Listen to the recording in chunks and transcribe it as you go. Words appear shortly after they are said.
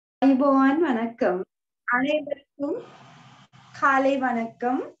ஐபோவான் வணக்கம் அனைவருக்கும் காலை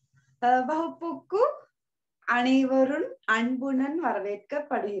வணக்கம் வகுப்புக்கு அனைவரும் அன்புடன்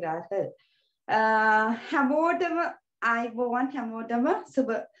வரவேற்கப்படுகிறார்கள் හැමෝටම ආයිබෝවන් හැමෝටම සුබ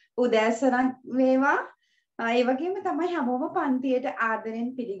උදෑසනක් වේවා ඒ වගේම තමයි හැමෝම පන්තියට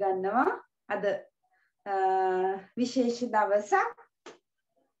ආදරෙන් පිළිගන්නවා අද විශේෂ දවසක්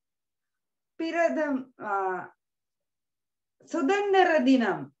பிரதம் சுதந்திர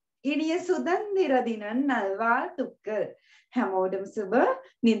தினம் இனிய சுதந்திர தினம் நல்வாழ்த்துக்கள் හැමෝටම සුබ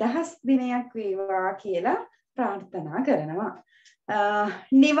නිදහස් දිනයක් වේවා කියලා ප්‍රාර්ථනා කරනවා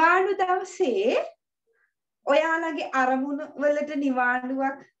නිවාඩු දවසේ ඔයාලගේ අරමුණු වලට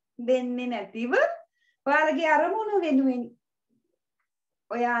නිවාඩුවක් දෙන්නේ නැතිව ඔයාලගේ අරමුණු වෙනුවෙන්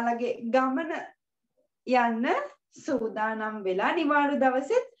ඔයාලගේ ගමන යන්න සූදානම් වෙලා නිවාඩු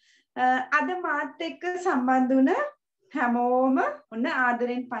දවසෙත් අද මාත් එක්ක සම්බන්ධ වුණ හැමෝම ඔන්න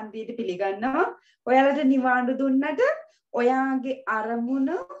ආදරෙන් පන්තියට පිළිගන්නවා ඔයාලට නිවාඩු දුන්නට ඔයාගේ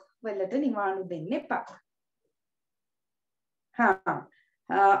අරමුණු වලට නිවාඩු දෙන්න එපා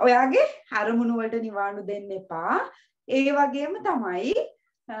ඔයාගේ අරමුණු වලට නිවාඩු දෙන්න එපා ඒ වගේම තමයි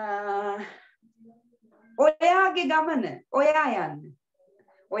ඔයාගේ ගමන ඔයා යන්න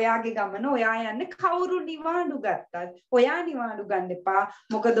ඔයාගේ ගමන ඔයා යන්න කවුරු නිවාඩු ගත්තත් ඔයා නිවාඩු ගන්න එපා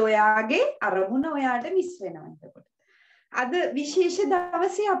මොකද ඔයාගේ අරමුණ ඔයාට මිස් වෙනවා එතකොට අද විශේෂ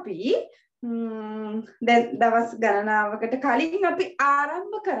දවසේ අපි දැන් දවස් ගණනාවකට කලින් අපි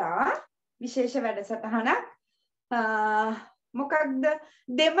ආරම්භ කරා විශේෂ වැඩසටහනක් මොකක්ද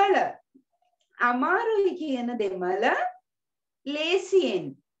දෙමළ අමාරුයි කියන දෙමළ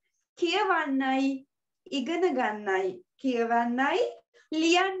ලේසියෙන් කියවන්නයි ඉගෙන ගන්නයි කියවන්නයි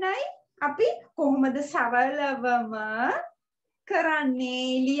ලියන්නයි අපි කොහොමද සරලවම කරන්නේ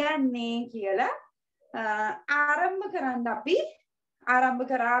ලියන්නේ කියලා ආරම්භ කරන්න අපි ආරම්භ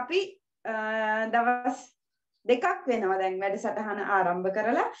කරා අපි දවස් දෙකක් වෙනවා දැන් වැඩසටහන ආරම්භ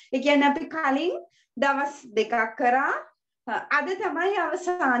කරලා ඒ කියන්නේ අපි කලින් දවස් දෙකක් කරා අද තමයි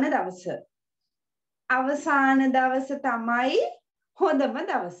අවසාන දවස තමයි හොඳම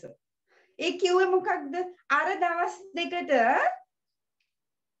දවස ඒ කිව්වේ මොකක්ද අර දවස් දෙකට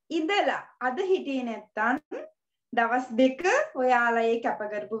ඉඳලා අද හිටියේ නැත්තම් දවස් දෙක ඔයාලා ඒ කැප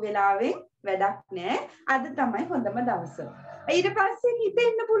කරපු වෙලාවෙන් වැඩක් නැහැ අද තමයි හොඳම දවස ඊට පස්සේ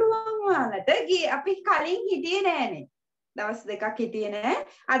හිතෙන්න පුළුවන් ඔයාලට අපි කලින් හිටියේ නෑනේ දවස් දෙකක් හිටියේ නෑ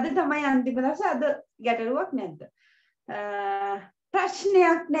අද තමයි අන්තිම දවස අද ගැටලුවක් නැද්ද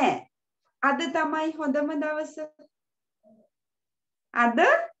ප්‍රශ්නයක් නෑ අද තමයි හොඳම දවස අද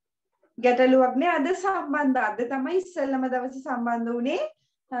ගැටලුවක් නෑ අද තමයි ඉස්සෙල්ලම දවසේ සම්බන්ධ වුණේ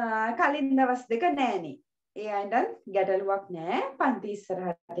කලින් දවස් දෙක නෑනේ ඒ අයින්දන් ගැටලුවක් නෑ පන්ති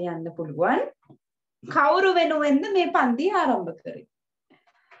ඉස්සරහට යන්න පුළුවන් කවුරු වෙනුවෙන්ද මේ පන්ති ආරම්භ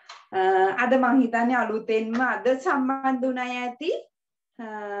කරේ අද මං හිතන්නේ අලුතෙන්ම අද සම්බන්ධ වුණා ඇති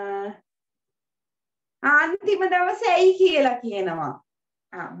අන්තිම දවසේ ඇයි කියලා කියනවා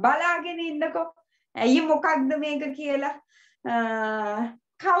බලාගෙන ඉන්නකෝ ඇයි මොකක්ද මේක කියලා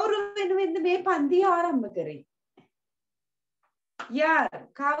කවුරු වෙනුවෙන්ද මේ පන්ති ආරම්භ කරේ යාර්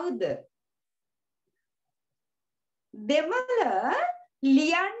කවුද දෙමළ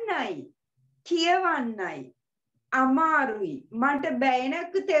ලියන්නයි කියවන්නයි அமாருයි මට බෑ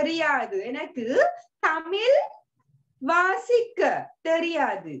எனக்கு தெரியாது எனக்கு தமிழ் வாசிக்க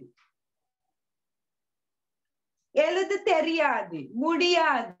தெரியாது எழுத தெரியாது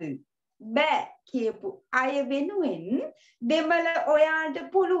முடியாது බෑ කියපු අය වෙනුවෙන් දෙමළ ඔයාට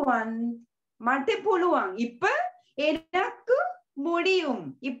පුළුවන් මට පුළුවන් இப்ப எனக்கு முடியும்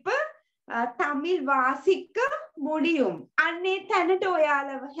இப்ப தமிழ் வாசிக்க முடியும் අන්නේ තැනට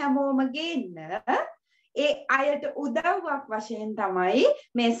ඔයාලව හැමෝම ගේන්න ඒ අයට උදව්වක් වශයෙන් තමයි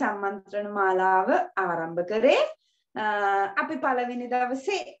මේ සම්මන්ත්‍රණ මාලාව ආරම්භ කරේ අපි පළවෙනි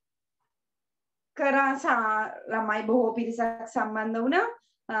දවසේ කරා ළමයි බොහෝ පිරිසක් සම්බන්ධ වුණා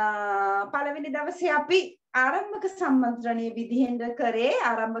පළවෙනි දවසේ අපි ආරම්භක සම්මන්ත්‍රණයේ විදිහෙන්ද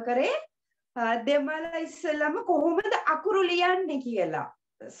ආරම්භ කරේ දෙමළ ඉස්සෙල්ලම කොහොමද අකුරු ලියන්නේ කියලා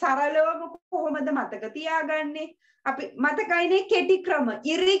සරලවම කොහොමද මතක තියාගන්නේ අපි මතකයිනේ කෙටි ක්‍රම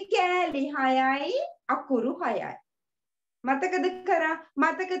ඉරි කෑලි 6යි අකුරු 6යි මතකද කරා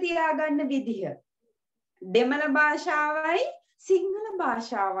මතක තියාගන්න විදිහ දෙමළ භාෂාවයි සිංහල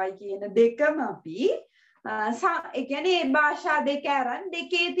භාෂාවයි කියන දෙකම අපි ඒ කියන්නේ මේ භාෂා දෙක අරන්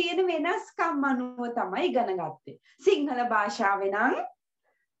දෙකේ තියෙන වෙනස්කම් අනුව තමයි ඉගෙන ගත්තේ සිංහල භාෂාවේ නම්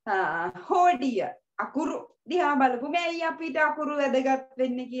හෝඩිය අකුරු දිහා බලපුවම ඇයි අපිට අකුරු වැදගත්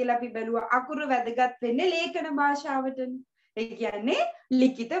වෙන්නේ කියලා අපි බැලුවා අකුරු වැදගත් වෙන්නේ ලේඛන භාෂාවටනේ ඒ කියන්නේ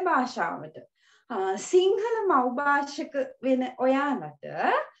ලිඛිත භාෂාවට සිංහල මව්භාෂක වෙන ඔයාලට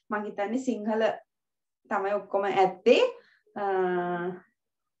මං හිතන්නේ සිංහල තමයි ඔක්කොම ඇත්තේ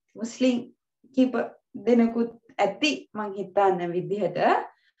මුස්ලිම් කීප දෙනෙකුත් ඇති මං හිතන විදිහට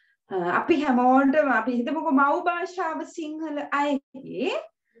අපි හැමෝටම අපි හිතමුකෝ මව්භාෂාව සිංහල අයගේ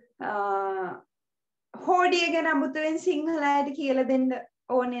හෝඩිය ගැන අමුතුවෙන් සිංහල අයට කියලා දෙන්න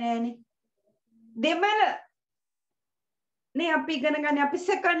ඕනේ නෑනේ දෙමළ නේ අපි ඉගෙන ගන්න අපි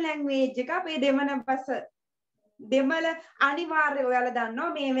සෙකන්ඩ් ලැන්ග්වේජ් එක අපේ දෙමළ අනිවාර්යයෙන් ඔයාලා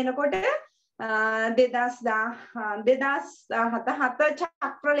දන්නවා මේ වෙනකොට 2017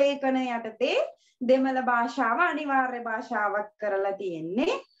 චක්‍ර ලේඛන යටතේ දෙමළ භාෂාව අනිවාර්ය භාෂාවක් කරලා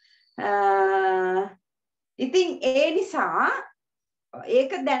තියෙන්නේ ඉතින් ඒ නිසා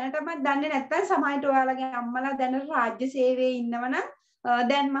ඒක දැනටමත් දන්නේ නැත්නම් සමහරට ඔයාලගේ අම්මලා දැන් රාජ්‍ය සේවයේ ඉන්නවනම්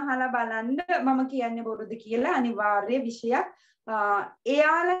දැන් මහලා බලන්න මම කියන්නේ බොරුද කියලා අනිවාර්ය විෂයක්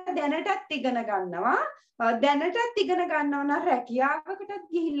එයාලා දැනටත් ඉගෙන ගන්නවා දැනටත් ඉගෙන ගන්නවා නම් රැකියාවකටත්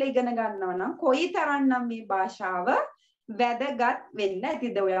ගිහිල්ලා ඉගෙන ගන්නවා නම් කොයිතරම්නම් මේ භාෂාව වැදගත් වෙන්න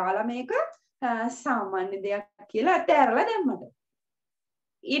ඇතිද ඔයාලා මේක සාමාන්‍ය දෙයක් කියලා අතහැරලා දැම්මද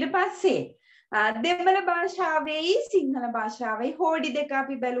ඊට පස්සේ දෙමළ භාෂාවේ සිංහල භාෂාවේ හෝඩි දෙක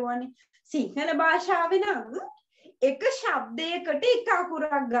අපි බැලුවානේ සිංහල භාෂාවේ නම් එක ශබ්දයකට එක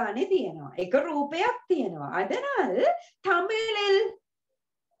අකුරක් ගානේ තියෙනවා එක රූපයක් තියෙනවා அதனால் தமிழில்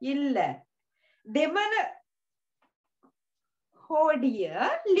இல்ல දෙමළ හෝඩිය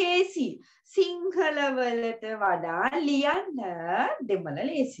ලේසි සිංහල වලට වඩා ලියන්න දෙමළ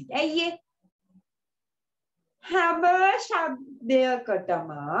ලේසි ඇයි හැම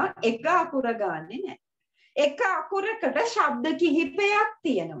ශබ්දයකටම එක අකුර ගන්නෙ නැහැ එක අකුරකට ශබ්ද කිහිපයක්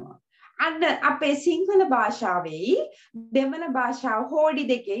තියෙනවා අන්න අපේ සිංහල භාෂාවේ දෙමළ භාෂාව හෝඩි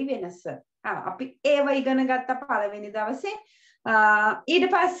දෙකේ වෙනස අපි ඒව ඉගෙන ගත්ත පළවෙනි දවසේ ඊට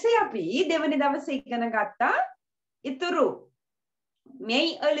පස්සේ අපි දෙවෙනි දවසේ ඉගෙන ගත්තා ඉතුරු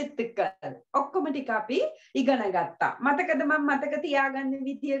මේ எழுத்துக்கள் ඔක්කොම ටික අපි ඉගෙන ගත්තා මතකද මම මතක තියාගන්න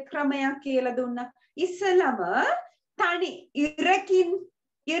විදිය ක්‍රමයක් කියලා දුන්නා ඉස්සලම තනි ඉරකින්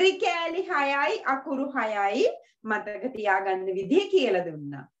ඉරි කෑලි 6යි අකුරු 6යි මතක තියාගන්න විදිය කියලා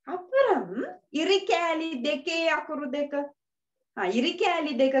දුන්නා අපරම් ඉරි කෑලි දෙකේ අකුරු දෙක ඉරි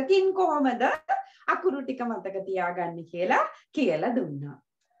කෑලි දෙකකින් කොහොමද අකුරු ටික මතක තියාගන්නේ කියලා දුන්නා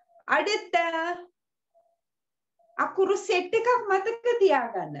අඩෙත් අකුරු සෙට් එකක් මතක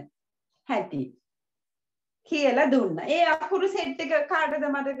තියාගන්න හැටි කියලා දුන්නා ඒ අකුරු සෙට් එක කාටද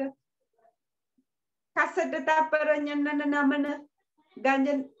මතක කසට තපර යන්නන නමන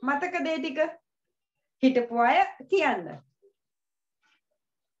ගංජන් මතක දේ ටික හිටපු අය කියන්න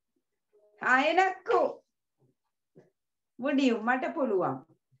ආයෙනක්කෝ මුඩියු මට පුළුවන්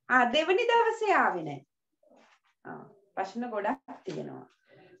දෙවනි දවසේ ආවේ නැහැ ප්‍රශ්න ගොඩක් තියෙනවා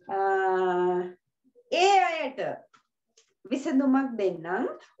ඒ අයට විසඳුමක් දෙන්නම්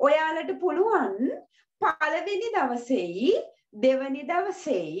ඔයාලට පුළුවන් පළවෙනි දවසේයි දෙවනි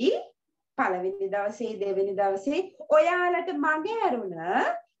දවසේයි පළවෙනි දවසේ දෙවෙනි දවසේ ඔයාලට මග ඇරුණ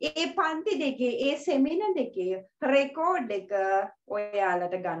ඒ පන්ති දෙකේ ඒ සෙමිනාර් දෙකේ රෙකෝඩ් එක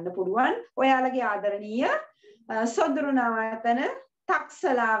ඔයාලට ගන්න පුළුවන් ඔයාලගේ ආදරණීය සොඳුරු නවතන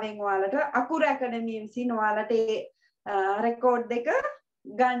තක්සලාවෙන් ඔයාලට අකුරු ඇකඩමිය විසින් ඔයාලට ඒ රෙකෝඩ් එක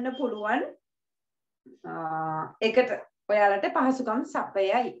ගන්න පුළුවන් ඒකට ඔයාලට පහසුකම්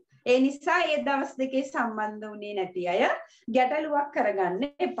සපයයි ඒ නිසා ඒ දවස් දෙකේ සම්බන්ධ වුණේ නැති අය ගැටලුවක්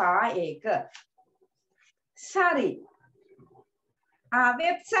කරගන්න එපා ඒක සරි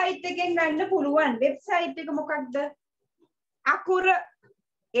වෙබ්සයිට් එකෙන් ගන්න පුළුවන් වෙබ්සයිට් එක මොකක්ද අකුර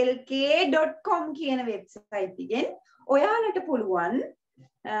lk.com කියන වෙබ්සයිට් එකෙන් ඔයාලට පුළුවන්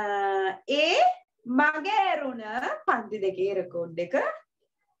ඒ මගේ ඇරුණ පන්ති දෙකේ රෙකෝඩ් එක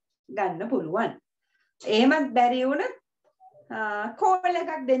ගන්න පුළුවන් එහෙමත් බැරි වුණත් කෝල්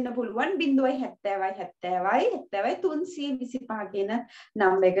එකක් දෙන්න පුළුවන් 070 කියන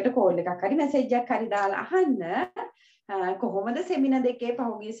නම්බර් එකට කෝල් එකක් හරි මැසේජ් එකක් හරි දාලා අහන්න කොහොමද සෙමිනාර් දෙකේ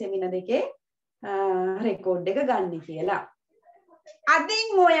පහුගිය සෙමිනාර් දෙකේ රෙකෝඩ් එක ගන්න කියලා.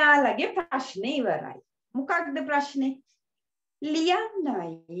 අදින් ඔයාලගේ ප්‍රශ්නේ ඉවරයි. මොකක්ද ප්‍රශ්නේ?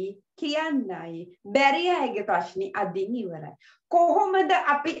 ලියන්නයි කියන්නයි බැරි අයගේ ප්‍රශ්නේ අදින් ඉවරයි. කොහොමද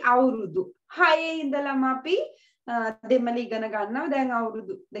අපි අවුරුදු 6 ඉඳලම අපි දෙමළ ඉගෙන ගන්නවා දැන්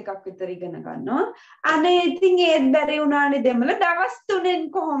අවුරුදු 2ක් විතර ඉගෙන ගන්නවා අනේ ඉතින් ඒත් බැරි වුණානේ දෙමළ දවස්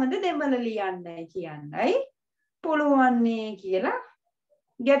 3ෙන් කොහොමද දෙමළ ලියන්නයි කියන්නයි පුළුවන්නේ කියලා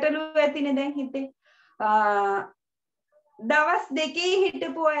ගැටලුව ඇතිනේ දැන් හිතේ දවස් දෙකේ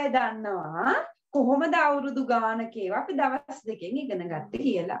හිටපු අය දන්නවා කොහොමද අවුරුදු ගානක ඒවා අපි දවස් දෙකෙන් ඉගෙන ගත්තේ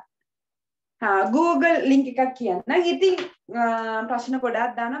කියලා Google link එකක් කියන්නම් ඉතින් ප්‍රශ්න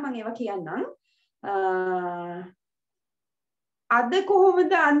ගොඩාක් දානවා මම ඒවා කියන්නම් අද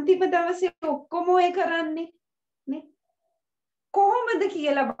කොහොමද අන්තිම දවසේ ඔක්කොම ඔය කරන්නේ නේ? කොහොමද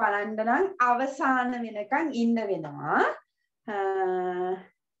කියලා බලන්න නම් අවසාන වෙනකන් ඉන්න වෙනවා.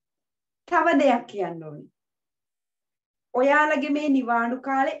 තව දෙයක් කියන්න ඕනේ. ඔයාලගේ මේ නිවාඩු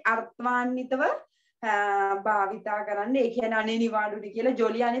කාලේ අර්ථාන්විතව භාවිතා කරන්න. ඒ කියන්නේ අනේ නිවාඩුනි කියලා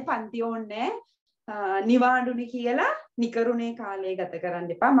ජොලි අනේ පන්ති ඕන්නේ නිවාඩුනි කියලා නිකරුණේ කාලය ගත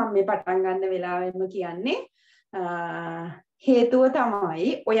කරන්න එපා. මම මේ පටන් ගන්න වෙලාවෙම කියන්නේ හේතුව තමයි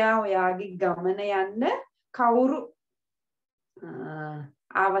ඔයාගේ ගමන යන්න කවුරු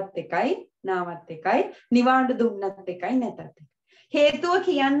ආවත් එකයි නාවත් එකයි නිවාඩු දුන්නත් එකයි නැතත් එකයි. හේතුව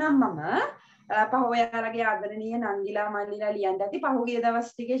කියන්නම් මම පහොයාලගේ ආදරණීය නංගිලා මල්ලිලා ලියන්න ඇති පහුගිය දවස්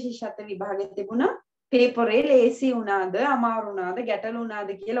ටිකේ ශිෂ්‍යත්ව විභාගෙ තිබුණා පේපරේ ලේසි වුණාද අමාරු වුණාද ගැටලු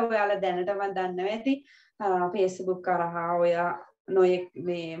වුණාද කියලා ඔයාලා දැනටම දන්නවා ඇති Facebook කරහා ඔයා නොයෙක්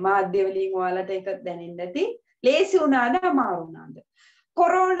මේ මාධ්‍ය වලින් ඔයාලට ඒක දැනෙන්න ඇති ලේසි වුණාද අමාරු වුණාද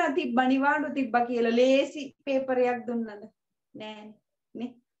කොරෝනා තිබ්බ නිවාඩු තිබ්බ කියලා ලේසි පේපරයක් දුන්නද නෑ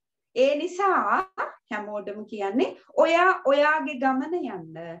නේ ඒ නිසා හැමෝටම කියන්නේ ඔයාගේ ගමන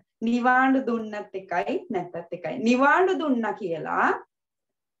යන්න නිවාඩු දුන්නත් එකයි නැත්ත් එකයි නිවාඩු දුන්නා කියලා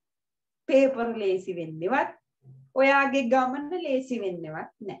පේපර් ලේසි වෙන්නේවත් ඔයාගේ ගමන ලේසි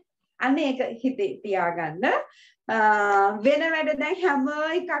වෙන්නේවත් නැහැ. අන්න ඒක හිතේ තියාගන්න. වෙන වැඩ දැන් හැම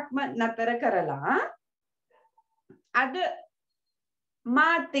එකක්ම නතර කරලා අද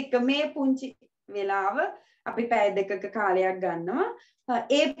මාත් එක්ක මේ පුංචි වෙලාව අපි පැය දෙකක කාලයක් ගන්නවා.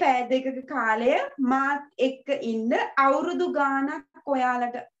 ඒ පැය දෙකක කාලය මාත් එක්ක ඉන්න අවුරුදු ගාණක්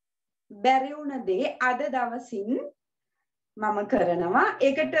ඔයාලට බැරි වුණ දේ අද දවසින් මම කරනවා.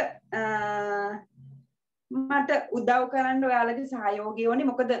 ඒකට මට උදව් කරන්න ඔයාලගේ සහයෝගය ඕනේ.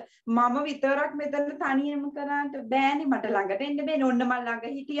 මොකද මම විතරක් මෙතන තනියම කරන්න බෑනේ. මට ළඟට එන්න බෑනේ. ඔන්න මම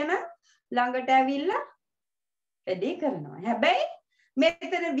ළඟ හිටියනම් ළඟට ඇවිල්ලා වැඩේ කරනවා. හැබැයි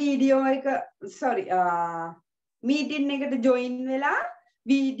මෙතන වීඩියෝ එක මීටින් එකට ජොයින් වෙලා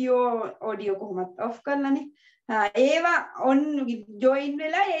වීඩියෝ ඔඩියෝ කොහොමත් ඔෆ් කරලානේ. ඒවා ඔන් ජොයින්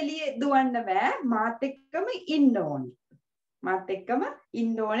වෙලා එළිය දුවන්න බෑ. මාත් එක්කම ඉන්න ඕනේ. මාත් එක්කම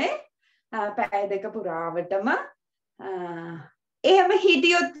ඉන්න ඕනේ පැය දෙක පුරාවටම. එහෙම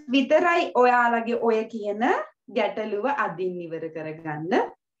හිටියොත් විතරයි ඔයාලගේ ඔය කියන ගැටලුව අදින් ඉවර කරගන්න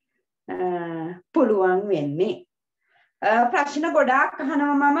පුළුවන් වෙන්නේ. ප්‍රශ්න ගොඩාක්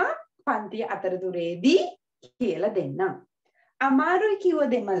අහනවා මම පන්ති අතරතුරේදී කියලා දෙන්නම්. අමාරුයි කිව්ව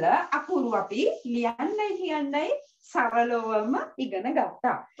දෙමළ අකුරු අපි ලියන්නයි කියන්නයි සරලවම ඉගෙන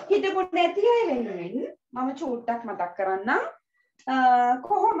ගත්තා. හිතපොත් නැති අය වෙනුවෙන් මම චූට්ටක් මතක් කරන්නම්.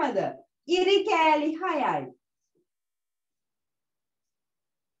 කොහොමද? ඉරි කෑලි 6යි.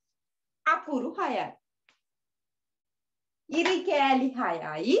 අකුරු 6යි. ඉරි කෑලි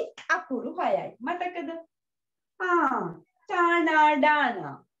 6යි අකුරු 6යි. මතකද? ටානා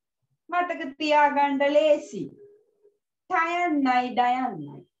ඩානා. මතක තියාගන්න ලේසි. ටයන්නයි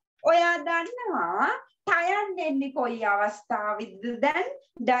ඩයන්නයි. ඔයා දන්නවා ටයන් එන්නේ කොයි අවස්ථාවේද දැන්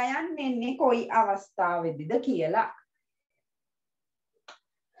ඩයන් එන්නේ කොයි අවස්ථාවේදද කියලා.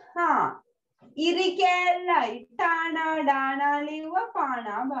 ඉරි කෑල්ලයි ටානා ඩානා ලිව්ව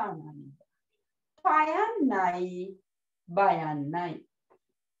පානා බානා පයන්නයි බයන්නයි.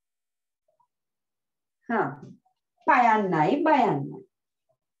 පයන්නයි බයන්නයි.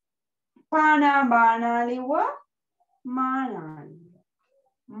 පානා බානා ලිව්ව මානන්න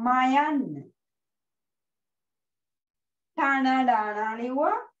මයන්න. ටානා ඩානා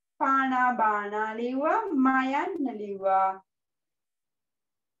ලිව්වා පානා බානා ලිව්වා මයන්න ලිව්වා.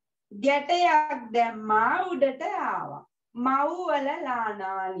 ගැටයක් දැම්මා උඩට ආවා. මව්වල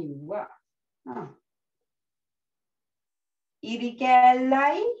ලානා ලිව්වා. ඉරි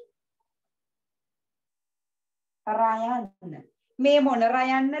කෑල්ලයි රයන්න. මේ මොන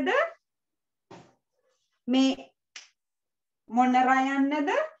රයන්නද? මේ මොන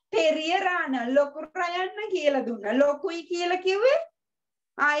රයන්නද? පෙරිය රාන ලොකු රයන්න කියලා දුන්නා. ලොකුයි කියලා කිව්වේ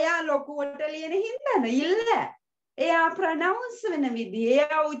ආයා ලොකුවට ලියන හින්දාද? ඉල්ල. එයා ප්‍රනවුන්ස් වෙන විදිහ,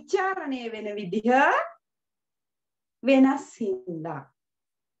 එයා උච්චාරණය වෙන විදිහ වෙනස් හින්දා.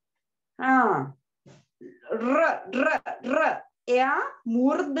 ර එයා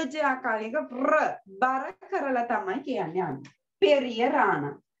මූර්ධජ ආකාරයක බර කරලා තමයි කියන්නේ. පෙරිය රාන.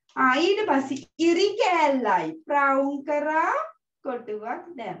 ඊට පස්සේ ඉරි කෑල්ලයි ප්‍රවුන් කරා කොටුවක්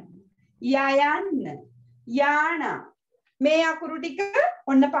දැම්ම. යයන්න යානා. මේ අකුරු ටික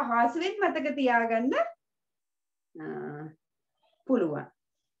ඔන්න පහසුවෙන් මතක තියාගන්න පුළුවන්.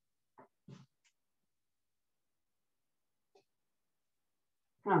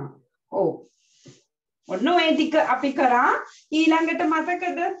 ඔව්. ඔන්න ඔය ටික අපි කරා. ඊළඟට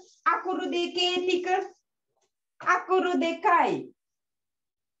මතකද අකුරු දෙකේ ටික අකුරු දෙකයි.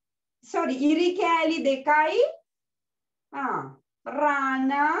 sorry ඉරි කෑලි දෙකයි.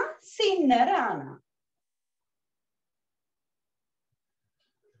 රාණා සින්න රාණා.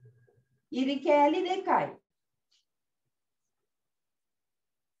 ඉරි කෑලි දෙකයි.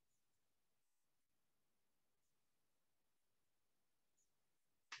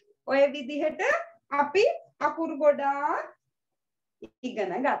 ඔය විදිහට අපි අකුරු ගොඩාක්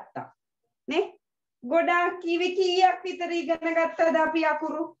ඉගෙන ගත්තා නේ. ගොඩාක් කීයක් විතර ඉගෙන ගත්තද අපි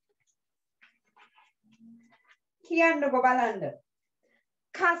අකුරු? කියන්නකෝ බලන්න.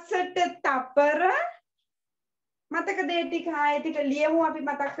 කසට තපර මතකද ඒ ටික? ආයෙ ටික ලියමු අපි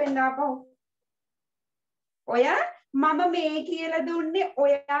මතක් වෙන්න ආපහු. ඔය මම මේ කියලා දුන්නේ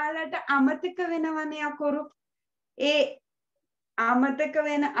ඔයාලට අමතක වෙනවනේ අකුරු. ඒ අමතක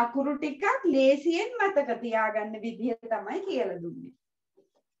වෙන අකුරු ටිකක් ලේසියෙන් මතක තියාගන්න විදිහ තමයි කියලා දුන්නේ.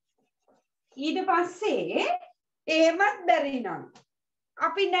 ඊට පස්සේ එහෙමත් බැරි නම්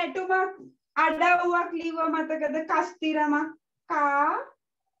අපි නැටුමක් අඩවුවක් ලිව්ව මතකද? කස්තිරම කා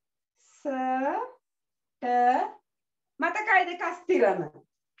ස ට මතකයිද? කස්තිරම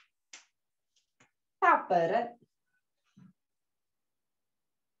තපර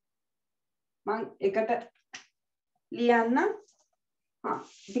මං එකට ලියන්න.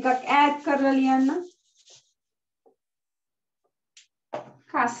 ටිකක් ඈඩ් කරලා ලියන්න.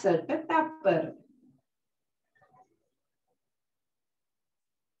 කසට තප්පර.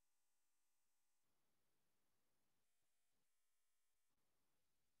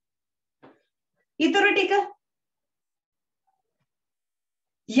 ඉතුරු ටික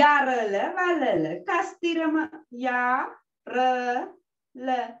යරල වලල කස්තිරම යාරල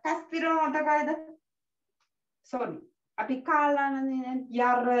කස්තිරම මතකයිද? sorry අපි කාලානේ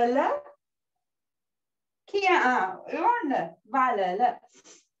යරල ඕන්න වලල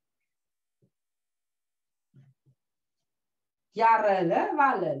යරල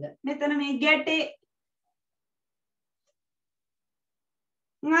වලල. මෙතන මේ ගැටේ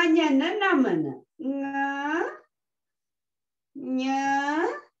ඥන නමන ඥ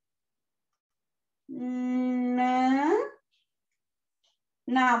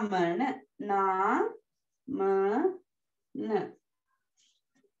නමන නාමන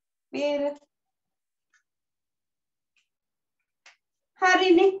පෙර.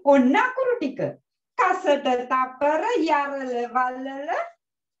 හරිනේ. ඔන්න අකුරු ටික. කසට තපර යරල වලල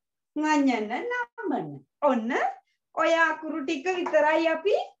ඥන නමන. ඔන්න ඔය අකුරු ටික විතරයි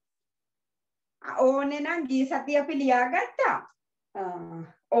අපි ඕනේ නම් ගිය සතිය අපි ලියාගත්තා.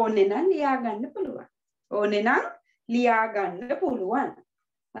 ඕනේ නම් ලියා ගන්න පුළුවන්. ඕනේ නම් ලියා ගන්න පුළුවන්.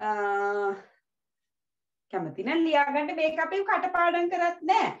 කැමති නම් ලියා ගන්න. මේක අපි කටපාඩම් කරත්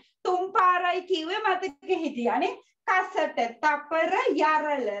නෑ. 3 පාරයි කිව්වේ මතක හිටියානේ. කසට තපර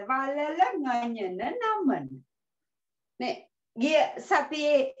යරල වලල ඥන නමන. නේ ගිය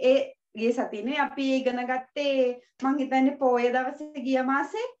සතියේ අපි ඉගෙන ගත්තේ මං හිතන්නේ පොය දවසේ ගිය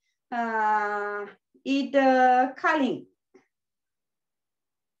මාසේ ඊට කලින්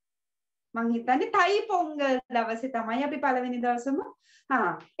මං හිතන්නේ තයි පොංගල් දවසේ තමයි අපි පළවෙනි දවසම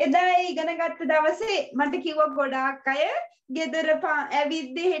එදා ඉගෙන ගත්ත දවසේ මට කිව්වා ගොඩාක් අය ගෙදර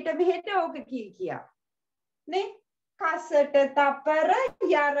ඇවිද්දේ හෙට මෙහෙට ඕක කියා නේ. කසට තපර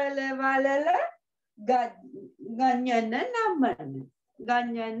යරල වලල ගඤ්ඤන නමන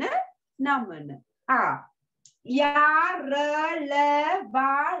ගඤ්ඤන නමන. යරල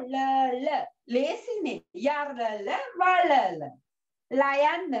වලල ලේසිනේ. යරල වලල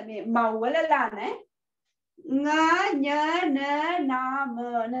ලයන්න මේ මව්වල ලා නෑ. ඥන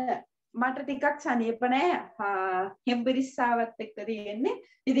නමන මට ටිකක් සනීප නෑ. හෙම්බිරිස්සාවත් එක්ක තියෙන්නේ.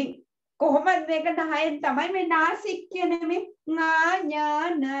 ඉතින් කොහොමද මේක 9න් තමයි මේ නාසික් කියන්නේ මේ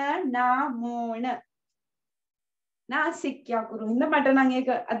ඥන නමන නාසික් යකුරු හින්දා මට නම් ඒක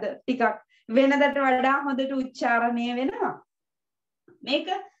අද ටිකක් වෙනදට වඩා හොඳට උච්චාරණය වෙනවා. මේක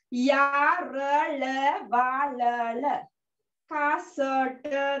යරල වලල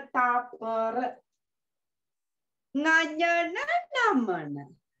කසට තපර ඥන නමන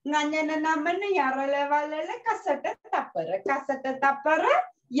ඥන නමන යරල වලල කසට තපර කසට තපර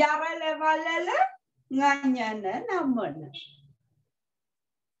යරල වලල ඥන නමන.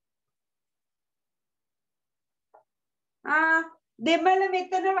 දෙමළ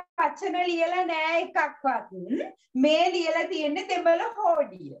මෙතන වචන ලියලා නෑ එකක්වත්. මේ ලියලා තියෙන්නේ දෙමළ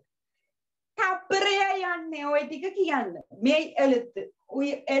හෝඩිය. තප්පරය යන්නේ ওই ටික කියන්න. මේ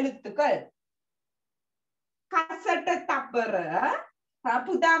එළුත්තුකල්. කසට තප්පර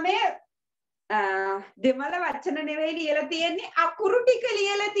පුතා මේ දෙමළ වචන නෙවෙයි ලියලා තියෙන්නේ අකුරු ටික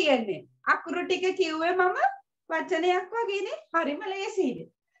ලියලා තියෙන්නේ. අකුරු ටික කිව්වේ මම වචනයක් වගේනේ. හරිම ලේසියි.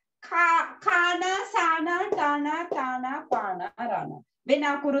 කානා සානා තානා තානා පානා රානා වෙන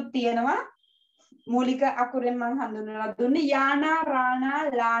අකුරුත් තියෙනවා මූලික අකුරෙන් මම හඳුන්වලා දුන්නේ යානා රානා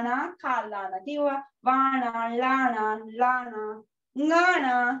ලානා කාලානා කිව්වා වානා ලානා ලානා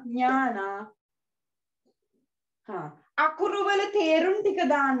ඥානා ඥානා අකුරු වල තේරුම් ටික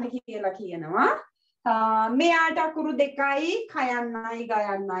දාන්න කියලා කියනවා මෙයාට අකුරු දෙකයි කයන්නයි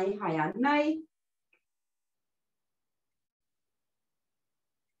ගයන්නයි හයන්නයි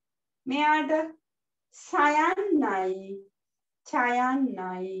මෙයාට සයන්නයි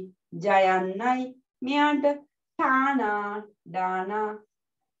ඡයන්නයි ජයන්නයි මෙයාට තානා දානා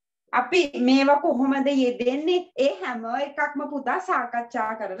අපි මේවා කොහොමද යෙදෙන්නේ ඒ හැම එකක්ම පුතා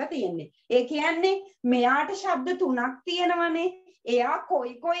සාකච්ඡා කරලා තියෙන්නේ ඒ කියන්නේ මෙයාට ශබ්ද තුනක් තියෙනවනේ එයා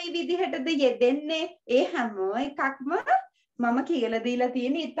කොයි විදිහටද යෙදෙන්නේ ඒ හැම එකක්ම මම කියලා දීලා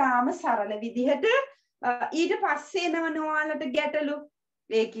තියෙන්නේ ඊටාම සරල විදිහට ඊට පස්සේ එනවන ඔයාලට ගැටලු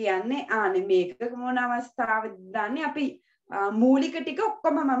ඒ කියන්නේ ආනේ මේක මොන අවස්ථාවද දන්නේ අපි මූලික ටික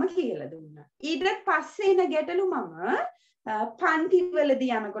ඔක්කොම මම කියලා දුන්නා ඊට පස්සේ එන ගැටලු මම පන්ති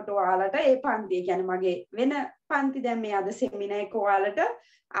වලදී යනකොට ඔයාලට ඒ පන්තිය කියන්නේ මගේ වෙන පන්ති දැන් මේ අද සෙමිනාර් එක ඔයාලට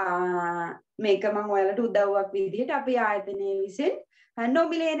මේක මම ඔයාලට උදව්වක් විදිහට අපේ ආයතනයේ විසින්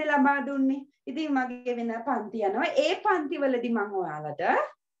නොමිලේන ලබා දුන්නේ. ඉතින් මගේ වෙන පන්ති යනවා. ඒ පන්ති වලදී මම ඔයාලට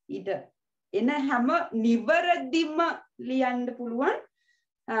ඊට එන හැම නිවරදිම ලියන්න පුළුවන්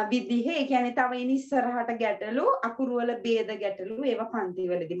විදිහ ඒ කියන්නේ තව ඉන් ඉස්සරහට ගැටලු අකුරු වල ભેද ගැටලු ඒවා පන්ති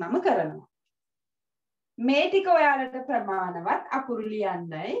වලදී මම කරනවා. මේ ටික ඔයාලට ප්‍රමාණවත් අකුරු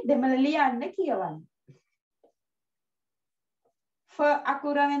ලියන්නයි දෙමළ ලියන්න කියවන්න. ෆ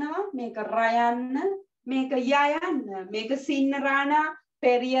අකුර වෙනවා මේක රයන්න මේක යයන්න මේක සින්නරානා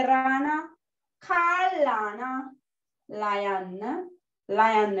පෙරියරානා කාලානා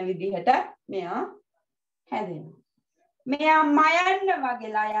ලයන්න විදිහට මෙයා හැදෙනවා. මෙයා මයන්න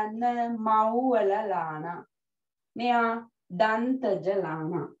වගේ ලයන්න මව්වල ලානා මෙයා දන්තජ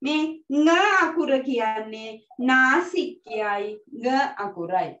ලානා මේ ං අකුර කියන්නේ නාසිකයයි ං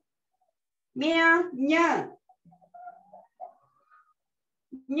අකුරයි මෙයා ඤ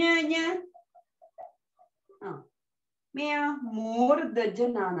මෙයා මූර්ධජ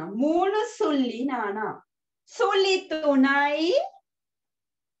නානා මූණ සුල්ලි නානා සුලි තුනයි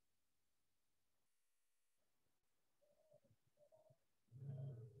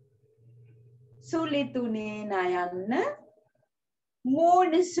සුලි තුනේ නයන්න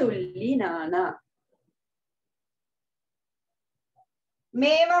මූණ සුල්ලි නානා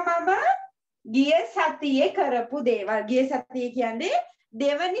මේවා මම ගිය සතියේ කරපු දේවල් ගිය සතියේ කියන්නේ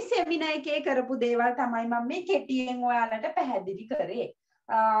දෙවනි සෙමිනාර් එකේ කරපු දේවල් තමයි මම මේ කෙටියෙන් ඔයාලට පැහැදිලි කරේ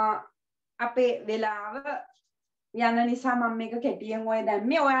අපේ වෙලාව යන නිසා මම මේක කෙටියෙන් ඔය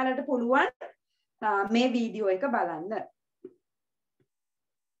දැම්මේ ඔයාලට පුළුවන් මේ වීඩියෝ එක බලන්න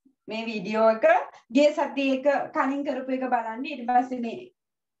මේ වීඩියෝ එක ගිය සතියේ එක කලින් කරපු එක බලන්න ඊට පස්සේ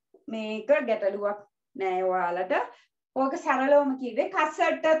මේක ගැටලුවක් නෑ ඔයාලට ඕක සරලවම කිව්වේ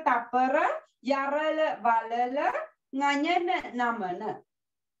කසට තපර යරල වලල ඥන නමන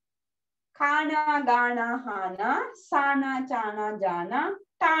කානා ගානා හානා සානා චානා ජානා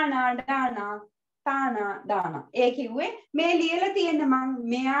තානා ඩානා තානා දානා ඒ කිව්වේ මේ ලියලා තියෙන මම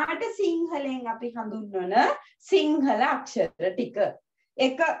මෙයාට සිංහලෙන් අපි හඳුන්වන සිංහල අක්ෂර ටික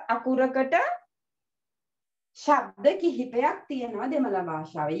එක අකුරකට ශබ්ද කිහිපයක් තියෙනවා දෙමළ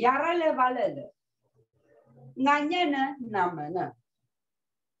භාෂාවේ යරල වලල ඥන නමන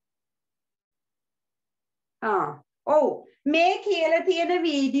ඔව් මේ කියලා තියෙන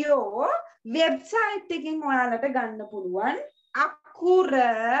වීඩියෝ වෙබ්සයිට් එකකින් ඔයාලට ගන්න පුළුවන්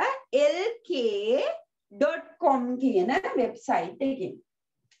akuralk.com කියන වෙබ්සයිට් එකකින්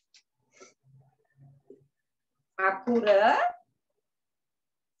akuralk.com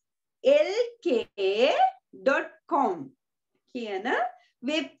කියන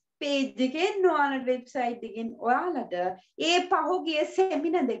වෙබ් page එකෙන් ඔයාලට වෙබ්සයිට් එකකින් ඔයාලට ඒ පහුගිය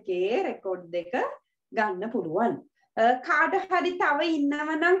සෙමිනාර් දෙකේ රෙකෝඩ් දෙක ගන්න පුළුවන්. කාට හරි තව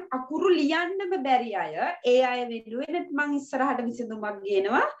ඉන්නවනම් අකුරු ලියන්නම බැරි අය ඒ අය වෙනුවෙන් මම ඉස්සරහට විසඳුමක්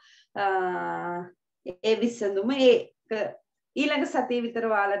ගේනවා. ඒ විසඳුම ඒක ඊළඟ සතියේ විතර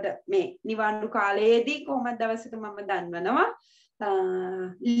ඔයාලට මේ නිවාඩු කාලයේදී කොහොමද දවසට මම දන්වනවා.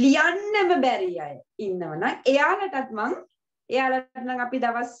 ලියන්නම බැරි අය ඉන්නවනම් එයාලටත් නම් අපි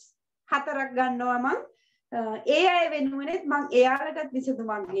දවස් 4ක් ගන්නවා මම ඒ අය වෙනුවෙන් මම එයාලටත්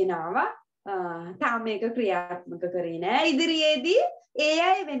විසඳුමක් ගෙනාවා. තාම මේක ක්‍රියාත්මක කරේ නෑ ඉදිරියේදී ඒ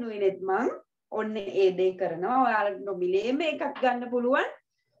අය වෙනුවෙන්ත් මම ඔන්න ඒ දේ කරනවා ඔයාලට නොමිලේ මේකක් ගන්න පුළුවන්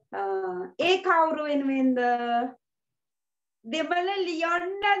ඒ කවුරු වෙනුවෙන්ද දෙමළ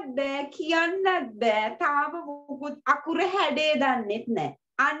ලියන්නත් බෑ කියන්නත් බෑ තාම මොකුත් අකුර හැඩේ දන්නෙත් නෑ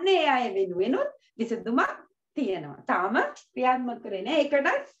අන්න ඒ අය වෙනුවෙනුත් විසඳුමක් තියෙනවා. තාම ක්‍රියාත්මක කරේ නෑ.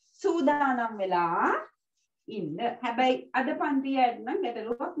 ඒකට සූදානම් වෙලා ඉන්න. හැබැයි අද පන්තියේ ඇත්නම්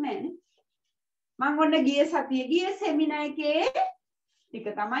ගැටලුවක් නෑනේ. මම ඔන්න ගිය සතියේ ගිය සෙමිනාර් එකේ ටික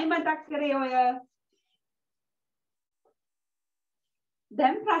තමයි මතක් කරේ ඔය.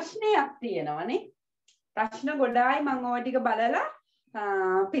 දැන් ප්‍රශ්නයක් තියෙනවානේ. ප්‍රශ්න ගොඩායි මම ඔය ටික බලලා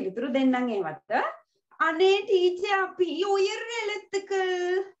පිළිතුරු දෙන්නම් ඒවට. අනේ ටීචර් අපි උයරෙලෙත්තක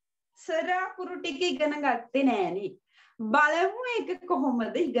සරාකුරු ටික ඉගෙන ගත්තේ නෑනේ. බලමු ඒක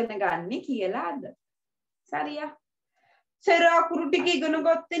කොහොමද ඉගෙන ගන්න කියලා අද. සරියා. සරාකුරු ටික ඉගෙන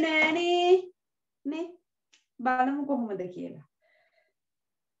ගත්තේ නෑනේ. නේ. බලමු කොහොමද කියලා.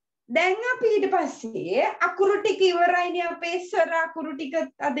 දැන් අපි ඊට පස්සේ අකුරු ටික ඉවරයිනේ අපේ සරාකුරු ටික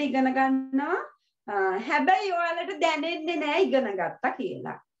අද ඉගෙන ගන්නවා. හැබැයි ඔයාලට දැනෙන්නේ නෑ ඉගෙන ගත්තා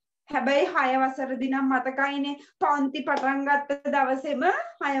කියලා. හැබැයි 6 වසරේදී නම් මතකයිනේ පන්ති පටන් ගත්ත දවසේම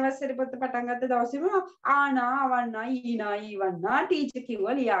 6 වසරේ පොත පටන් ගත්ත දවසේම ආනා අවන්නා ඊනා ඊවන්නා ටීචර්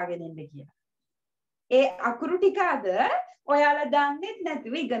කිව්වා ලියාගෙන ඉන්න කියලා. ඒ අකුරු ටික අද ඔයාලා දන්නේ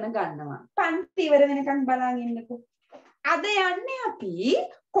නැතිව ඉගෙන ගන්නවා. පන්ති ඉවර වෙනකන් බලන් ඉන්නකෝ. අද යන්නේ අපි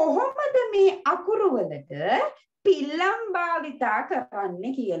කොහොමද මේ අකුරු වලට පිල්ලම් භාවිතා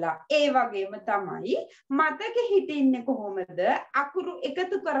කරන්නේ කියලා. ඒ වගේම තමයි මතක හිටින්නේ කොහොමද, අකුරු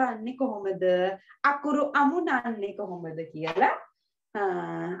එකතු කරන්නේ කොහොමද, අකුරු අමුණන්නේ කොහොමද කියලා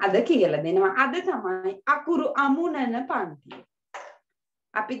අද කියලා දෙනවා. අද තමයි අකුරු අමුණන පන්තිය.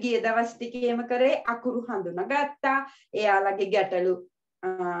 අපි ගිය දවස් ටිකේම කරේ අකුරු හඳුනාගත්තා. එයාලගේ ගැටලු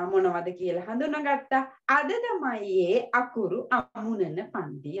මොනවද කියලා හඳුනාගත්තා. අද තමයි මේ අකුරු අමුණන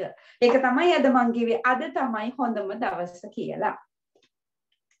පන්තිය. ඒක තමයි අද මං කිව්වේ අද තමයි හොඳම දවස කියලා.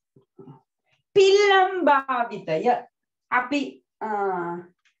 පිල්ලම් භාවිතය අපි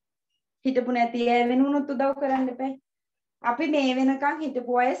හිතපු නැති අය වෙනුනොත් උදව් කරන්න එපා. අපි මේ වෙනකන්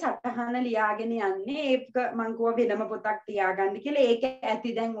හිටපු අය සටහන ලියාගෙන යන්නේ. ඒක මං කිව්වා වෙනම පොතක් තියාගන්න කියලා. ඒක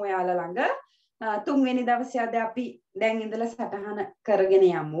ඇති දැන් ඔයාලා ළඟ. 3 වෙනි දවසේ අද අපි දැන් ඉඳලා සටහන කරගෙන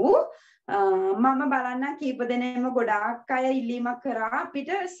යමු. මම බලන්න කීප දෙනෙක්ම ගොඩාක් අය ඉල්ලීමක් කරා අපිට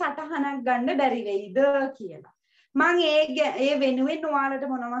සටහනක් ගන්න බැරි වෙයිද කියලා. මම ඒ වෙනුවෙන් ඔයාලට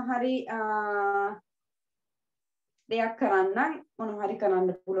මොනවා හරි දෙයක් කරන්නම්. මොනවා හරි කරන්න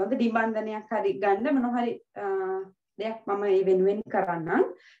පුළුවන්ද? නිබන්ධනයක් හරි ගන්න මොනවා හරි දෙයක් මම ඒ වෙනුවෙන් කරන්නම්.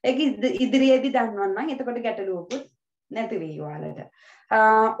 ඒක ඉදිරියේදී දන්වන්නම්. එතකොට ගැටලුවකුත් නැති වෙයි ඔයාලට.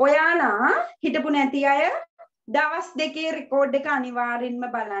 ඔයාලා හිටපු නැති අය දවස් දෙකේ රෙකෝඩ් එක අනිවාර්යෙන්ම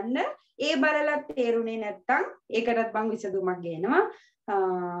බලන්න. ඒ බලලා තේරුනේ නැත්තම් ඒකටත් මම විසඳුමක් ගේනවා.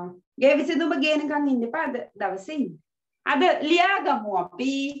 ගේ විසඳුම ගේනකන් ඉන්න එපා අද දවසේ ඉන්න. අද ලියාගමු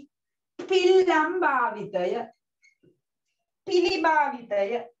අපි පිල්ලම් භාවිතය. පිලි භාවිතය.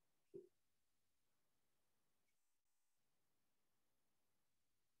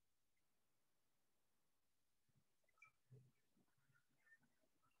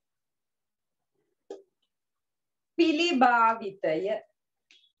 පිලි භාවිතය.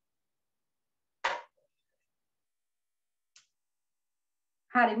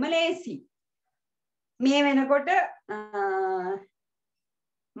 හරිම ලේසි. මේ වෙනකොට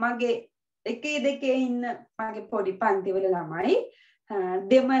මගේ එකේ දෙකේ ඉන්න මගේ පොඩි පන්තිවල ළමයි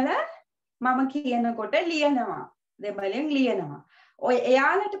දෙමළ මම කියනකොට ලියනවා. දෙමළෙන් ලියනවා. ඔය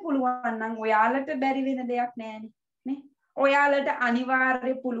එයාලට පුළුවන් නම් ඔයාලට බැරි වෙන දෙයක් නෑනේ නේ. ඔයාලට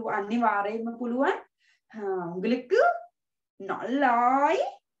අනිවාර්යයෙන්ම පුළුවන්. உங்களுக்கு நல்லாய்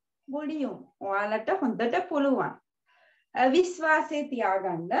முடியும். ඔයාලට හොඳට පුළුවන්. විශ්වාසය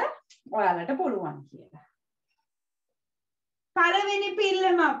තියාගන්න ඔයාලට පුළුවන් කියලා. පළවෙනි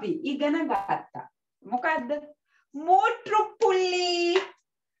පිල්ලම අපි ඉගෙන ගත්තා. මොකද්ද? මුත්‍රුපුල්ලි.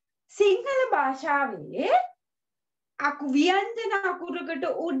 සිංහල භාෂාවේ ව්‍යංජන අකුරකට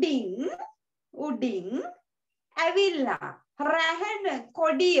උඩින් ඇවිල්ලා රැහෙන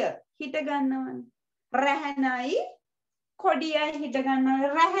කොඩිය හිට ගන්නවනේ. රැහැනයි කොඩියයි හිට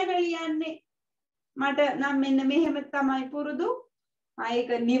ගන්නවා. රැහැන ලියන්නේ මට නම් මෙන්න මෙහෙම තමයි පුරුදු. ඒක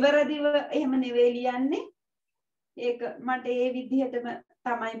නිවරදිව එහෙම නෙවෙයි ලියන්නේ. ඒක මට ඒ විදිහටම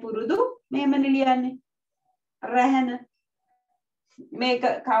තමයි පුරුදු. මෙහෙමනේ ලියන්නේ. රැහැන. මේක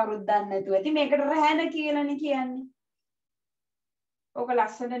කවුරුත් දන්නේ නැතුව ඇති. මේකට රැහැන කියලානේ කියන්නේ. ඕක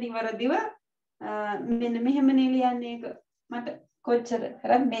ලස්සන නිවරදිව මෙන්න මෙහෙමනේ ලියන්නේ. ඒක මට කොච්චර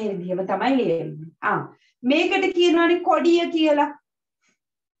කරත් මේ විදිහම තමයි ලියන්නේ. මේකට කියනවානේ කොඩිය කියලා.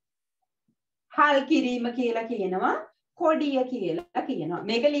 හල් කිරීම කියලා කියනවා. කොඩිය කියලා කියනවා.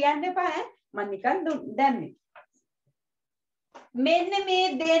 මේක ලියන්න එපා ඈ. මම නිකන් දැම්මේ. මෙන්න මේ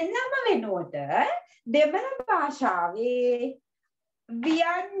දෙන්නම වෙනුවට දෙමළ භාෂාවේ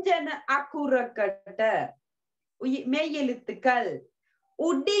ව්‍යංජන අකුරකට மெய் எழுத்துக்கள்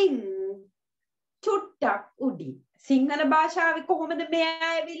උඩින් චුට්ටක් උඩින්. සිංහල භාෂාවේ කොහොමද මෙයා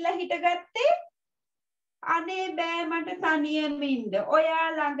ඇවිල්ලා හිටගත්තේ? අනේ බෑ මට තනියම ඉන්න. ඔයා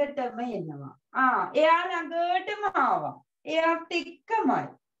ළඟටම එනවා. එයා ළඟටම ආවා. එයාත් එක්කමයි.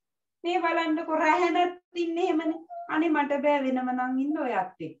 මේ බලන්නකො රැහැනත් ඉන්නේ එහෙමනේ. අනේ මට බෑ වෙනම නම් ඉන්න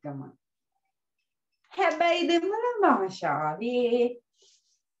ඔයත් එක්කමයි. හැබැයි දෙමළ භාෂාවේ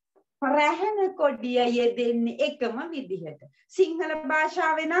රැහැන කොඩිය යෙදෙන්නේ එකම විදිහට. සිංහල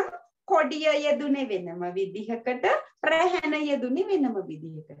භාෂාවේ නම් කොඩිය යෙදුනේ වෙනම විදිහකට, රැහැන යෙදුනේ වෙනම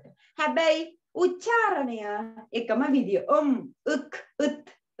විදිහකට. හැබැයි උච්චාරණය එකම විදිය. උක්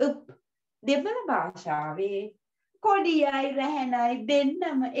උත් උප්. දෙමළ භාෂාවේ කොඩියයි රැහැනයි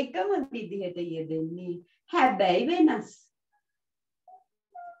දෙන්නම එකම විදිහට යෙදෙන්නේ. හැබැයි වෙනස්.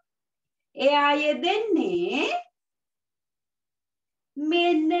 එයා යෙදෙන්නේ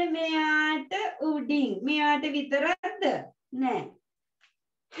මෙන්න මෙයාට උඩින්. මෙයාට විතරක්ද? නෑ.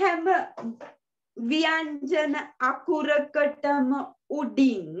 හැම ව්‍යංජන අකුරකටම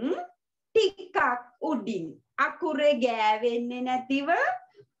උඩින් ටිකක් උඩින්. අකුරේ ගෑවෙන්නේ නැතිව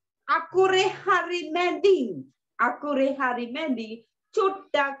අකුරේ හරි මැදින්. අකුරේ හරි මැදි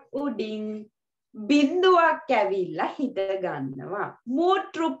චුට්ටක් උඩින් බිඳුවක් ඇවිල්ලා හිට ගන්නවා.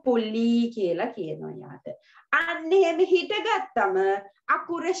 මුට්ටුපුලි කියලා කියනවා යාට. අන්න එහෙම හිටගත්තම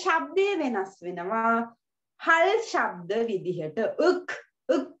අකුරේ ශබ්දය වෙනස් වෙනවා. හල් ශබ්ද විදිහට උක්,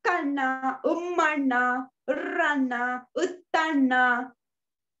 උක්කන්නා, උම්මන්නා, උරන්නා, උත්තන්නා,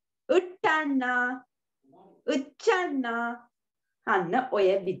 උට්ටන්නා, උච්චන්නා. අන්න ඔය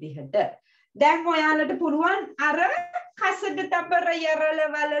විදිහට. දැන් ඔයාලට පුළුවන් අර කසඩ තපර යරල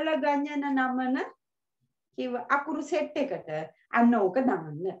වලල ගඤ්ඤන නමන කිව්ව අකුරු සෙට් එකට අන්න ඕක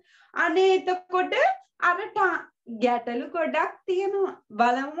දාන්න. අනේ එතකොට අර ගැටලු ගොඩක් තියෙනවා.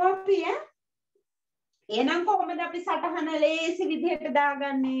 බලමු අපි ඈ. එහෙනම් කොහොමද අපි සටහන ලේසි විදිහට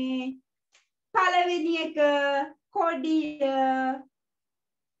දාගන්නේ? පළවෙනි එක කොඩිය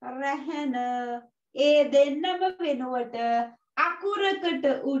රැහැන ඒ දෙන්නම වෙනුවට අකුරකට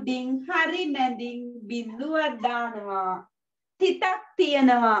උඩින් හරි මැදින් බිඳුවක් දානවා. තිතක්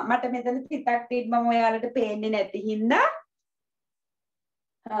තියනවා. මට මෙතන තිතක් තිබ්බම ඔයාලට පේන්නේ නැති හින්දා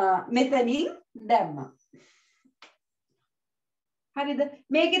මෙතනින් දැම්මා. හරිද?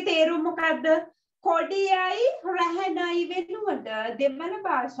 මේකේ තේරුම මොකද්ද? කොඩියයි රැහැනයි වෙනුවට දෙමළ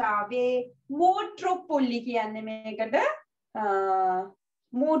භාෂාවේ මුට්ටුපුලි කියන්නේ මේකට.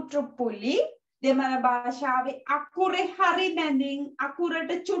 මුට්ටුපුලි දෙමළ භාෂාවේ අකුරේ හරි මැදින්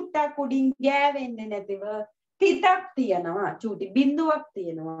අකුරට චුට්ටක් උඩින් ගෑවෙන්නේ නැතිව තිතක් තියනවා. චූටි බිඳුවක්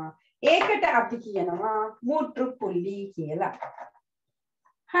තියනවා. ඒකට අපි කියනවා මුට්ටුපුලි කියලා.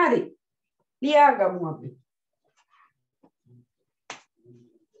 හරි. ලියාගමු අපි.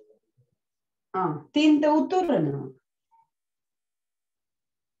 තින්ත උතුරනවා.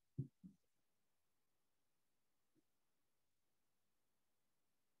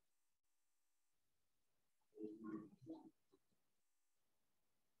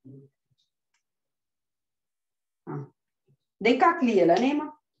 දෙකක් ලියලා නේම.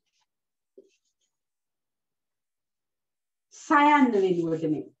 සයන්න වෙනුවට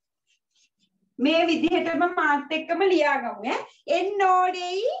මේ විදිහටම මාත් එක්කම ලියාගමු ඈ.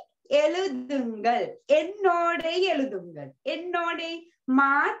 என்னோடை எழுதுங்கள். என்னோடை எழுதுங்கள். என்னோடை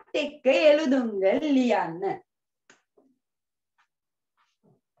මාත් එක්ක எழுதுங்கள் ලියන්න.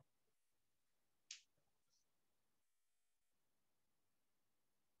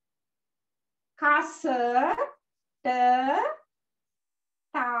 කස ට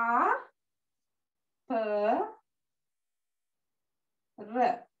තා ප ර.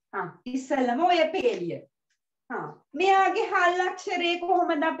 ඉස්සෙල්ලම ඔය පේලිය. මෙයාගේ හල් අක්ෂරේ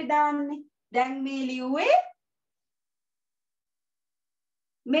කොහොමද අපි දාන්නේ? දැන් මේ ලියුවේ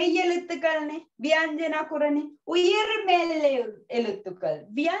மெய் எழுத்துக்கள்නේ. ව්‍යංජන අකුරනේ. උයර් මෙල් எழுத்துக்கள்.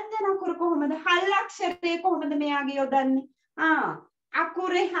 ව්‍යංජන අකුර කොහොමද? හල් අක්ෂරේ කොහොමද මෙයාගේ යොදන්නේ?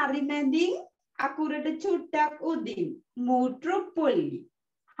 අකුරේ හරි මැදින් අකුරට චුට්ටක් උඩින් මුට්ටුපුලි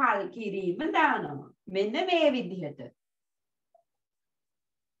හල් කිරීම දානවා. මෙන්න මේ විදිහට.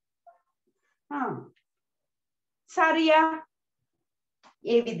 සරියා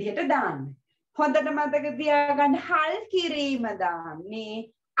ඒ විදිහට දාන්න. හොඳට මතක තියාගන්න හල් කිරීම දාන්නේ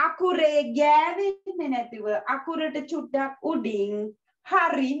අකුරේ ගෑවෙන්නේ නැතිව අකුරට චුට්ටක් උඩින්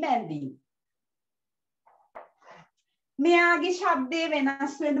හරි මැදින්. මෙයාගේ ශබ්දය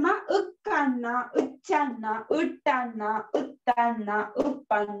වෙනස් වෙනවා. උක්කන්නා, උච්චන්නා, උට්ටන්නා, උත්තන්නා,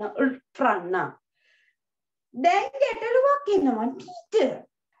 උප්පන්න, උත්‍රන්නා. දැන් ගැටලුවක් එනවා ටීචර්.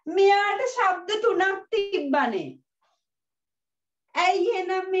 මෙයාට ශබ්ද 3ක් තිබ්බනේ. ඇයි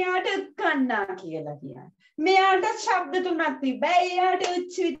එහෙනම් මෙයාට උක්කන්නා කියලා කියන්නේ? මෙයාට ශබ්ද 3ක් තිබ්බා. එයාට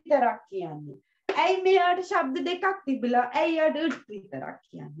උච් විතරක් කියන්නේ. ඇයි මෙයාට ශබ්ද 2ක් තිබිලා? ඇයි එයාට උච් විතරක්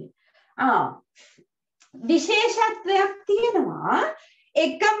කියන්නේ? විශේෂත්වයක් තියෙනවා.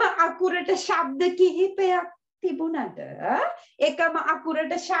 එකම අකුරට ශබ්ද කිහිපයක් තිබුණට එකම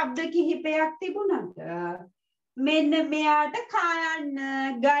අකුරට ශබ්ද කිහිපයක් තිබුණට මෙන්න මෙයාට කායන්න,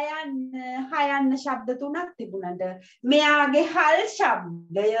 ගයන්න, හයන්න ශබ්ද 3ක් තිබුණට මෙයාගේ හල්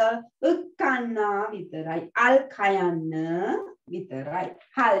ශබ්දය උක්කන්නා විතරයි. අල් කයන්න විතරයි.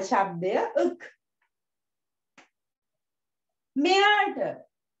 හල් ශබ්දය උක්. මෙයාට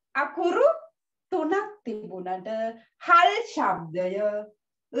අකුරු 3ක් තිබුණට හල් ශබ්දය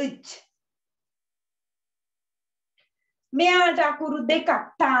උච්. මෙයාට අකුරු 2ක්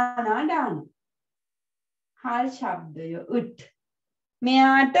තානා ඩාන. හල් ශබ්දය උට්.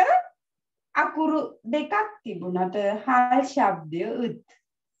 මෙයාට අකුරු 2ක් තිබුණට හල් ශබ්දය උත්.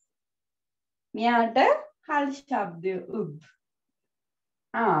 මෙයාට හල් ශබ්දය උබ්.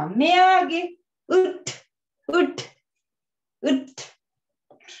 මෙයාගේ උට් උට් උට්.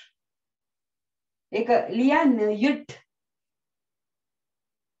 ඒක ලියන්න යුට්.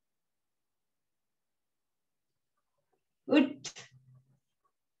 උට්.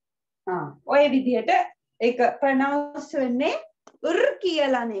 ඔය විදිහට ඒක ප්‍රනවුන්ස් වෙන්නේ උර්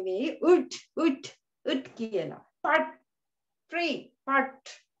කියලා නෙවෙයි උට් උට් උට් කියලා. පට් ට්‍රී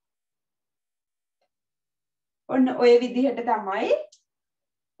පට්. ඔන්න ඔය විදිහට තමයි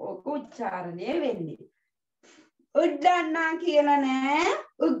ඕක උච්චාරණය වෙන්නේ. උඩ්ඩන්නා කියලා නෑ,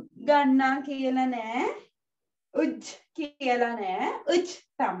 උග්ගන්නා කියලා නෑ, උජ් කියලා නෑ, උච්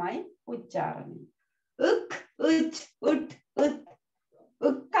තමයි උච්චාරණය. උක් උච් උට් උත්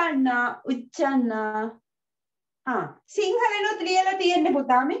උක්කන්නා උච්චන්නා. සිංහලෙනුත් ලියලා තියෙන්නේ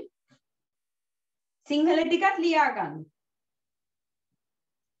පුතාමේ. සිංහල ටිකක් ලියා ගන්න.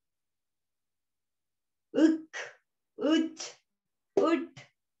 උක් උච් උට්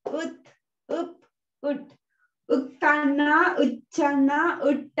උත් උප් උට්. උක්කන්නා උච්චන්නා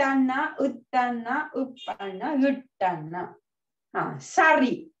උට්ටන්නා උත්තන්නා උප්පන්නා යුට්ටන්නා.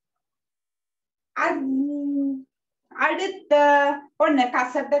 සරි. அடுத்த ඔන්න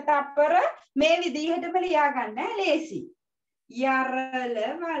කසට තප්පර මේ විදිහටම ලියා ගන්න ලේසි. යරල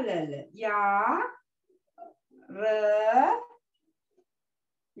වලල යා ර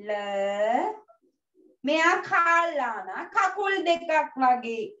ල. මෙයා කාලානා කකුල් දෙකක්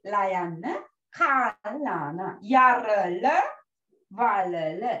වගේ ලයන්න කාලානා. යරල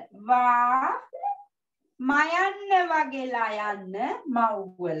වලල වා මයන්න වගේ ලයන්න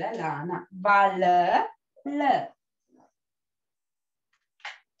මව්වල ලානා. වල ල.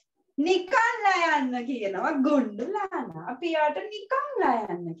 නිකන් ලයන්න කියනවා ගොණ්ඩු ලානා. අපි යාට නිකන්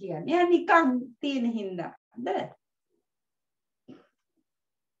ලයන්න කියන්නේ. එයා නිකන් තියෙන හින්දා. හරිද?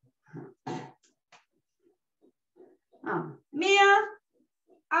 මෙයා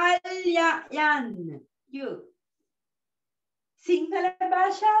අල්යයන් යු. සිංහල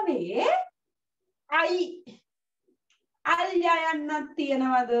භාෂාවේ අයි අල්යයන්නක්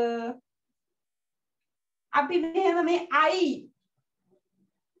තියෙනවද? අපි මෙහෙම මේ අයි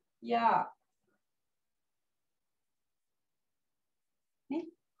යා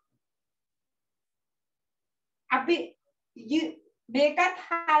අපි මේකත්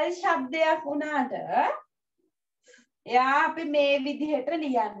හල් ශබ්දයක් වුණාට එයා අපි මේ විදිහට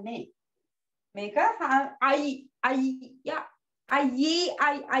ලියන්නේ. මේක අයි අයියා අයියේ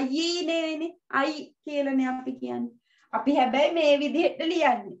අයියේ නෙවෙයිනේ අයි කියලානේ අපි කියන්නේ. අපි හැබැයි මේ විදිහට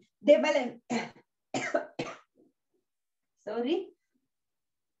ලියන්නේ. දෙබලෙන් sorry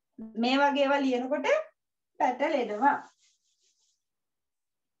මේ වගේ ඒවා ලියනකොට පැටලෙනවා.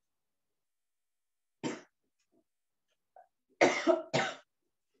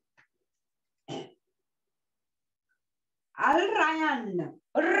 අල් රයන්න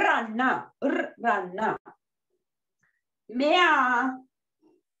රන්න රන්න. මෙයා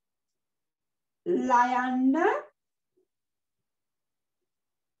ලයන්න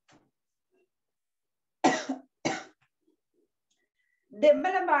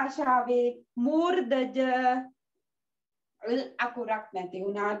දෙමළ භාෂාවේ මූර්ධජ අකුරක් නැති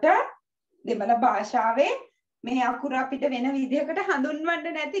වුණාට දෙමළ භාෂාවේ මේ අකුර අපිට වෙන විදිහකට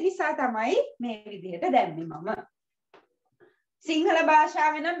හඳුන්වන්න නැති නිසා තමයි මේ විදිහට දැම්මේ මම. සිංහල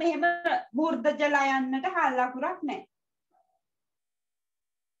භාෂාවේ නම් මෙහෙම මූර්ධජ ලයන්නට හල් අකුරක් නැහැ.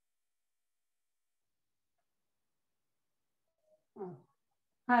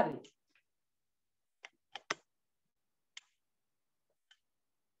 හරි.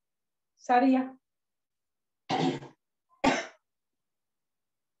 සරියා.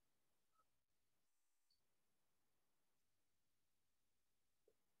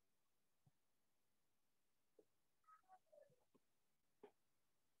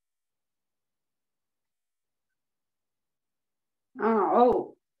 ඔව්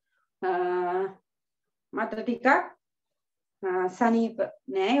මට ටිකක් සනීප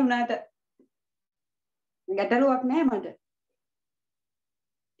නෑ උනාට ගැටලුවක් නෑ මට.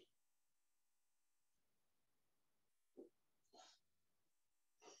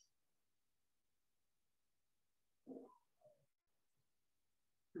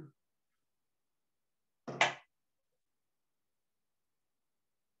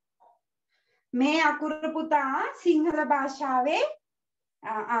 මේ අකුර පුතා සිංහල භාෂාවේ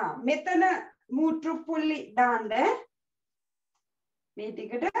මෙතන මුට්ටුපුලි දාන්න මේ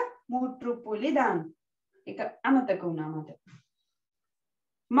ටිකට මුට්ටුපුලි දාන්න. ඒක අමතක වුණා මට.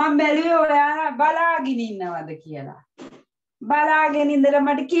 මම බැලුවේ ඔයා බලාගෙන ඉන්නවද කියලා. බලාගෙන ඉඳලා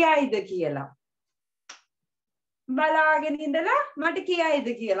මට කියයිද කියලා. බලාගෙන ඉඳලා මට කියයිද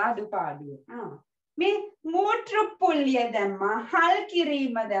කියලා අඩුපාඩුව. මේ මුට්ටුපුලිය දැම්මා, හල්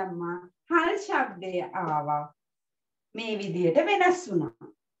කිරීම දැම්මා. හල් ශබ්දය ආවා. මේ විදියට වෙනස් වුණා.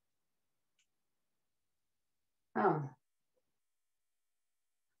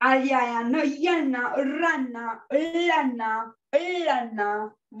 අයයන් යන්න රන්න උල්ලන්න උල්ලන්න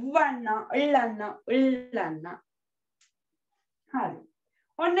වන්න උල්ලන්න උල්ලන්න. හරි.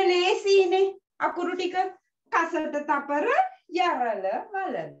 ඔන්න ලේසියිනේ අකුරු ටික කසට තපර යරල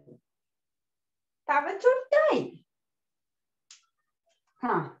වලල. තව චුට්ටයි.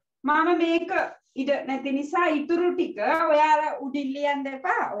 මම මේක ඉඩ නැති නිසා ඉතුරු ටික ඔයාලා උඩින් ලියන්න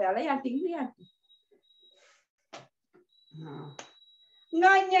එපා. ඔයාලා යටින් ලියන්න.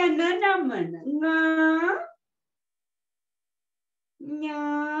 nganyana namana nga nya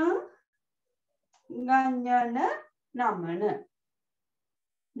nganyana namana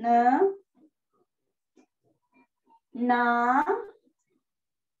na na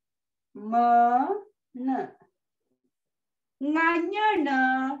ma na nganyana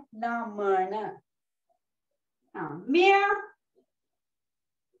namana mea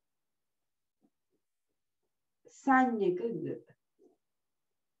sanyaka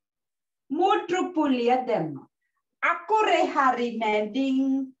මුට්ටුපුලිය දැම්ම. අකුරේ හරි මැදින්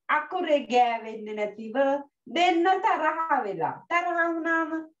අකුරේ ගෑවෙන්නේ නැතිව දෙන්න තරහ වෙලා. තරහ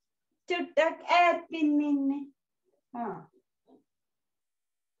වුණාම චුට්ටක් ඈත්ින් ඉන්නේ.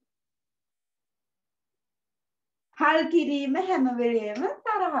 හල් කිරීම හැම වෙලේම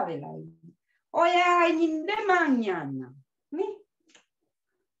තරහ වෙලා ඉන්නේ. ඔයා ඉන්න මං යන්නම්. නේ?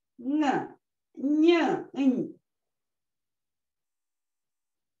 ñ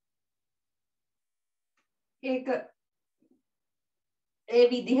ඒක ඒ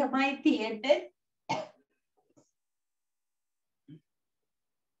විදිහමයි තියෙන්නේ.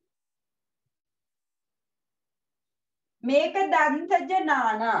 මේක දන්තජ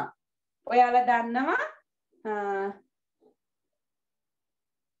නානා. ඔයාලා දන්නවා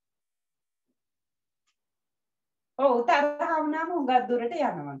ඔව් තරහ වුණාම උඟක් දුරට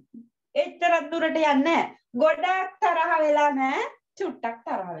යනවා. එච්චරක් දුරට යන්නේ නැහැ. ගොඩක් තරහ වෙලා නැහැ. චුට්ටක්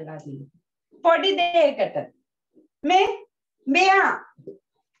තරහ වෙලා තියෙනවා. පොඩි දෙයකට මෙයා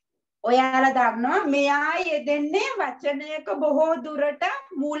ඔයාලා දන්නවා මෙයා යෙදෙන්නේ වචනයක බොහෝ දුරට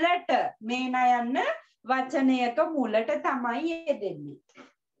මුලට මේ නයන්න වචනයක මුලට තමයි යෙදෙන්නේ.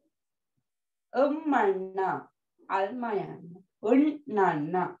 මන්න අල්මයන්න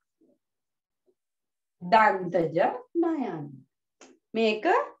උන්නන්න දන්තජ නයන්න මේක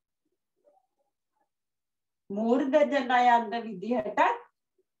මූර්ධජ නයන්න විදිහට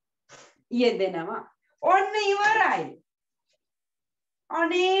යෙදෙනවා. ඔන්න ඉවරයි.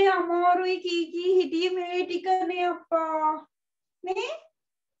 අනේ අමාරුයි කීකී හිටියේ මේ ටිකනේ අප්පා. නේ?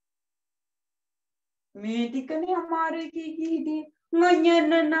 මේ ටිකනේ අමාරුයි කීකී හිටියේ.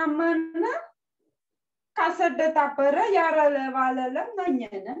 nganyana namana කසට තපර යරල වලල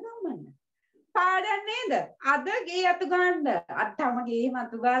nganyana namana. පාඩම් නේද? අද ගේ අතු ගන්න. අත්තම ගේ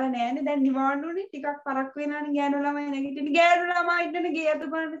මතු ගාලා නෑනේ. දැන් නිවාඩුනේ ටිකක් පරක් වෙනානේ ගෑනු ළමයි නැගිටින්න. ගෑනු ළමයි ඉන්නනේ ගේ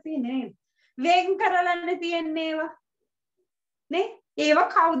අතු ගන්න තියෙන්නේ නේද? වෙන් කරලන්න තියෙන්නේ ඒවා. නේ?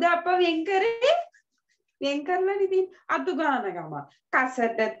 ඒවා කවුද අප වෙන් කරේ? වෙන් කරලා ඉතින් අතු ගාන ගම.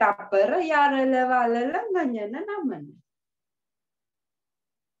 කසට තපර යරල වලල nganyana namana.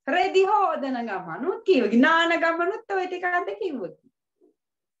 රෙදි හොදන ගමනුත් කිව්වා. නාන ගමනුත් ඔය ටික අද කිව්වා.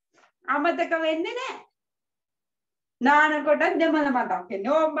 අමතක වෙන්නේ නැහැ. නානකොට දෙමළ මතක්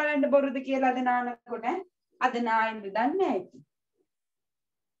වෙන්නේ. ඕම් බලන්න බොරුද කියලා අද නානකොට අද නායින්ද දන්නේ නැහැ ඉතින්.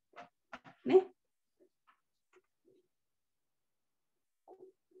 නේ?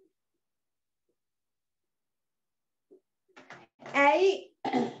 ඇයි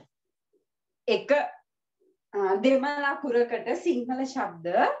එක දෙමළ අකුරකට සිංහල ශබ්ද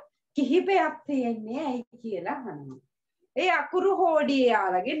කිහිපයක් තියෙන්නේ ඇයි කියලා අහනවා. ඒ අකුරු හෝඩියේ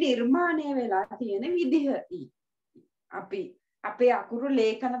යාලගේ නිර්මාණය වෙලා තියෙන විදිහ අපි අපේ අකුරු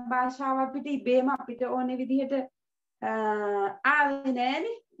ලේඛන භාෂාව අපිට ඉබේම අපිට ඕනේ විදිහට ආවේ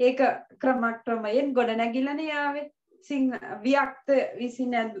නෑනේ. ඒක ක්‍රමයෙන් ගොඩනැගිලානේ ආවේ. වික්ත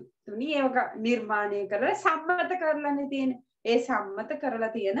විසින් ඇඳුනි ඒක නිර්මාණය කරලා සම්මත කරලානේ තියෙන්නේ. ඒ සම්මත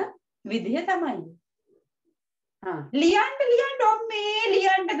කරලා තියෙන විදිහ තමයි. ලියන්න ඔම්මේ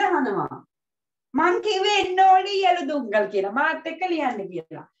ලියන්න ගහනවා. මං කිව්වේ එන්න ඕනේ යලු දුංගල් කියලා. මාත් එක්ක ලියන්න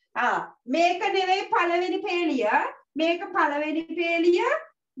කියලා. මේක නෙවෙයි පළවෙනි පේලිය. මේක පළවෙනි පේලිය.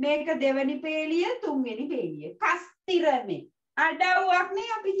 මේක දෙවෙනි පේලිය. තුන්වෙනි පේලිය. කස්තිරමේ. අඩව්වක්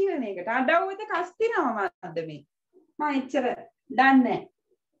නේ අපි කියව මේකට. අඩව්වද කස්තිරමද මේ? මම එච්චර දන්නේ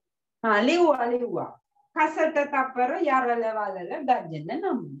නැහැ. ලිව්වා. කසට තපර යරල වලල ගජන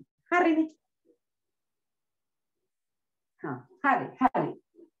නම්. හරිනේ. හරි.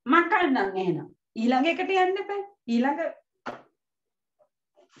 මකන්නම් එහෙනම්. ඊළඟ එකට යන්න බෑ. ඊළඟ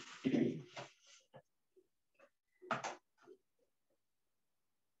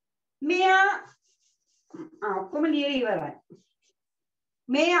මෙයා ඔක්කොම ලියලා ඉවරයි.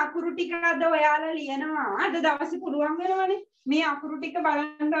 මේ අකුරු ටික අද ඔයාලා ලියනවා. අද දවසේ පුළුවන් වෙනවනේ. මේ අකුරු ටික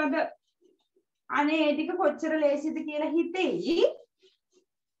බලන්න අද අනේ ඒ ටික කොච්චර ලේසිද කියලා හිතෙයි.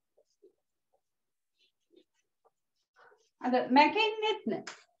 අද මැකෙන්නෙත් නෑ.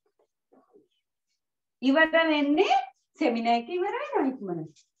 ඉවර වෙන්නේ සෙමිනාර් එක ඉවරයි නෝ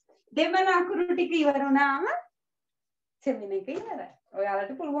ඉක්මනට. දෙමළ අකුරු ටික ඉවර වුණාම සෙමිනාර් එක ඉවරයි.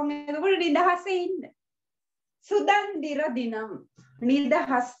 ඔයාලට පුළුවන් එතකොට නිදහසේ ඉන්න. සුදන්දිර දිනම්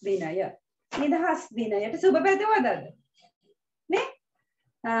නිදහස් දිනය. නිදහස් දිනයට සුබ පැතුවද නේ?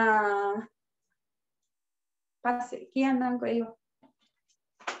 පස්සේ කියන්නම්කෝ ඒක.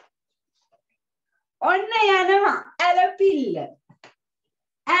 ඔන්න යනවා ඇලපිල්ල.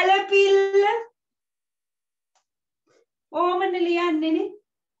 ඕමන ලියන්නේනේ.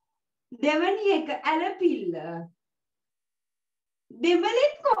 දෙවනි එක ඇලපිල්ල.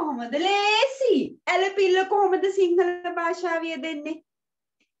 දෙමළෙන් කොහොමද ලේසි? ඇලපිල්ල කොහොමද සිංහල භාෂාවේ දෙන්නේ?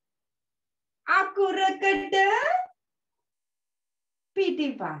 අකුරකට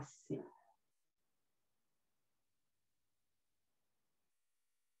පිටිපස්සේ.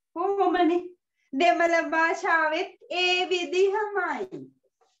 කොහොමනේ? දෙමළ භාෂාවෙත් ඒ විදිහමයි.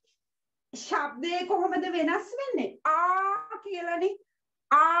 ශබ්දය කොහොමද වෙනස් වෙන්නේ? ආ කියලානේ.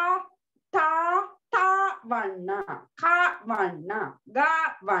 තා වන්න, කා වන්න, ගා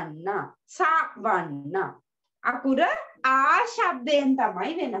වන්න, සා වන්න. අකුර ආ ශබ්දයෙන්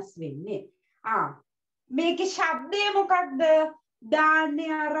තමයි වෙනස් වෙන්නේ. මේකේ ශබ්දය මොකක්ද?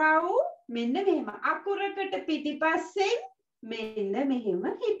 දාන්නේ අරව් මෙන්න මෙහෙම. අකුරකට පිටිපස්සෙන් මෙන්න මෙහෙම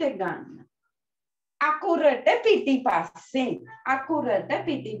හිට ගන්න. අකුරට පිටිපස්සෙන්.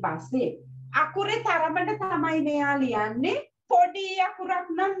 අකුරේ තරමට තමයි මෙයා ලියන්නේ. පොඩි අකුරක්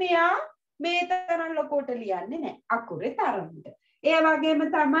නම් මෙයා මේ තරම් ලොකුට ලියන්නේ නැහැ. අකුරේ තරමට. ඒ වගේම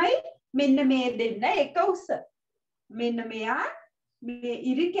තමයි මෙන්න මේ දෙන්න එක උස. මෙන්න මෙයා මේ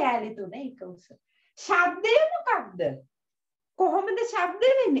ඉරි කෑලි තුන එක උස. ශබ්දය මොකක්ද? කොහොමද ශබ්ද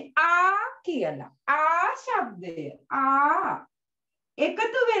වෙන්නේ? ආ කියලා. ආ ශබ්දය.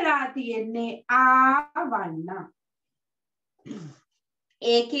 එකතු වෙලා තියෙන්නේ ආවන්න.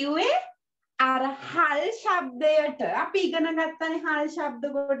 ඒ කිව්වේ අර හල් ශබ්දයට අපි ඉගෙන ගත්තනේ හල්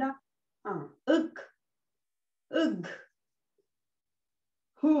ශබ්ද ගොඩක්. උග්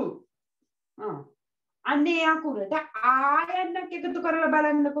හු අනේ අකුරට ආයන්නක් එකතු කරලා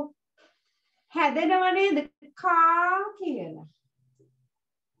බලන්නකෝ. හැදෙනව නේද? කා කියලා.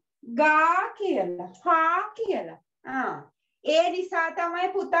 ගා කියලා. හා කියලා. ඒ නිසා තමයි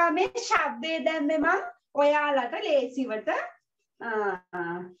පුතා මේ ශබ්දය දැම්මේ මම ඔයාලට ලේසිවට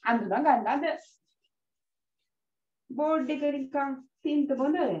අඳුන ගන්නද බෝඩ් එක නිකන් තින්ත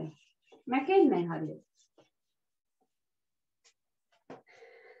බොඳ මැකෙන්නේ හරියට.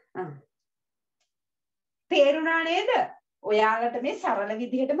 තේරුණා නේද? ඔයාලට මේ සරල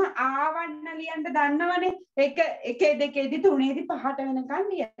විදිහටම ආවන්න ලියන්න දන්නවනේ. එකේ දෙකේදී තුනේදී පහට වෙනකන්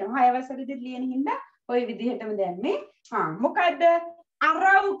ලියනවා. 6 වසරේදී ලියන හින්දා ওই විදිහටම දැම්මේ. මොකද්ද?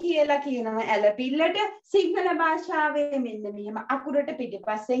 අරව් කියලා කියනවා ඇලපිල්ලට. සිංහල භාෂාවේ මෙන්න මෙහෙම අකුරට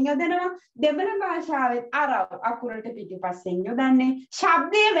පිටිපස්සෙන් යොදනවා. දෙමළ භාෂාවෙත් අරව් අකුරට පිටිපස්සෙන් යොදන්නේ.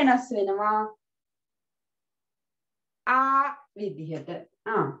 ශබ්දය වෙනස් වෙනවා. ආ විදිහට.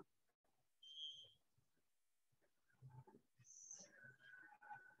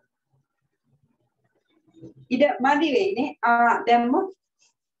 ඉත මදි වෙයිනේ. දැම්මොත්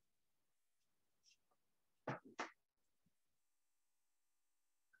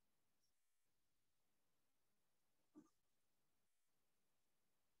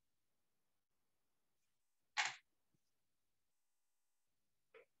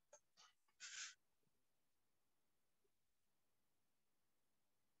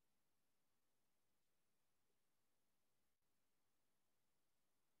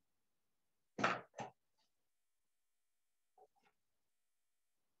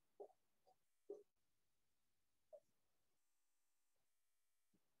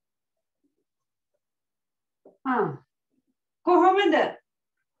කොහොමද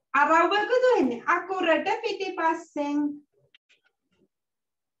අරවකද වෙන්නේ අකුරට පිටිපස්සෙන්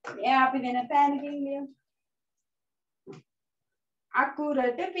අපි වෙන පෑනකින් ලියමු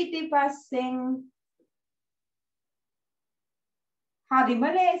අකුරට පිටිපස්සෙන් හරිම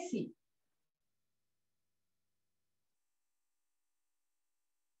ලේසි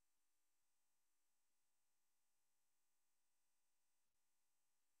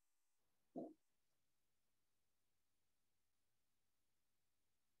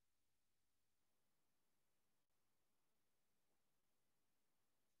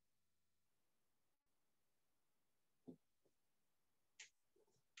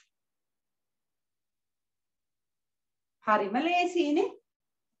හරිම ලේසියිනේ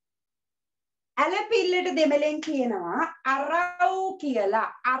ඇලපිල්ලට දෙමළෙන් කියනවා අරව්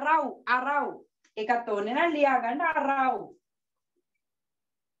කියලා අරව් ඒකත් ඕනේ නම් ලියා ගන්න අරව්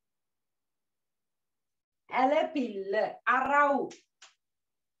ඇලපිල්ල අරව්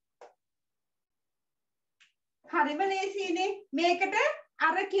හරිම ලේසියිනේ මේකට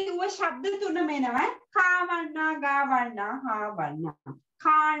අර කිව්ව ශබ්ද තුනම එනවා කාවන්නා ගාවන්නා හාවන්නා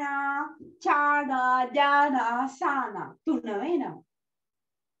කානා චානා ජානා සානා තුනම එනවා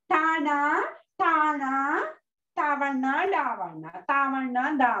තානා තානා තාවන්නා ඩාවන්නා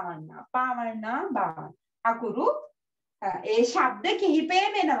තාවන්නා දාවන්නා පාවන්නා බාවන්නා අකුරු ඒ ශබ්ද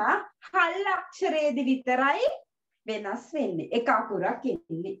කිහිපෙම එනවා හල් අක්ෂරයේදී විතරයි වෙනස් වෙන්නේ එක අකුරක්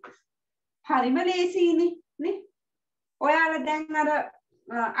එන්නේ හරිම ලේසියිනේ නේ ඔයාලා දැන් අර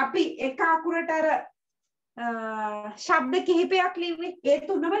අපි එක අකුරට අර ශබ්ද කිහිපයක් ලිව්වේ ඒ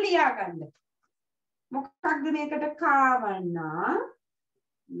තුනම ලියා ගන්න මොකක්ද මේකට කාවන්නා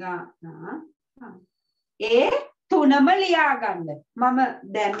ගානා ඒ තුනම ලියා ගන්න මම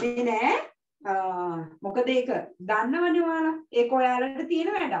දැම්මේ නෑ මොකද ඒක දන්නවනේ ඔයාලා ඒක ඔයාලට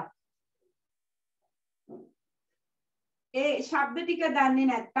තියෙන වැඩක් ඒ ශබ්ද ටික දන්නේ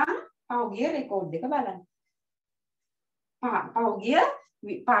නැත්නම් පහුගිය රෙකෝඩ් එක බලන්න පහුගිය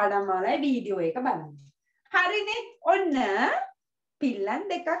පාඩම් වල වීඩියෝ එක බලන්න හරිනේ ඔන්න පිල්ලන්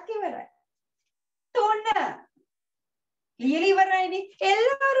දෙකක් ඉවරයි තුන ලියලා ඉවරයිනේ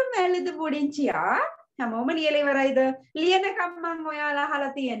එල්ලවරු මැලද පුඩින්චියා හැමෝම ලියලා ඉවරයිද ලියනකම් මම ඔයාලා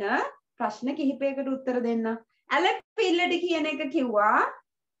අහලා තියෙන ප්‍රශ්න කිහිපයකට උත්තර දෙන්න ඇලපිල්ලට කියන එක කිව්වා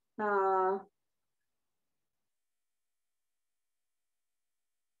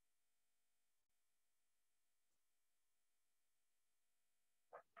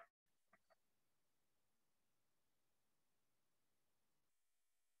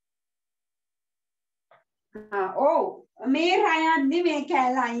ඔව් මේ රයන්නේ මේ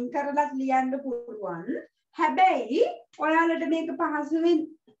කැල අයින් කරලත් ලියන්න පුළුවන් හැබැයි ඔයාලට මේක පහසුවෙන්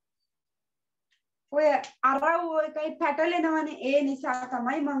ඔය අරව එකයි පැටලෙනවනේ ඒ නිසා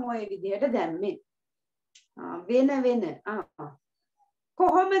තමයි මම ඔය විදිහට දැම්මේ වෙන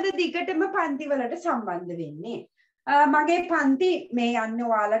කොහොමද දිගටම පන්ති වලට සම්බන්ධ වෙන්නේ මගේ පන්ති මේ යන්නේ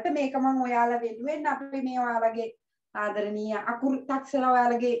ඔයාලට මේක මම ඔයාලා වෙනුවෙන් අපි මේ ඔයාලගේ ආදරණීය අකුරු තාක්ෂර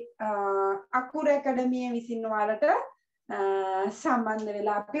ඔයාලගේ අකුරු ඇකඩමිය විසින් ඔයාලට සම්බන්ධ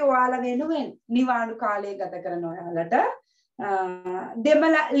වෙලා අපි ඔයාලා වෙනුවෙන් නිවාඩු කාලය ගත කරන ඔයාලට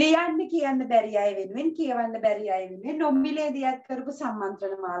දෙමළ ලියන්න කියන්න බැරි අය වෙනුවෙන් කියවන්න බැරි අය වෙනුවෙන් නොමිලේ දියත් කරපු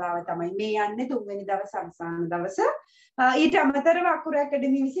සම්මන්ත්‍රණ මාලාව තමයි මේ යන්නේ තුන්වෙනි දවස් අවසාන දවස ඊට අමතරව අකුරු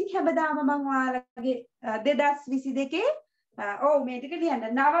ඇකඩමිය විසින් හැමදාම මම ඔයාලගේ 2022 ඔව් මේ ටික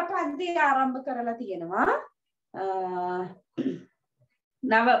ලියන්න නව පන්ති ආරම්භ කරලා තියෙනවා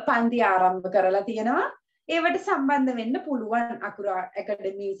නව පන්ති ආරම්භ කරලා තියෙනවා ඒවට සම්බන්ධ වෙන්න පුළුවන් අකුරු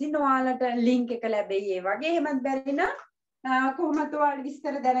ඇකඩමිය විසින් ඔයාලට ලින්ක් එක ලැබෙයි ඒ වගේ එහෙමත් බැරි නම් කොහොමද ඔයාලට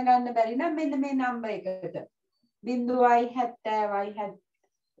විස්තර දැනගන්න බැරි නම් මෙන්න මේ නම්බර් එකට 070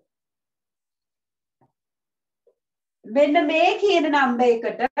 මෙන්න මේ කියන නම්බර්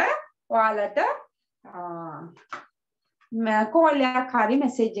එකට ඔයාලට කෝල් එකක් හරි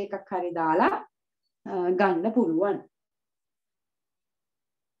මෙසේජ් එකක් හරි දාලා ගන්න පුළුවන්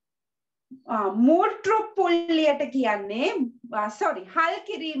මූත්‍රපුල්ලියට කියන්නේ හල්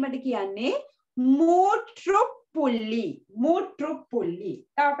කිරීමට කියන්නේ මූත්‍රපුල්ලි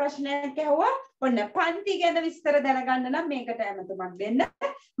තව ප්‍රශ්නයක් ඇහුවා ඔන්න පන්ති ගැන විස්තර දැනගන්න නම් මේකට ඇමතුමක් දෙන්න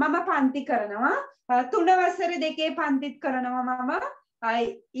මම පන්ති කරනවා 3 වසර 2 පන්තිත් කරනවා මම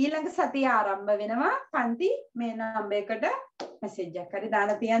ඊළඟ සතිය ආරම්භ වෙනවා පන්ති මේ නම්බර් එකට මෙසේජ් එකක් හරි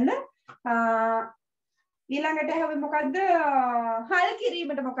දාලා තියන්න ඊළඟට හැවෙ මොකද්ද හල්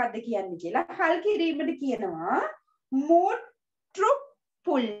කිරීමට මොකද්ද කියන්නේ කියලා හල් කිරීමට කියනවා මූත්‍රපුල්ලි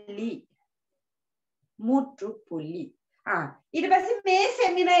ඊට පස්සේ මේ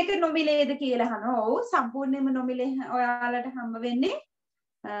සෙමිනාර් එක නොමිලේද කියලා අහනවා ඔව් සම්පූර්ණයෙන්ම නොමිලේ ඔයාලට හම්බ වෙන්නේ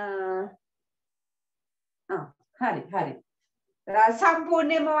හරි හරි.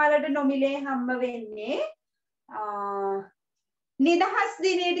 සම්පූර්ණයෙන්ම ඔයාලට නොමිලේ හම්බ වෙන්නේ නිදහස්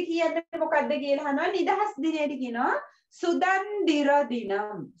දිනේට කියන්නේ මොකද්ද කියලා අහනවා. නිදහස් දිනේට කියනවා සුදන්දිර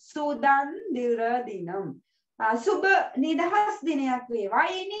දිනම්. සුදන්දිර දිනම්. සුබ නිදහස් දිනයක් වේවා.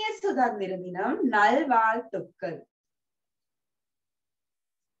 ඉනිය සුදන්දිර දිනම් නල්වාල්තුක්කල්.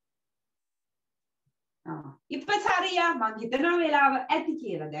 ඉප සරියා මං හිතනවා වෙලාව ඇති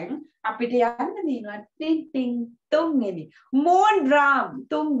කියලා. දැන් අපිට යන්න දෙනවා ටින් ටින් තුන්වෙනි මෝන් රාම්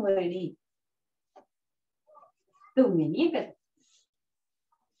තුන්වෙනි එක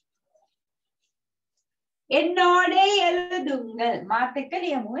എന്നോടെ எழுதுங்கள் මාත් එක්ක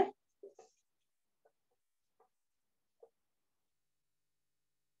ලියමු.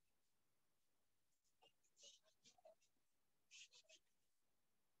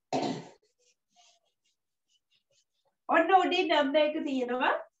 ඔන්න උඩින් නම්බර් එක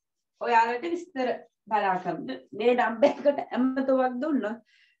තියෙනවා. ඔයාලට විස්තර බලා ගන්න. මේ නම්බර් එකට අම්මතුවක් දුන්නොත්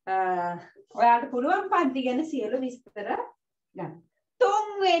ඔයාලට පුළුවන් පන්ති ගැන සියලු විස්තර ගන්න.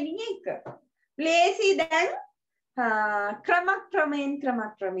 තුන්වෙනි එක. ලේසි දැන් ක්‍රමක්‍රමයෙන්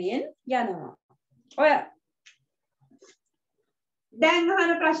යනවා. ඔය දැන්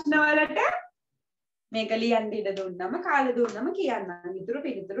අහන ප්‍රශ්න වලට මේක ලියන්න ඉඩ දුන්නම කාලේ දුන්නම කියන්නම් ඉතුරු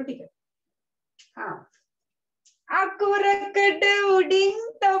පිළිතුරු ටික. අකුරකට උඩින්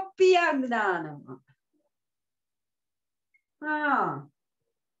තොප්පියක් දානවා.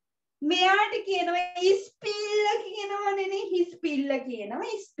 මෙයාට කියනවා ඉස්පිල්ල කියනවනේ නේ. හිස්පිල්ල කියනවා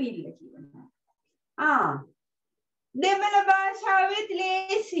ඉස්පිල්ල කියනවා. දෙමළ භාෂාවෙත්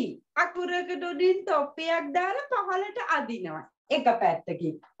ලේසි. අකුරකට උඩින් තොප්පියක් දාලා පහළට අදිනවා. එක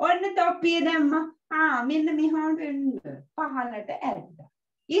පැත්තකින්. ඔන්න තොප්පිය දැම්මා. මෙන්න මෙහාට එන්න. පහළට ඇද්දා.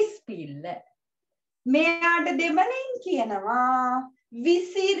 ඉස්පිල්ල. මෙයාට දෙමළෙන් කියනවා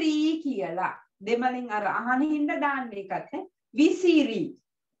විසිරි කියලා. දෙමළෙන් අර අහනින්ද දාන්න එකත් විසිරි.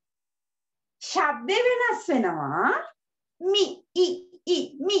 ශබ්ද වෙනස් වෙනවා. මි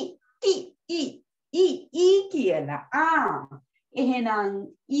ඊ කියලා. එහෙනම්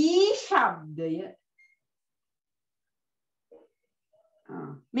ඊ ශබ්දය.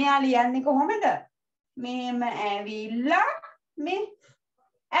 මෙයා ලියන්නේ කොහොමද? මෙහෙම ඇවිල්ලා මේ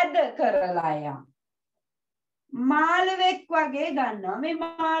ඇද කරලා යම්. මාළුවෙක් වගේ ගන්නවා. මේ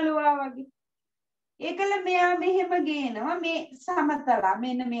මාළුවා වගේ. ඒකල මෙයා මෙහෙම ගේනවා. මේ සමතලා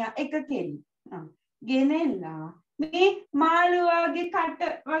මෙන්න මෙයා එක කෙලි. ගෙනෙලා මේ මාළුවාගේ කට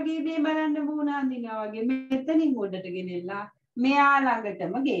වගේ දේ බලන්න මූණ අඳිනවා වගේ මෙතනින් උඩට ගෙනෙලා මෙයා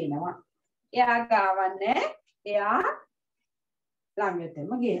ළඟටම ගේනවා. එයා ගාවන්නේ එයා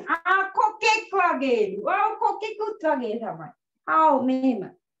ළඟටම ගේන. කොකෙක් වගේලු. කොකෙකුත් වගේ තමයි. මෙහෙම.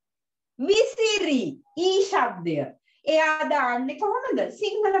 විසිරි ඊ ශබ්දය. එයා දාන්නේ කොහොමද?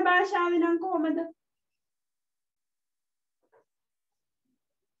 සිංහල භාෂාවේ නම් කොහොමද?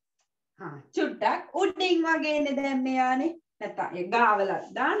 චුට්ටක් උඩින් වගේනේ දැන් මෙයානේ. නැත්නම් ඒ ගාවලා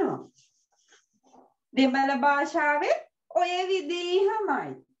දානවා. දෙමළ භාෂාවේ ඔය විදිහමයි.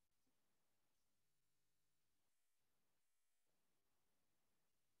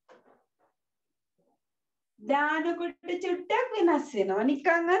 දානකොට චුට්ටක් වෙනස් වෙනවා.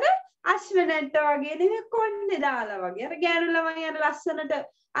 නිකන් අර අශ්වනට්ට වගේ නෙවෙයි කොණ්ඩේ දාලා වගේ. අර ගෑනු ළමයි අර ලස්සනට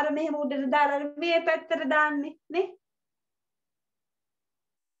අර මෙහෙම උඩට දාලා මේ පැත්තට දාන්නේ නේ.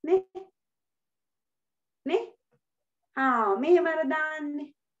 මෙහෙම අර දාන්නේ.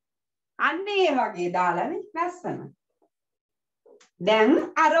 අන්න ඒ වගේ දාලානේ ලස්සන. දැන්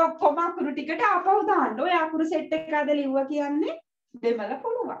අර ඔක්කොම අකුරු ටිකට ආපහු දාන්න. ඔය අකුරු සෙට් එක අද ලිව්වා කියන්නේ දෙමළ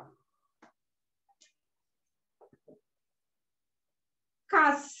පුළුවන්.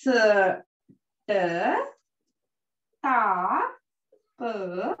 කස්ස තා ප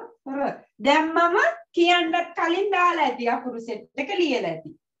ර. දැන් මම කියන්නත් කලින් දාලා ඇති අකුරු සෙට් එක ලියලා ඇති.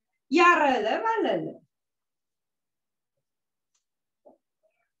 යරල වලල.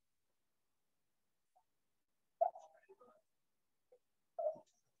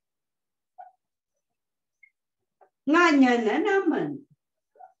 nganyana naman.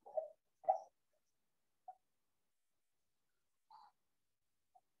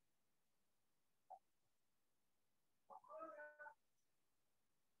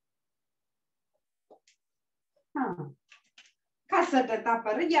 කසට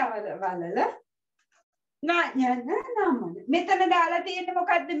තපර යවල වලල nganyana naman. මෙතන දාලා තියෙන්නේ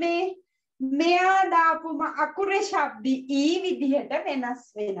මොකද්ද මේ? මෙයා දාපුම අකුරේ ශබ්ද ඊ විදිහට වෙනස්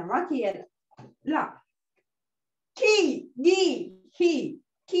වෙනවා කියලා. ලා Ki, gi, hi,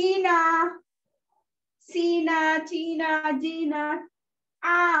 kina, sina, china, jina.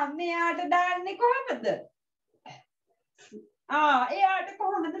 මෙයාට දාන්නේ කොහොමද? එයාට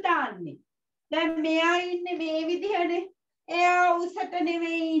කොහොමද දාන්නේ? දැන් මෙයා ඉන්නේ මේ විදිහනේ. එයා උසට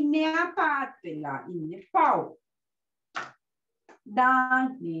නෙවෙයි ඉන්නේ, එයා පාත් වෙලා ඉන්නේ. පව්.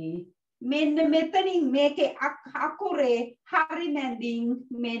 දාන්නේ මෙන්න මෙතනින් මේකේ අකුරේ හරි මැදින්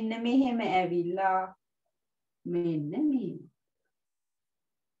මෙන්න මෙහෙම ඇවිල්ලා මෙන්න මේ.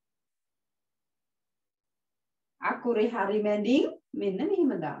 අකුරේ හරි මැදින් මෙන්න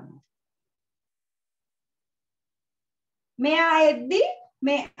මෙහෙම දානවා. මෙයා එද්දි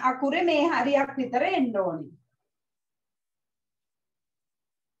මේ අකුරේ මේ හරියක් විතර එන්න ඕනේ.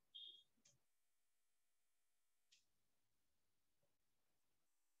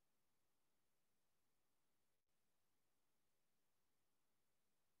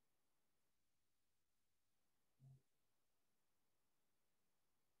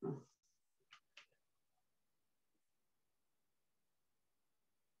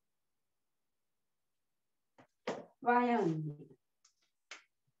 වයන්නේ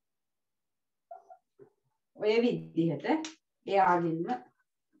ඔය විදිහට එයාගෙන්ම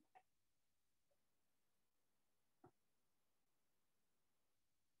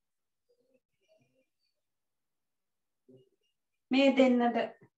මේ දෙන්නට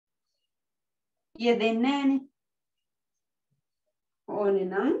යෙදෙන්නේ නැහනේ. ඕනේ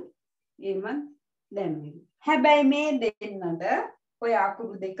නම් එමන් දැම්මේ. හැබැයි මේ දෙන්නට ඔය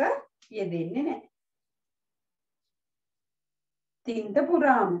අකුරු දෙක යෙදෙන්නේ නැහැ. තින්ත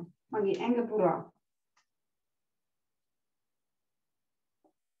පුරාම මගේ ඇඟ පුරා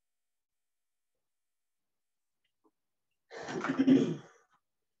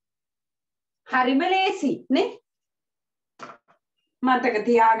හරිම ලේසි නේ. මතක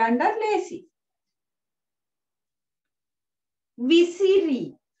තියාගන්නත් ලේසි. විසිරි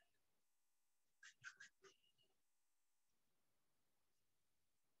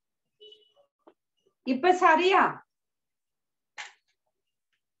ඉපසරියා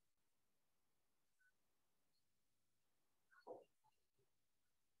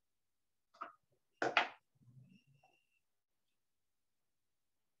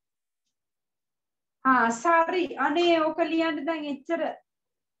සරි අනේ ඕක ලියන්න දැන් එච්චර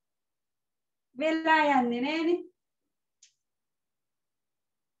වෙලා යන්නේ නෑනේ.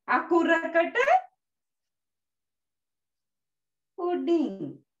 අකුරකට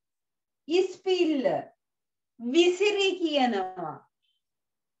උඩින් ඉස්පිල්ල විසිරි කියනවා.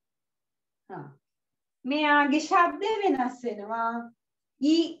 මෙයාගේ ශබ්ද වෙනස් වෙනවා.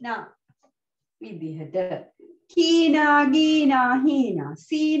 ඊනා විදිහට කීනා ගීනා හීනා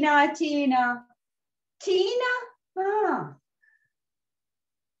සීනා චීනා චීනා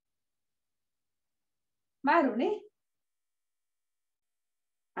මාරුනේ.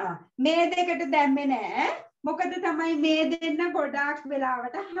 මේ දෙකට දැම්මේ නෑ. මොකද තමයි මේ දෙන්න ගොඩාක්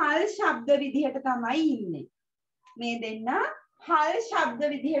වෙලාවට හල් ශබ්ද විදිහට තමයි ඉන්නේ. මේ දෙන්න හල්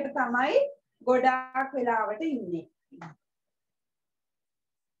ශබ්ද විදිහට තමයි ගොඩාක් වෙලාවට ඉන්නේ.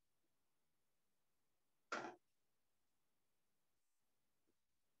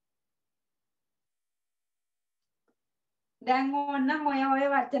 දැන් ඕනනම් ඔය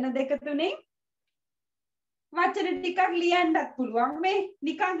වචන දෙක තුනේ වචන ටිකක් ලියන්නත් පුළුවන්. මේ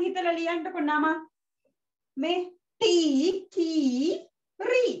නිකන් හිතලා ලියන්නකො නම. මේ ටී කී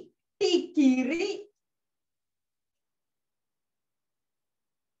රි ටිකිරි.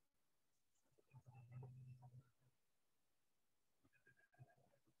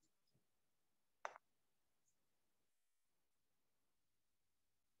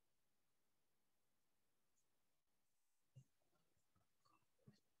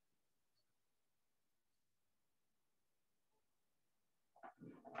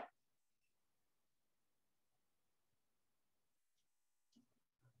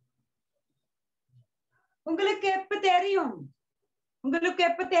 உங்களுக்கு எப்ப தெரியும்? உங்களுக்கு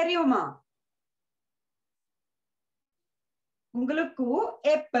எப்ப தெரியுமா? உங்களுக்கு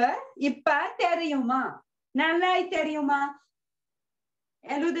எப்ப இப்ப தெரியுமா? நல்லாய் தெரியுமா?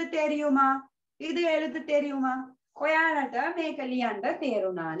 எழுத தெரியுமா? இது எழுத தெரியுமா? ඔයාලට මේක ලියන්න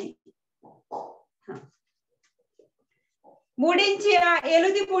තේරුණානේ. මුඩින්චියා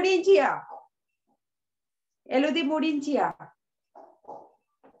එළුදි මුඩින්චියා එළුදි මුඩින්චියා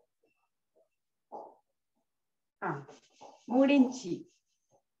මුඩින්චි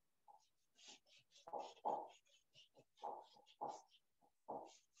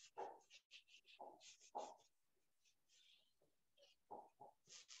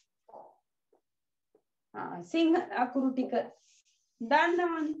සිංහල අකුරු ටික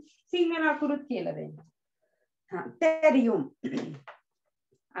දන්නවනේ. සිංහල අකුරුත් කියලා දෙන්න. தெரியும்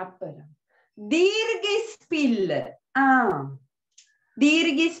அப்புறம் தீர்க்க ஸ்பில்ல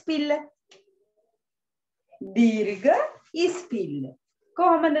தீர்க்க ஸ்பில்ல දීර්ඝ ඉස්පිල්ල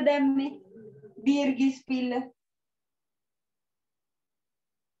කොහොමද දැම්මේ? දීර්ඝස්පිල්ල.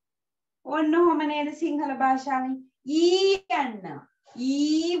 ඔන්න ඔහොම නේද සිංහල භාෂාවෙන් ඊ යන්න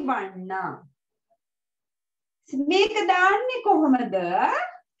ඊ වන්න. මේක දාන්නේ කොහොමද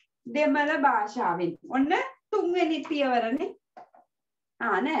දෙමළ භාෂාවෙන්? ඔන්න තුන්වෙනි පියවරනේ.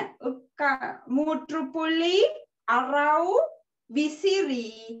 නෑ මුට්ටුපුලි අරව් විසිරි.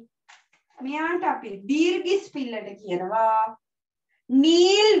 මෙයාට අපි දීර්ඝස්පිල්ලට කියනවා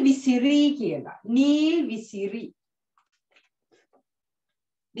නීල් විසිරි කියලා. නීල් විසිරි.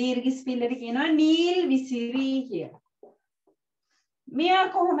 දීර්ඝස්පිල්ලට කියනවා නීල් විසිරි කියලා. මෙයා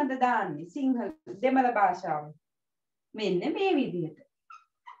කොහොමද දාන්නේ සිංහල දෙමළ භාෂාවෙන්? මෙන්න මේ විදිහට.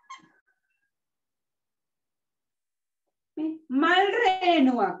 මල්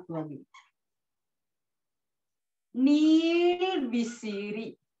රේණුවක් වගේ. නීල් විසිරි.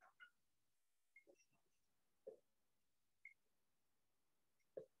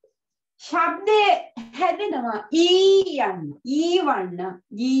 ශබ්දේ හැදෙනවා ඊ යන්න ඊ වන්න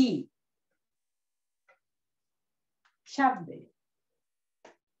ඊ. ශබ්දේ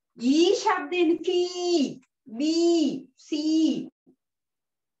ඊ ශබ්දෙන් කී බී සී.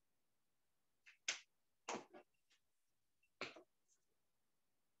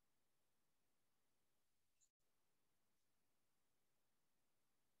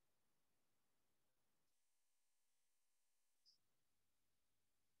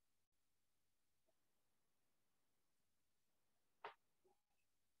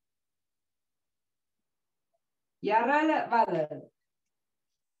 යරල වලල.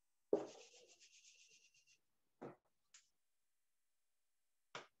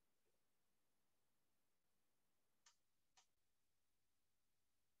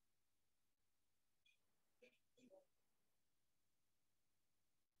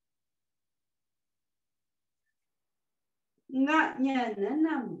 nganyana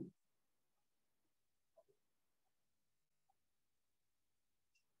namu.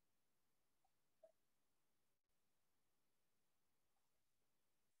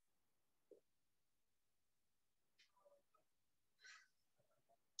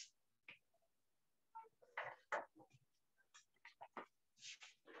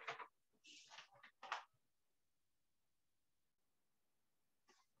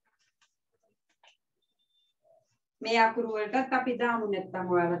 මේ අකුරු වලටත් අපි දාමු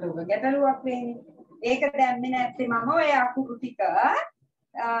නැත්නම් ඔයාලට ඔක ගැටලුවක් වෙන්නේ. ඒක දැම්මේ නැත්නම් මම ඔය අකුරු ටික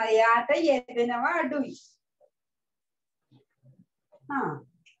එයාට යෙදෙනවා අඩුයි.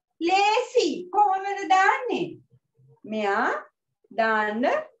 ලේසි කොහොමද දාන්නේ? මෙයා දාන්න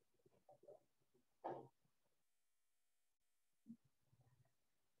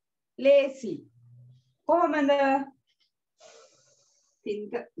ලේසි කොහොමද?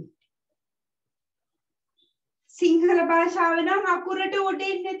 සිංහල භාෂාව නම් අකුරට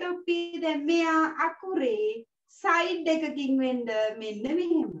උඩින් තොප්පි. දැන් මෙයා අකුරේ සයිඩ් එකකින් වෙන්න මෙන්න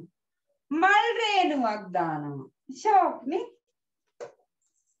මෙහෙම මල් රේණුවක් දානවා. ෂොක් නේ?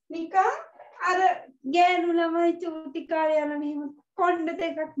 නිකන් අර ගෑනු ළමයි චූටි කාලේ යන මෙහෙම කොණ්ඩ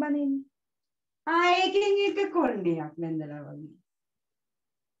දෙකක් බඳින්නේ. ඒකෙන් එක කොණ්ඩයක් වැඳලා වගේ.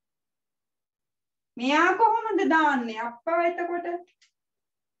 මෙයා කොහොමද දාන්නේ අප්පා එතකොට?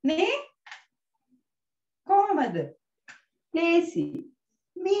 නේ? කොහොමද? ලේසි.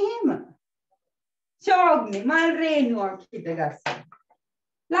 මෙහෙම. ෂෝග්නේ මල් රේණුවක් හිටගස්සා.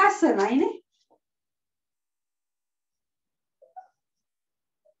 ලස්සනයි නේ?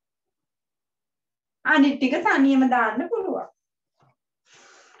 අනිත් ටික තනියම දාන්න පුළුවන්.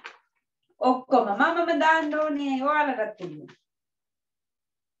 ඔක්කොම මමම දාන්න ඕනේ. ඔයාලටත් පුළුවන්.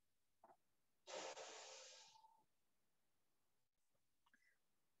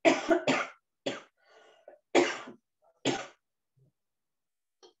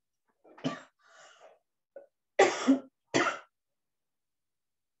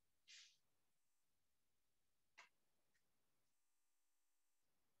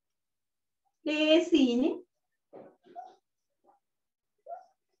 ලේසිනේ.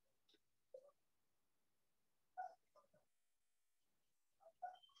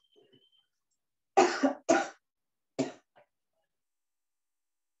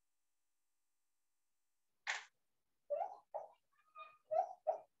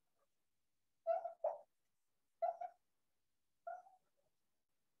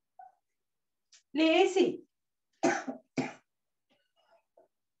 ලේසි.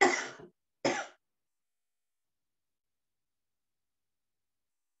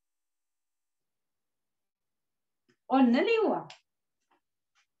 ඔන්න ලිව්වා.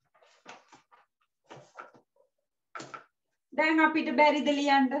 දැන් අපිට බැරිද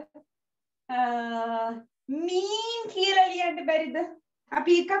ලියන්න? මීන් කියලා ලියන්න බැරිද?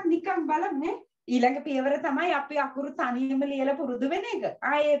 අපි එකක් නිකන් බලමු නේ. ඊළඟ පියවර තමයි අපි අකුරු තනියම ලියලා පුරුදු වෙන එක.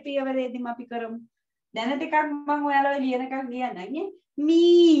 ආයේ පියවරේදීම අපි කරමු. දැන ටිකක් මම ඔයාලව ලියනකම් කියන්නම්.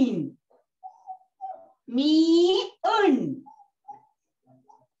 mean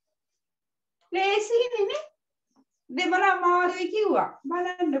ලේසියිනේ නේ. දෙමළ අමාරුයි කිව්වා.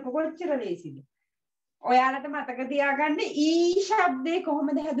 බලන්නකො කොච්චර ලේසිද. ඔයාලට මතක තියාගන්න ඊ ශබ්දේ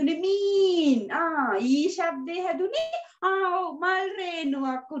කොහොමද හැදුනේ? mean. ඊ ශබ්දේ හැදුනේ මල්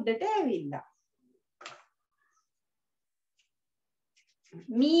රේණුවක් උඩට ඇවිල්ලා.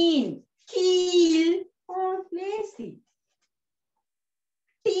 mean කීල් ලේසි.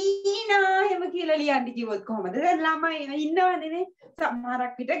 ටීනා එහෙම කියලා ලියන්න කිව්වොත් කොහොමද? දැන් ළමයි ඉන්නවනේ නේ.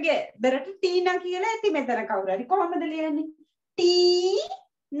 සමහරක් විට ගෙදරට ටීනා කියලා ඇති මෙතන කවුරු හරි කොහොමද ලියන්නේ?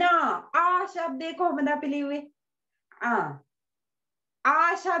 ටීනා. ආ ශබ්දේ කොහොමද අපි ලිව්වේ?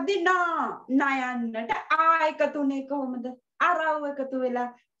 ආ ශබ්දේ නයන්නට ආ එකතුනේ කොහොමද? අරව එකතු වෙලා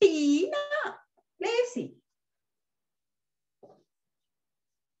ටීනා. ලේසි.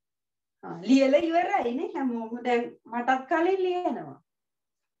 ලියලා ඉවරයි නේ හැමෝම. දැන් මටත් කලින් ලියනවා.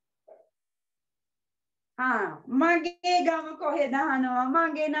 මගේ ගම කොහෙද අහනවා?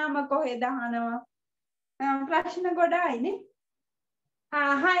 මගේ නම කොහෙද අහනවා? ප්‍රශ්න ගොඩායිනේ.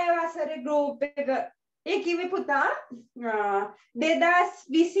 6 වසරේ ගෲප් එක ඒ කිව්වේ පුතා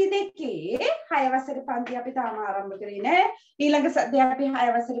 2022 6 වසරේ පන්ති අපි තාම ආරම්භ කරේ නෑ. ඊළඟ සතියේ අපි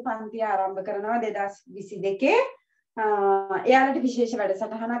 6 වසරේ පන්ති ආරම්භ කරනවා 2022. එයාලට විශේෂ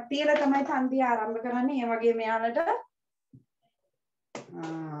වැඩසටහනක් තියලා තමයි පන්ති ආරම්භ කරන්නේ. ඒ වගේම එයාලට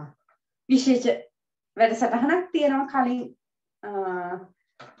විශේෂ වැඩසටහනක් තියෙනවා කලින්.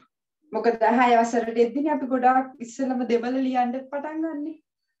 මොකද 6 වසරට එද්දීනේ අපි ගොඩාක් ඉස්සෙල්ලම දෙමළ ලියන්න පටන් ගන්නෙ.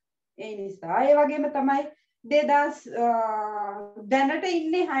 ඒ නිසා ඒ වගේම තමයි 2000 දැනට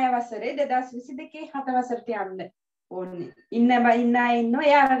ඉන්නේ 6 වසරේ 2022 7 වසරට යන්න ඕනේ. ඉන්න අය ඉන්නවා.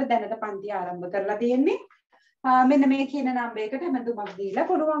 එයාලට දැනට පන්ති ආරම්භ කරලා තියෙන්නේ. මෙන්න මේ කියන නම්බරයකට හැමතුමක් දීලා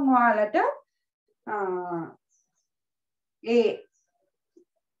පුළුවන් ඔයාලට ඒ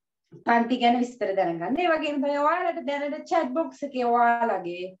පන්ති ගැන විස්තර දැනගන්න. ඒ වගේම තමයි ඔයාලට දැනට chat box එකේ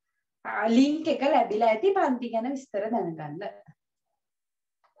ඔයාලගේ link එක ලැබිලා ඇති පන්ති ගැන විස්තර දැනගන්න.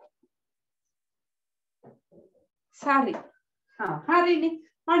 සරි. හරිනේ.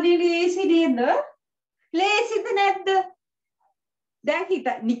 අනේ ලේසි නේද? ලේසිද නැද්ද? දැන්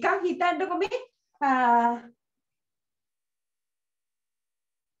නිකන් හිතන්නකො මේ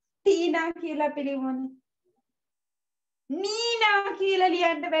ටීනා කියලා පිළිගමු. නීනා කියලා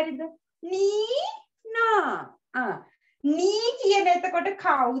ලියන්න බැරිද? නීනා. නී කියන එතකොට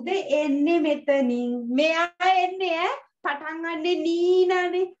කවුද එන්නේ මෙතනින්? මෙයා එන්නේ පටන් ගන්නේ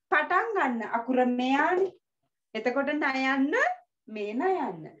නීනානේ. පටන් ගන්න අකුර මෙයානේ. එතකොට නයන්න මේ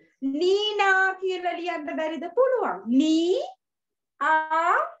නයන්න. නීනා කියලා ලියන්න බැරිද? පුළුවන්. නී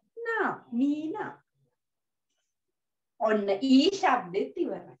නා නීනා. ඔන්න ඊ ශබ්දෙත්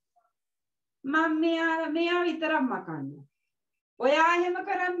ඉවරයි. මම මෙයා විතරක් මකන්න. ඔයා එහෙම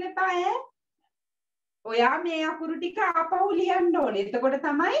කරන්න එපා. ඔයා මේ අකුරු ටික ආපහු ලියන්න ඕනේ. එතකොට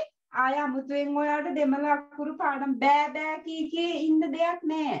තමයි ආය අමුතුවෙන් ඔයාට දෙමළ අකුරු පාඩම් බෑ කී ඉන්න දෙයක්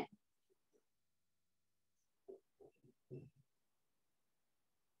නෑ.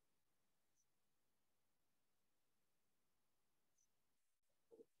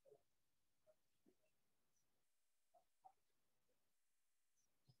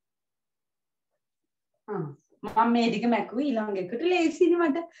 මම මේ ටික මැකුවේ ඊළඟ එකට ලේසිනේ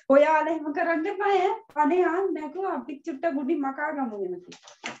මට. ඔයාලා එහෙම කරන්න එපා. අනේ මැකුව අපි චුට්ට ගුඩි මකා ගමු එනකි.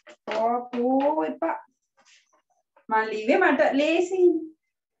 ඕ එපා. මම ලිව්වේ මට ලේසිනේ.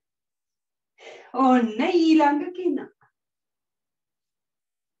 ඔන්න ඊළඟ කෙනා.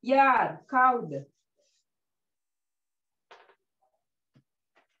 යාර් කවුද?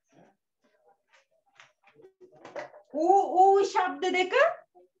 ඌ ශබ්ද දෙක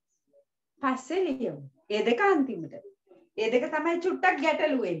පස්සේ ලියමු. ඒ දෙක අන්තිමට. ඒ දෙක තමයි චුට්ටක්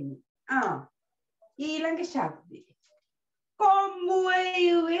ගැටලු වෙන්නේ. ඊළඟ ශබ්දේ. කොම්බුව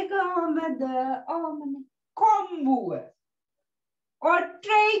යුවේ කොහමද? ඕමනේ. කොම්බුව.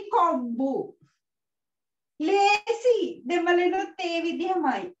 ඔට්‍රේ කොම්බු. ලේසි. දෙමළෙනුත් ඒ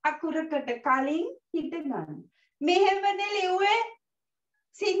විදිහමයි. අකුරකට කලින් හිත ගන්න. මෙහෙමනේ ලිව්වේ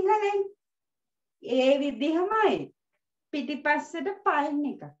සිංහලෙන්. ඒ විදිහමයි. පිටිපස්සට පයින්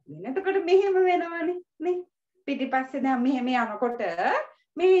එකක් වෙන. එතකොට මෙහෙම වෙනවනේ නේ. පිටිපස්සේ දැන් මෙහෙම යනකොට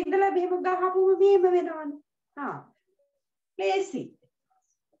මේ ඉඳලා මෙහෙම ගහපුවම මෙහෙම වෙනවනේ. ලේසි.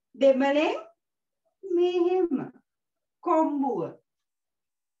 දෙමළෙන් මෙහෙම කොම්බුව.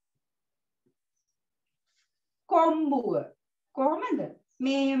 කොහමද?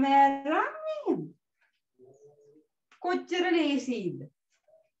 මෙහෙම මෙහෙම. කොච්චර ලේසිද?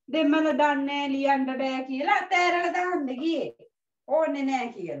 දෙමළ දන්නේ ලියන්න බෑ කියලා අතෑරලා දාන්න ගියේ. ඕනේ නෑ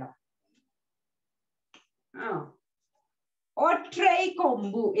කියලා. ඔට්‍රෙයි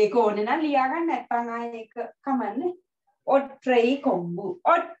කොම්බු ඒක ඕනේ නම් ලියා ගන්න නැත්නම් ආයේ ඒක කමන්නේ. ඔට්‍රෙයි කොම්බු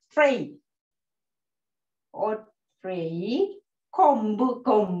ඔට්‍රෙයි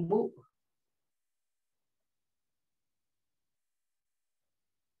කොම්බු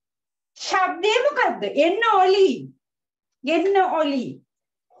ශබ්දේ මොකද්ද? එන්න ඔලි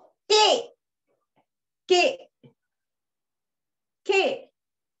කේ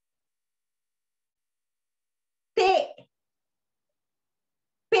තේ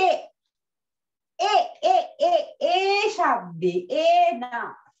පේ ඒ ශබ්දේ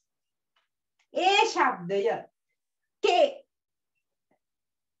ඒ ශබ්දය කේ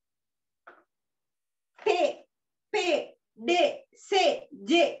පේ ඩේ සේ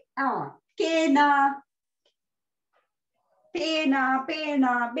ජේ කේනා පේනා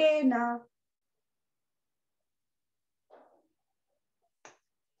බේනා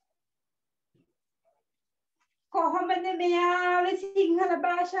කොහොමද මෙයාවේ සිංහල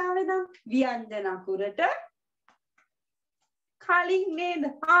භාෂාවේ නම් ව්‍යංජන අකුරට කලින් නේද?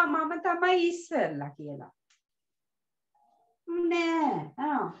 මම තමයි ඉස්සෙල්ලා කියලා.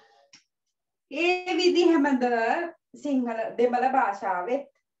 නෑ. ඒ විදිහමද සිංහල දෙමළ භාෂාවෙත්?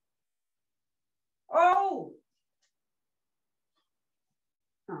 ඔව්.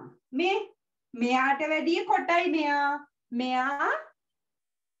 මෙයාට වැඩිය කොටයි මෙයා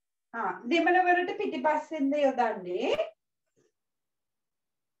දෙමළ වලට පිටිපස්සෙන්ද යොදන්නේ.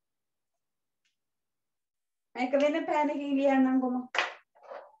 මේක වෙන පෑනකින් ලියන්නම්කොම.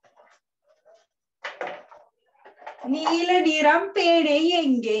 நீல நிறம் பேனை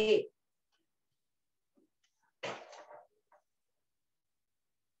எங்கே?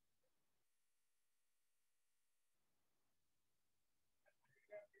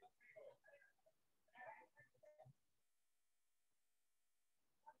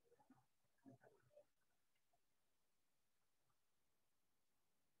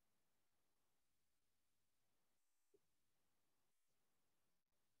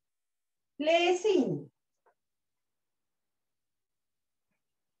 Placing.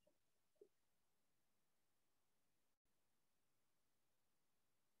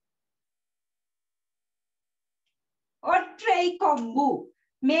 Or tray combo.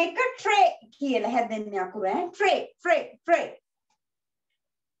 Make a tray. Kiela hadenne akura. Tray.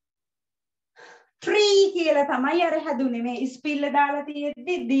 Tree කියලා තමයි අර හැදුනේ මේ ස්පිල්ල දාලා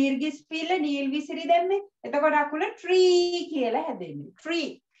තියෙද්දි දීර්ඝ ස්පිල්ල නීල් විසිරි දැම්මේ. එතකොට අකුල tree කියලා හැදෙන්නේ. Tree.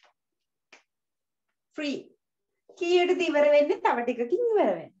 කීයටද ඉවර වෙන්නේ? තව ටිකකින් ඉවර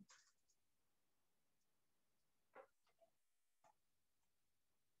වෙන්නේ.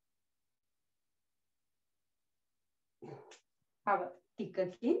 තව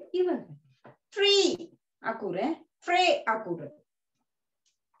ටිකකින් ඉවර. Tree අකුර, tray අකුර.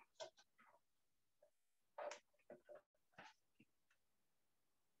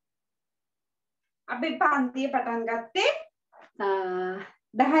 අපි පන්තිය පටන් ගත්තේ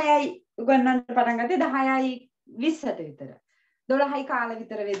 10යි උගන්වන්න පටන් ගත්තේ 10යි 20ට විතර. 12යි කාල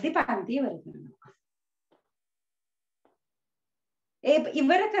විතර වෙද්දි පන්තිය ඉවර කරනවා. ඒ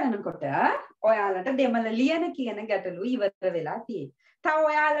ඉවර කරනකොට ඔයාලට දෙමළ ලියන කියන ගැටලුව ඉවර වෙලා තියෙනවා. තව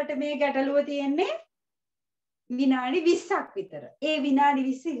ඔයාලට මේ ගැටලුව තියෙන්නේ විනාඩි 20ක් විතර. ඒ විනාඩි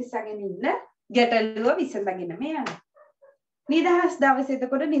 20 ඉස්සගෙන ඉන්න ගැටලුව විසඳගෙන මේ යනවා. නිදහස් දවසේ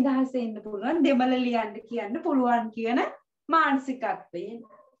එතකොට නිදහසේ ඉන්න පුළුවන් දෙමළ ලියන්න කියන්න පුළුවන් කියන මානසිකත්වයෙන්.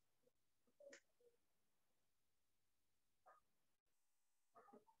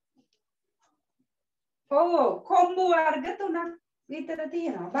 කොම්බු වර්ග 3ක් විතර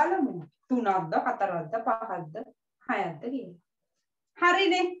තියෙනවා. බලමු. 3ක්ද 4ක්ද 5ක්ද 6ක්ද කියලා.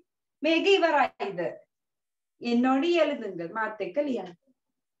 හරිනේ. මේක ඉවරයිද? என்னோட எழுதுங்கள் මාත් එක්ක ලියන්න.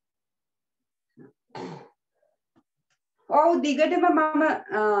 ඔව් දිගටම මම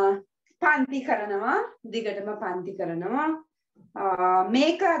පන්ති කරනවා.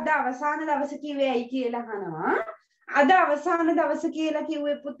 මේක අද අවසාන දවස කිව්වේ ඇයි කියලා අහනවා. අද අවසාන දවස කියලා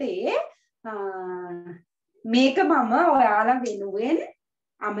කිව්වේ පුතේ මේක මම ඔයාලා වෙනුවෙන්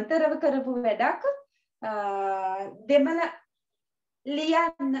අමතරව කරපු වැඩක්. දෙමළ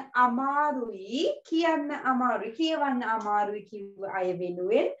ලියන්න අමාරුයි කියවන්න අමාරුයි කිව්ව අය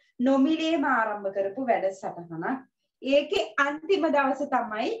වෙනුවෙන් නොමිලේම ආරම්භ කරපු වැඩසටහනක්. ඒකේ අන්තිම දවස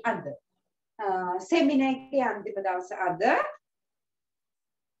තමයි අද. සෙමිනාර් එකේ අන්තිම දවස අද.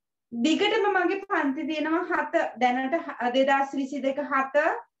 දිගටම මගේ පන්ති තියෙනවා 7 දැනට 2022 7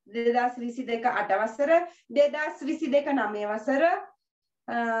 2022 8 වසර 2022 9 වසර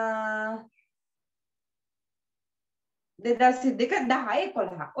 2002 10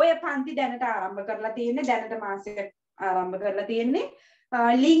 11 ඔය පන්ති දැනට ආරම්භ කරලා තියෙන්නේ දැනට මාසෙක ආරම්භ කරලා තියෙන්නේ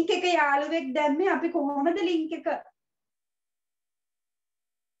ලින්ක් එක යාළුවෙක් දැම්මේ අපි කොහොමද ලින්ක් එක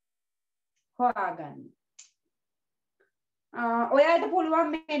හොයාගන්නේ ඔයාලට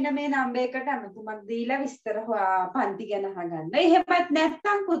පුළුවන් මෙන්න මේ නම්බර් එකට අමතුමක් දීලා විස්තර පන්ති ගැන අහගන්න. එහෙමත්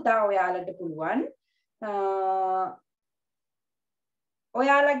නැත්නම් පුතා ඔයාලට පුළුවන්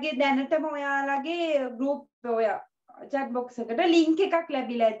ඔයාලගේ දැනටම ඔයාලගේ group ඔය chat box එකට link එකක්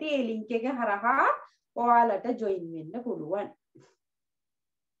ලැබිලා ඇති. ඒ link එක හරහා ඔයාලට join වෙන්න පුළුවන්.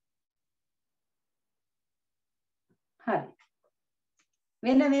 හරි.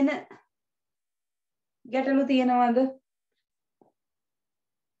 වෙන ගැටලු තියෙනවද?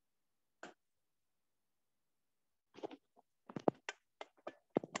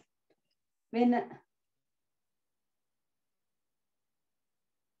 වෙන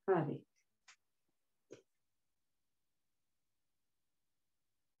හරි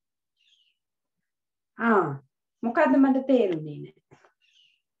මොකද්ද මට තේරුනේ නැහැ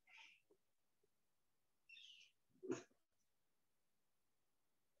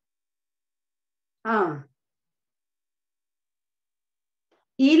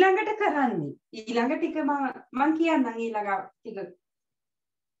ඊළඟට කරන්නේ ඊළඟ ටික මම කියන්නම් ඊළඟ ටික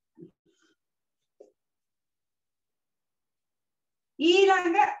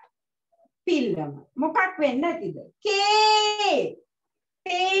ඊළඟ පිල්ලම මොකක් වෙන්න ඇතිද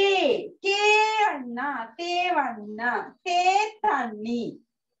කේවන්න තේතන්නි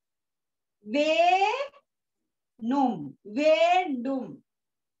වේඩුම්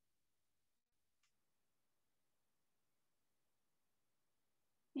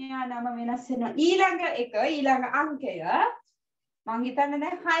මෙයා නම වෙනස් වෙනවා ඊළඟ අංකය මං හිතන්නේ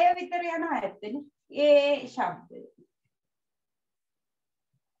දැන් 6 විතර යනවා ඇත්තනේ ඒ ශබ්දය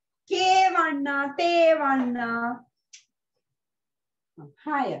කේවන්න තේවන්න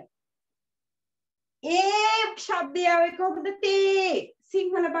 6 ඒ ශබ්දය ආවේ කොහොමද තේ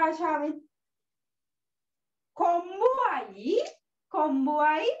සිංහල භාෂාවෙන් කොම්බුවයි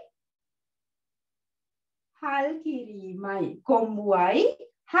හල් කිරීමයි කොම්බුවයි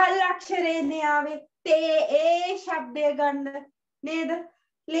හල් අක්ෂරේනේ ආවේ තේ ඒ ශබ්දය ගන්න නේද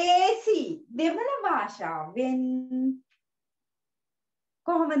ලේසි දෙමළ භාෂාවෙන්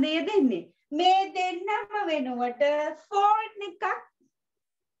කොහොමද දෙන්නේ මේ දෙන්නම වෙනුවට ෆෝන් එකක්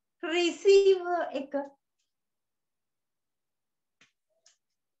රිසීවර් එක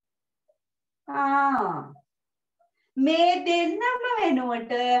මේ දෙන්නම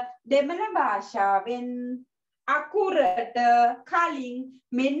වෙනුවට දෙමළ භාෂාවෙන් අකුරට කලින්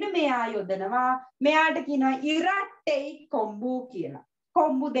මෙන්න මෙයා යොදනවා මෙයාට කියනවා ඉරට්ටෙයි කොම්බු කියලා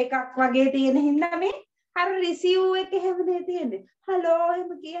කොම්බු දෙකක් වගේ තියෙන හින්දා මේ අර රිසීවර් එක හැමදේ තියෙන්නේ හලෝ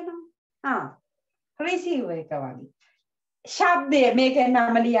එහෙම කියනවා රිසීවර් එක වගේ ශබ්දය මේකේ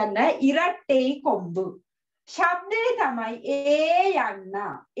නම ලියන්න ඉරට්ටෙයි කොම්බු ශබ්දේ තමයි ඒ යන්න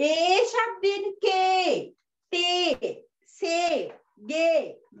ඒ ශබ්දෙන් කේ තේ සේ ගේ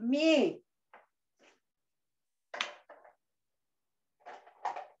මේ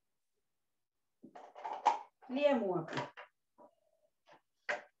ලියමු අපි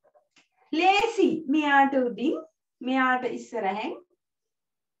ලේසි මෙයාට උඩින් මෙයාට ඉස්සරහෙන්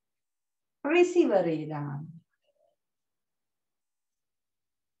රිසීවර් එක දාන්න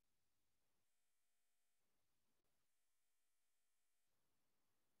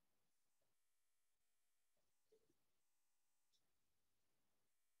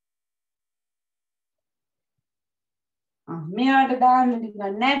මෙයාට දාන්න ටික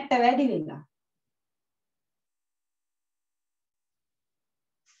නැට්ට වැඩි වෙලා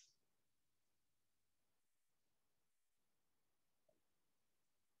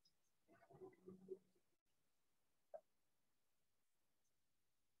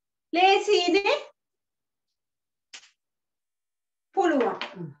ලේසිනේ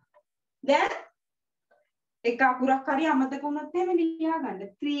පුළුවන් දැන් එක අකුරක් හරි අමතක වුණොත් එහෙම ලියා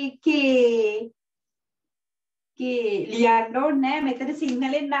ගන්න 3k ලියන්න ඕනේ නෑ මෙතන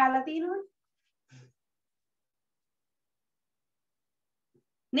සිංහලෙන් දාලා තියෙනවනේ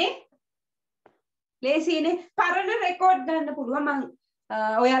නේ ලේසිනේ පරණ රෙකෝඩ් ගන්න පුළුවන් මම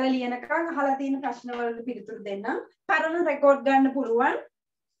ඔයාලා ලියනකම් අහලා තියෙන ප්‍රශ්න වලට පිළිතුරු දෙන්නම් පරණ රෙකෝඩ් ගන්න පුළුවන්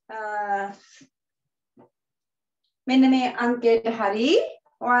මෙන්න මේ අංකයට හරි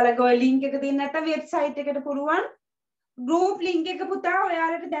ඔයාලගේ ඔය ලින්ක් එක තියෙන නැත්නම් වෙබ්සයිට් එකට පුළුවන් group link එක පුතා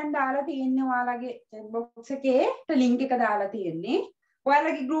ඔයාලට දැන් දාලා තියෙන්නේ ඔයාලගේ chat box එකේ link එක දාලා තියෙන්නේ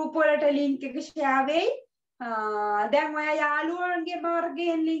ඔයාලගේ group වලට link එක share වෙයි දැන් ඔයා යාළුවන්ගේ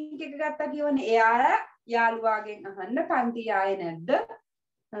මාර්ගයෙන් link එක ගත්තා කියවනේ එයා යාළුවාගෙන් අහන්න පන්ති ආයේ නැද්ද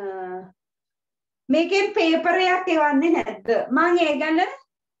මේකෙන් පේපර් එකක් එවන්නේ නැද්ද? මම ඒ ගැන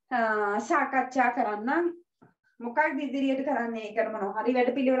සාකච්ඡා කරන්නම්. මොකක්ද ඉදිරියට කරන්නේ? ඒකට මොනවා හරි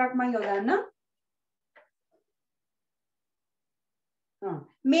වැඩපිළිවෙලක් මම යොදන්නම්.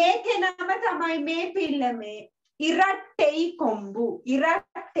 මේකේ නම තමයි මේ පිල්ලමේ ඉරට්ටෙයි කොම්බු.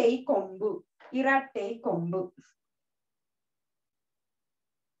 ඉරට්ටෙයි කොම්බු. ඉරට්ටෙයි කොම්බු.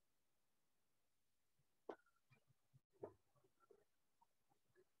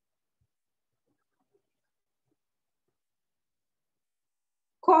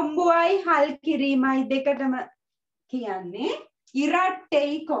 කොම්බුවයි හල් කිරීමයි දෙකටම කියන්නේ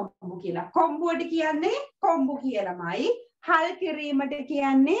ඉරට්ටෙයි කොම්බු කියලා. කොම්බුවට කියන්නේ කොම්බු කියලාමයි. හල් කිරීමට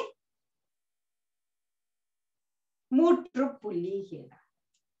කියන්නේ මුට්ටු පුලි කියලා.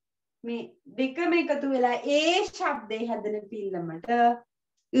 මේ දෙකම එකතු වෙලා ඒ ශබ්දේ හැදෙන පිල්ලමට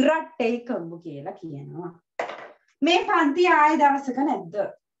ඉරට්ටෙයි කොම්බු කියලා කියනවා. මේ පන්තිය ආයේ දවසක නැද්ද?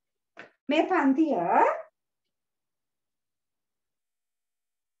 මේ පන්තිය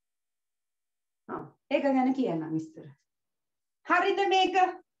ඒක ගැන කියන්නම් විස්තර. හරිද මේක?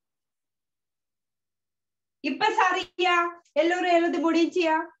 இப்ப சரியா? எல்லோரும் எழுதி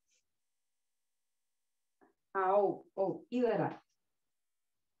முடிச்சியா? ඔව් ඉවරයි.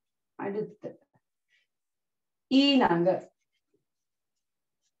 அடுத்து ඊළඟ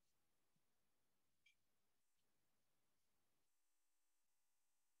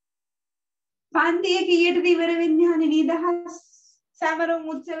පන්තිය කීයටද ඉවර වෙන්නේ? අනේ නිදහස්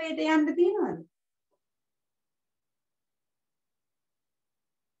සමරුම් උත්සවයට යන්න තියෙනවද?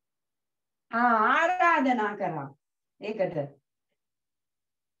 ආරාධනා කරා. ඒකට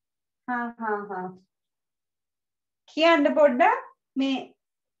කියන්න පොඩ්ඩක් මේ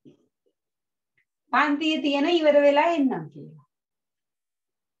පන්තිය තියෙන ඉවර වෙලා එන්නම් කියලා.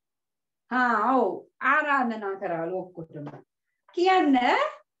 ඔව් ආරාධනා කරාලු ඔක්කොටම. කියන්න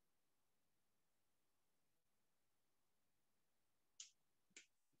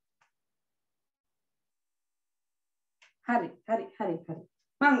හරි.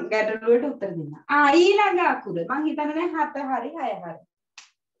 මං ගැටලුවට උත්තර දෙන්න. ඊළඟ අකුර මං හිතන්නේ 7 හරි 6 හරි.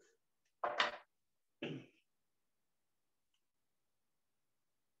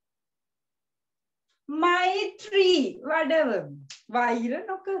 මෛත්‍රී වඩව වෛර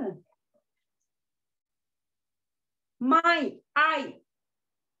නොකර. මයි අයි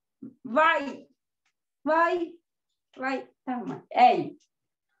වයි තමයි. ඇයි?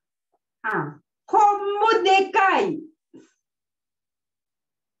 කොම්බු දෙකයි.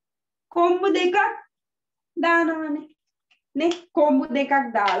 කොම්බු දෙකක් දානවනේ. නේ කොම්බු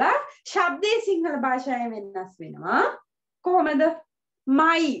දෙකක් දාලා ශබ්දයේ සිංහල භාෂාවෙන් වෙනස් වෙනවා. කොහොමද?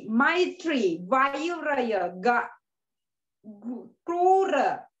 මෛත්‍රී වෛරය ක්‍රූර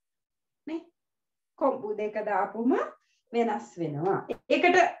නේ කොම්බු දෙක දාපුම වෙනස් වෙනවා.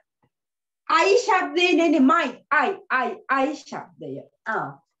 ඒකට අයි ශබ්දේ නෙමෙයි අයි ශබ්දය.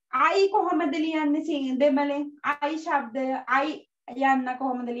 අයි කොහොමද ලියන්නේ දෙමළෙන්? අයි ශබ්දය අයි යන්න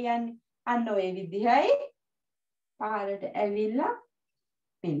කොහොමද ලියන්නේ? අන්න ඔය විදිහයි පාරට ඇවිල්ලා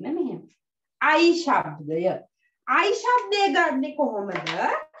මෙන්න මෙහෙම. අයි ශබ්දය. අයි ශබ්දය ගන්නෙ කොහොමද?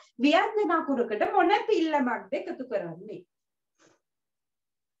 ව්‍යංජන අකුරකට මොන පිල්ලමක්ද එකතු කරන්නේ?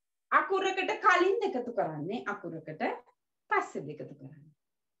 අකුරකට කලින් එකතු කරන්නේ, අකුරකට පස්සෙද එකතු කරන්නේ.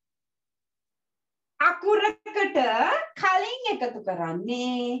 අකුරකට කලින් එකතු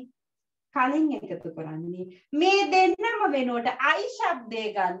කරන්නේ මේ දෙන්නම වෙනුවට අයි ශබ්දය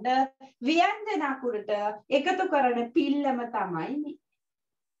ගන්න ව්‍යංජන අකුරට එකතු කරන පිල්ලම තමයි මේ.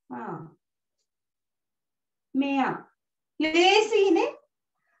 මෙයා ලේසිනේ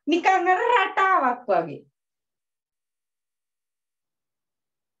නිකන් අර රටාවක් වගේ.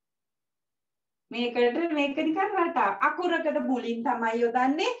 මේක නිකන් රටා. අකුරකට මුලින් තමයි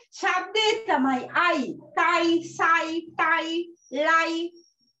යොදන්නේ. ශබ්දේ තමයි අයි, තයි, සයි, තයි, ලයි.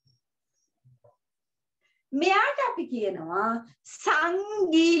 මෙයාට අපි කියනවා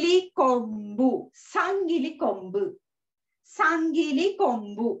සංගිලි කොම්බු. සංගිලි කොම්බු. සංගිලි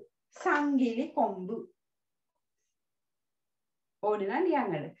කොම්බු. සංගිලි කොම්බු. ඕනේ නම්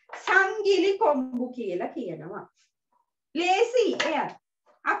ලියන්න. සංගිලි කොම්බු කියලා කියනවා. ලේසි එය.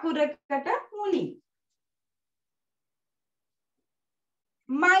 අකුරකට මුලින්.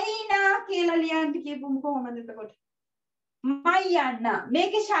 මයිනා කියලා ලියන්න කියපුම කොහොමද එතකොට? මයන්න.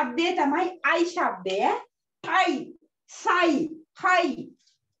 මේකේ ශබ්දය තමයි අයි ශබ්දය. අයි, සයි, හයි,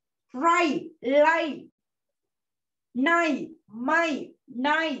 රයි, ලයි, නයි, මයි,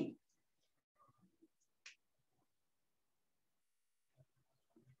 නයි.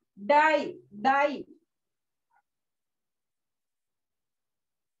 Dye, dye.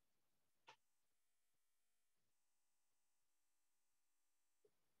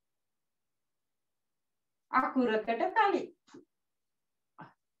 අකුරකට කලින්.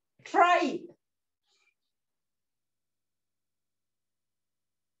 try.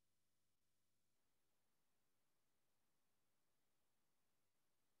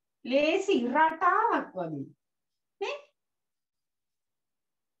 ලේසි රටාවක් වගේ. නේ?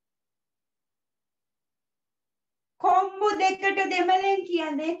 කොම්බු දෙකට දෙමළෙන්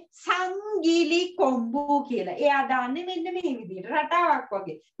කියන්නේ සංගීලි කොම්බු කියලා. එයා දාන්නේ මෙන්න මේ විදිහට රටාවක්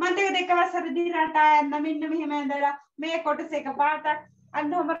වගේ. මතක දෙක වසරදී රටා යන්න මෙන්න මෙහෙම ඇඳලා මේ කොටස එක පාටක්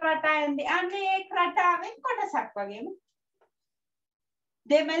අන්නම රටා යන්නේ. අන්න ඒ රටාවෙන් කොටසක් වගේම.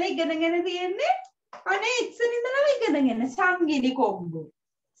 දෙමළ ඉගෙනගෙන තියෙන්නේ අනේ ඉස්සර ඉඳලම ඉගෙනගෙන සංගීලි කොම්බු.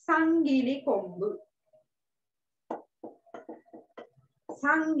 සංගීලි කොම්බු.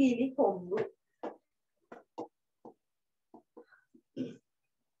 සංගීලි කොම්බු.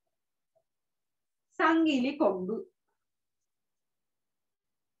 සංගීලි කොම්බු.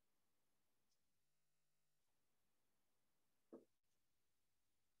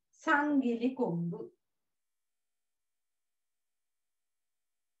 සංගීලි කොම්බු.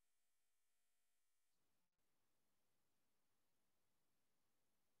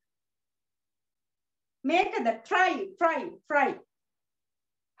 මේකද try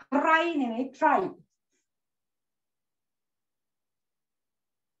නෙවෙයි try.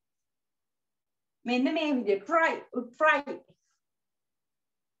 මෙන්න මේ විදිහට try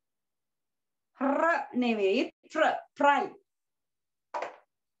ර නෙවෙයි try.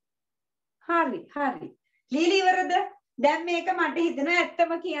 හරි ලීලි ඉවරද? දැන් මේක මට හිතෙනවා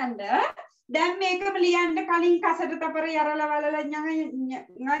ඇත්තම කියන්න දැන් මේකම ලියන්න කලින් කසට තපර යරලා වලලා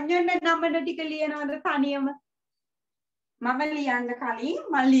ඤඤ්ඤන්න නම්බර ටික ලියනවද තනියම? මම ලියන්න කලින්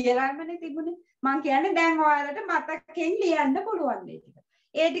මම ලියලාමනේ තිබුණේ. මම කියන්නේ දැන් ඔයාලට මතකයෙන් ලියන්න පුළුවන් මේ ටික.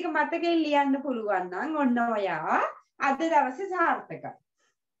 ඒ ටික මතකයෙන් ලියන්න පුළුවන් නම් ඔන්න ඔයා අද දවසේ සාර්ථකයි.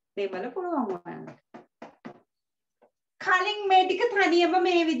 දෙමළ පුළුවන් ඔයාලට. කලින් මේ ටික තනියම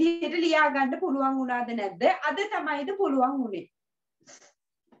මේ විදිහට ලියා ගන්න පුළුවන් වුණාද නැද්ද? අද තමයිද පුළුවන් වුනේ.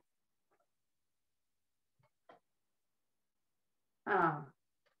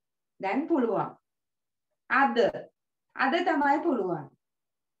 දැන් පුළුවන්. අද තමයි පුළුවන්.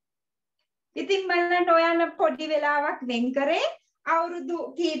 ඉතින් මම ඔයාලා පොඩි වෙලාවක් වෙන් කරේ අවුරුදු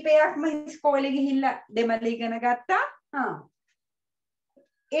කීපයක්ම ඉස්කෝලේ ගිහිල්ලා දෙමළ ඉගෙන ගත්තා.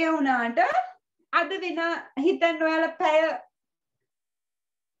 ඒ වුණාට අද වෙන හිතන්න ඔයාලා පැය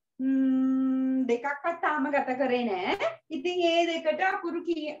දෙකක්වත් තාම ගත කරේ නෑ. ඉතින් ඒ දෙකට අකුරු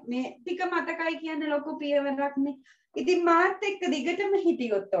මේ ටික මතකයි කියන්නේ ලොකු පියවරක්නේ. ඉතින් මාත් එක්ක දිගටම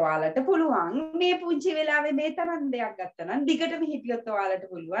හිටියොත් ඔයාලට පුළුවන් මේ පුංචි වෙලාවේ මේ තරම් දෙයක් ගත්තා නම් දිගටම හිටියොත් ඔයාලට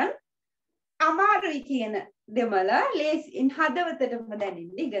පුළුවන් අමාරුයි කියන දෙමළ ලේසියෙන් හදවතටම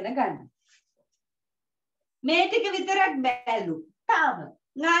දැනෙන්න ඉගෙන ගන්න. මේ ටික විතරක් බැලු. තාම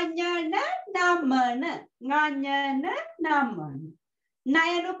ඤඤ්ඤන නමන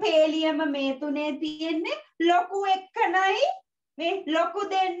නයනු පේලියම මේ තුනේ තියෙන්නේ ලොකු එක්කනයි මේ ලොකු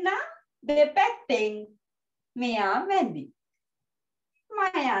දෙන්න දෙපැත්තෙන් මෙයා මැදි.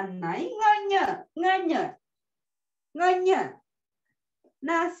 මයන්නයි ඤඤ්ඤ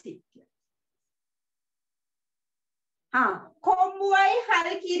නාසික. කොම්බුවයි හල්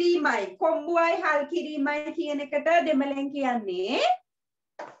කිරීමයි කියන එකට දෙමළෙන් කියන්නේ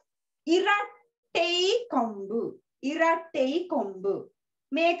ඉරට්ටෙයි කොම්බු.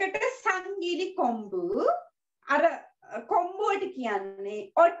 මේකට සංගීලි කොම්බු. අර කොම්බුවට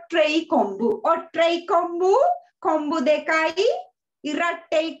කියන්නේ ඔට්ට්‍රෙයි කොම්බු. කොම්බු දෙකයි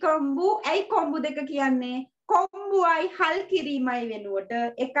ඉරට්ටෙයි කොම්බු. ඇයි කොම්බු දෙක කියන්නේ? කොම්බුවයි හල් කිරීමයි වෙනුවට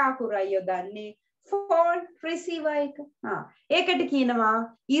එක අකුරයි යොදන්නේ. ෆෝන් රිසීවර් එක. ඒකට කියනවා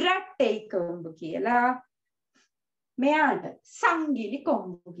ඉරට්ටෙයි කොම්බු කියලා. මෙයාට සංගීලි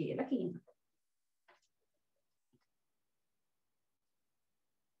කොම්බු කියලා කියනවා.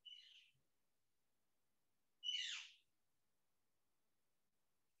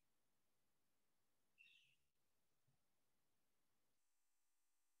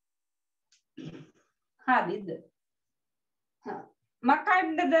 හරිද?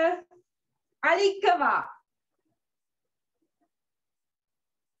 මකණ්ඩද අලිකවා.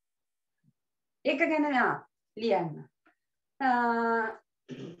 ඒක ගැන ලියන්න.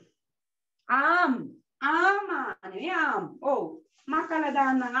 ආම්. ඔව්. මකල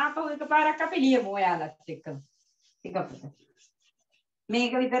දාන්න ආපහු එකපාරක් අපි ලියමු ඔයාලත් එක්ක.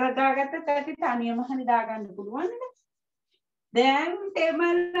 මේක විතර දාගත්තත් ඇති තනියම හරි දාගන්න පුළුවන් නේද? දැන්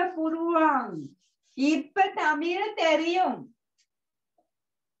දෙමළ පුරුවන්. ඉප්ප තමිල් තෙරියුම්.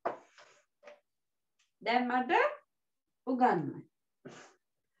 දැන් මට උගන්වන්න.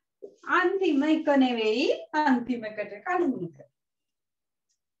 අන්තිම එක නෙවෙයි අන්තිම එකට කලින් එක.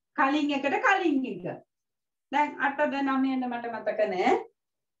 කලින් එකට කලින් එක. දැන් 8ද 9ද මට මතක නෑ.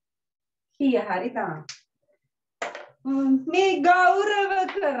 කීය හරි තමයි. මේ ගෞරව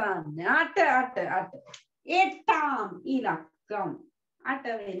කරන්න 8 එට්ටාම් ඉලක්කම්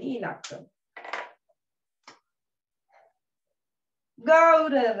 8 වෙනි ඉලක්කම.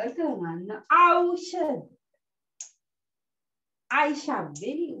 ගෞරව කරන්න ඖෂධ අයි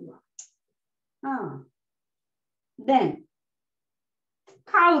ශබ්දේ ලියුවා. දැන්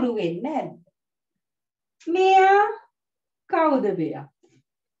කවුරු වෙන්නේ නැද්ද? මෙයා කවුද මෙයා?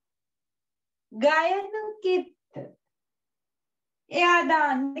 ගයනු කිත්ත. එයා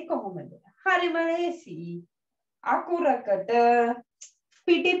දාන්නේ කොහොමද? හරිම ලේසි. අකුරකට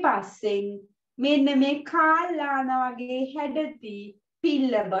පිටිපස්සෙන් මෙන්න මේ කාලාන වගේ හැඩති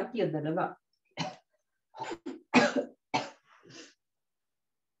පිල්ලබක් යොදනවා.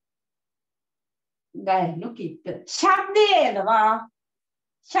 ගයනු කිත්ත. ශබ්දය එනවා.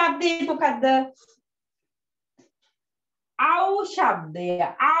 ශබ්දේ මොකද්ද? ඖ ශබ්දය.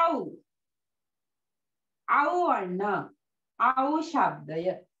 ඖ වන්න. ඖ ශබ්දය.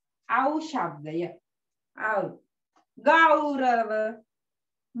 ඖ ශබ්දය. ඖ. ගෞරව.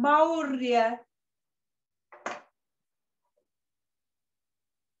 මෞර්ය.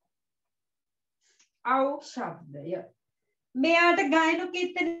 ඖ ශබ්දය. මෙයාට ගයනු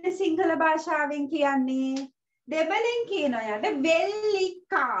කිත්තනේ සිංහල භාෂාවෙන් කියන්නේ. දෙබලෙන් කියනවා යට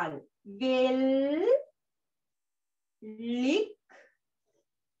වෙල්ලිකාල්. වෙල්ලිකාල්.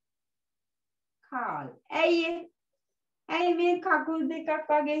 ඇයි මේ කකුල් දෙකක්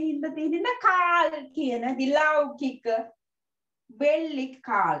වගේ හින්ද තියෙන කාල් කියන දිලෞකික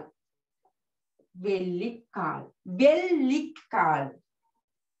වෙල්ලිකාල්.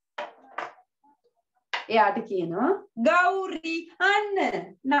 එයාට කියනවා ගෞරි. අන්න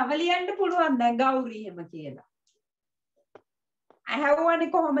නම ලියන්න පුළුවන් දැන් ගෞරි එහෙම කියලා.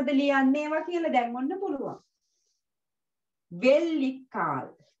 අහවන්නේ කොහොමද ලියන්නේ ඒවා කියලා දැන් ඔන්න පුළුවන්. වෙල්ලිකාල්.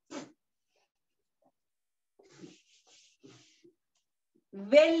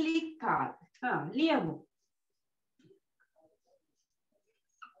 වෙල්ලිකාල්. ලියමු.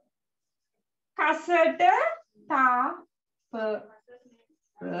 කසට තාප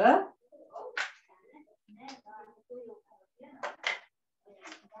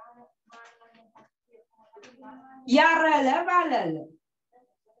යරල බලල.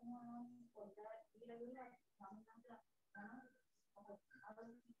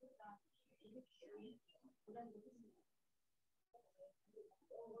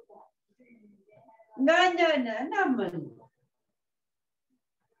 ගණන නමන.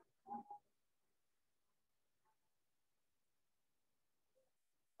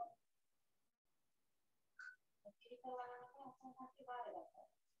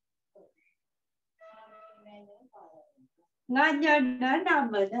 ගණන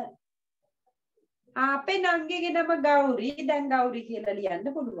නමන. අපේ නංගිගේ නම ගෞරි. දැන් ගෞරි කියලා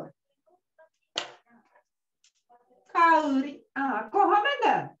ලියන්න පුළුවන්. කෞරි. කොහොමද?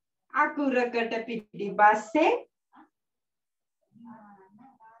 අකුරකට පිටිපස්සේ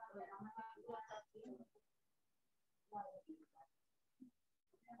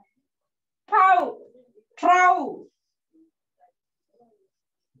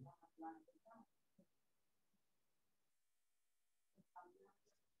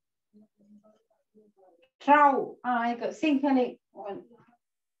trau. ඒක සිංහලෙන්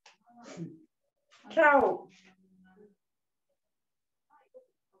trau.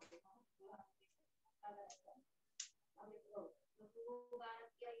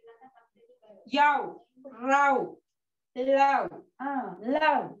 යව් රව් ලව්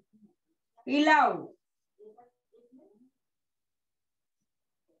ලව් ඉලව්.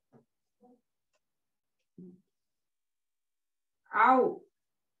 අව්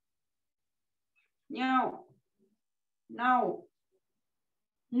nyau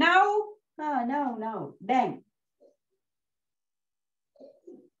now දැන්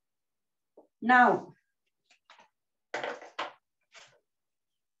now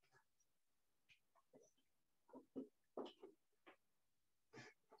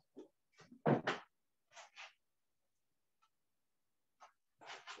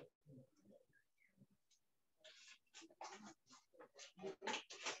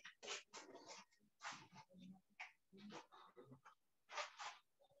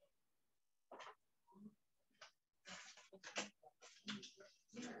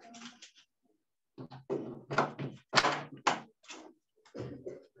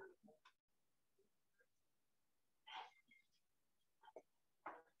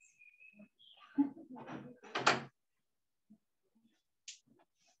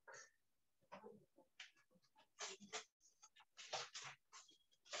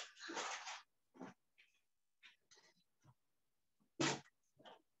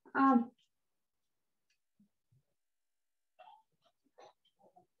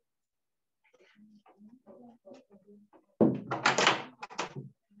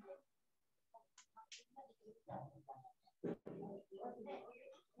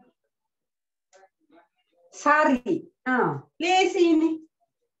සරි. ලේසියිනේ.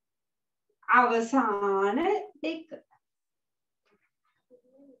 අවසාන දෙක.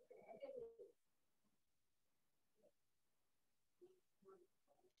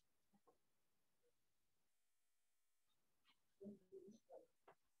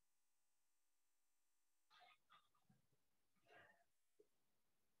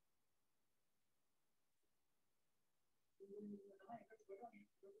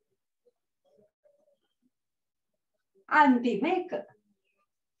 අන්තිම එක.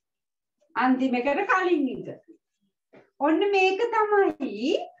 අන්තිම එකට කලින් එක. ඔන්න මේක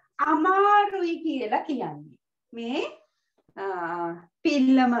තමයි අමාරුයි කියලා කියන්නේ. මේ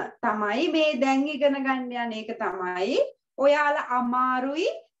පිල්ලම තමයි මේ දැන් ඉගෙන ගන්න යන එක තමයි ඔයාලා අමාරුයි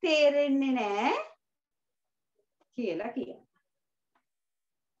තේරෙන්නේ නැහැ කියලා කියන්නේ.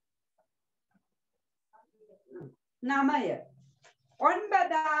 9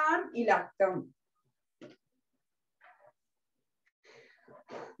 9ஆம் இலக்கம்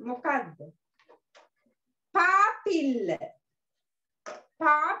මොකද්ද? පාපිල්ල.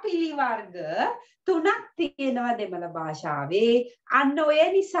 පාපිලි වර්ග 3ක් තියෙනවා දෙමළ භාෂාවේ. අන්න ඔය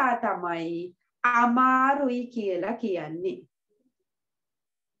නිසා තමයි අමාරුයි කියලා කියන්නේ.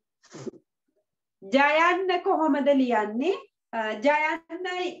 ජයන්න කොහොමද ලියන්නේ? ජයන්න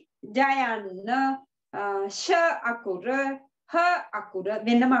ෂ අකුර හ අකුර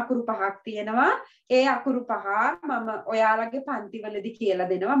වෙනම අකුරු 5ක් තියෙනවා. ඒ අකුරු 5 මම ඔයාලගේ පන්තිවලදී කියලා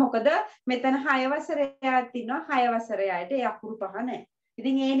දෙනවා. මොකද මෙතන 6 වසරේ ඉන්නවා. 6 වසරේ අයට ඒ අකුරු 5 නැහැ.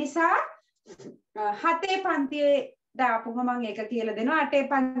 ඉතින් ඒ නිසා 7 පන්තියේ දාපුම මම ඒක කියලා දෙනවා. 8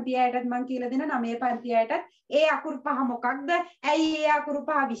 පන්තියයටත් මම කියලා දෙනවා. 9 පන්තියයටත් ඒ අකුරු 5 මොකක්ද? ඇයි ඒ අකුරු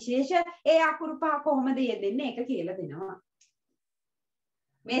 5 විශේෂ? ඒ අකුරු 5 කොහොමද යෙදෙන්නේ? ඒක කියලා දෙනවා.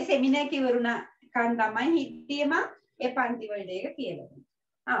 මේ සෙමිනාර් කිවරුණා කන් තමයි හිටියේම ඒ පන්ති වලට ඒක කියලා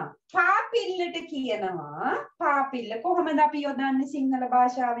දෙනවා. පාපිල්ලට කියනවා පාපිල්ල කොහොමද අපි යොදන්නේ සිංහල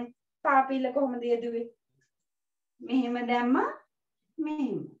භාෂාවෙන්? පාපිල්ල කොහොමද යෙදුවේ? මෙහෙම දැම්ම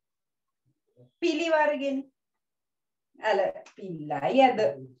මෙහෙම. පිලි වර්ගෙන් අල පිල්ලයි යද.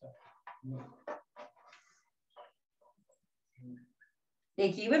 ඒ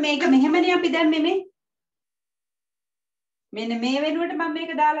කිව්වේ මේක මෙහෙමනේ අපි දැම්මේ මේ. මෙන්න මේ වෙනුවට මම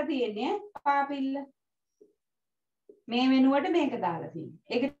මේක දාලා තියෙන්නේ පාපිල්ල. මේ වෙනුවට මේක දාලා තියෙන්නේ.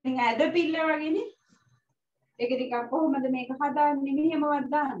 ඒක ඉතින් ඇද පිල්ල වගේනේ. ඒක ටිකක් කොහොමද මේක හදාන්නේ?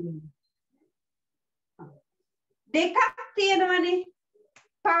 මෙහෙමවත් දාන්නේ. දෙකක් තියෙනවනේ.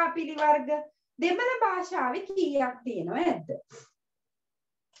 පාපිලි වර්ග දෙමළ භාෂාවේ කීයක් තියෙනව ඇද්ද?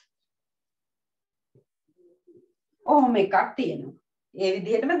 ඔහොම එකක් තියෙනවා. ඒ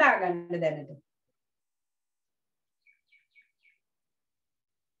විදිහටම දාගන්න දැනට.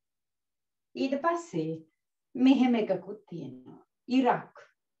 ඊට පස්සේ මෙහෙම එකකුත් තියෙනවා. ඉරක්.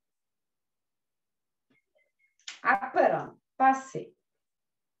 අපරම් පස්සේ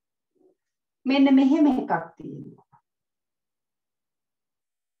මෙන්න මෙහෙම එකක් තියෙනවා.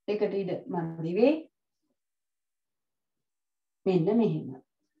 එකට ඉඩ මන්දි වේ. මෙන්න මෙහෙම.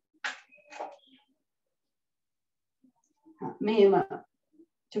 මෙහෙම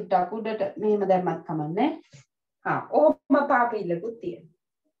චුට්ටක් උඩට මෙහෙම දැම්මත් කමන්නේ. ඕම පාපිල්ලකුත් තියෙනවා.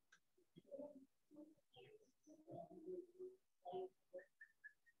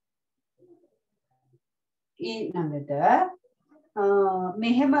 ඊළඟට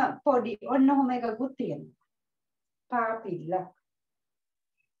මෙහෙම පොඩි ඔන්න ඔහොම එකකුත් තියෙනවා. පාපිල්ල.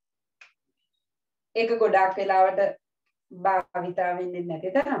 ඒක ගොඩාක් වෙලාවට භාවිතා වෙන්නේ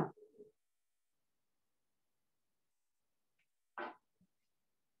නැති තරම්.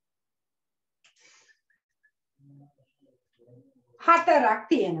 හතරක්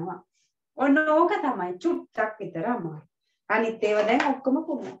තියෙනවා. ඔන්න ඕක තමයි චුට්ටක් විතර අමාරු. අනිත් ඒවා දැන් ඔක්කොම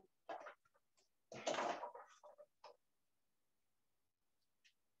පුළුවන්.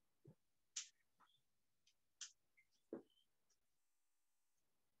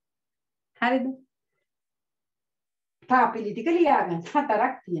 හරිද? පාපිලි ටික ලියාගන්න.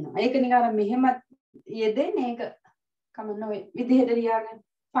 හතරක් තියෙනවා. ඒක නිකන් අර මෙහෙම යෙදෙන්නේ ඒක කමන්න ඔය විදිහට ලියාගන්න.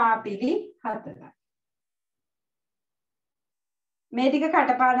 පාපිලි 4යි. මේ ටික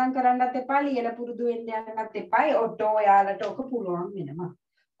කටපාඩම් කරන්නත් එපා, ලියලා පුරුදු වෙන්න යන්නත් එපා. ඔටෝ ඔයාලට ඔක පුළුවන් වෙනවා.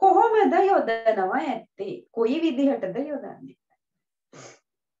 කොහොමද යොදනවා ඇත්තේ? කොයි විදිහටද යොදන්නේ?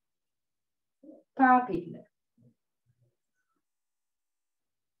 පාපිල්ල.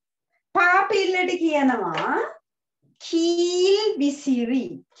 පාපිල්ලට කියනවා කීල් විසිරි.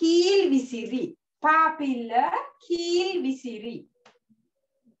 කීල් විසිරි. පාපිල්ල කීල් විසිරි.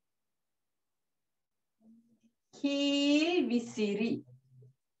 කීල් විසිරි.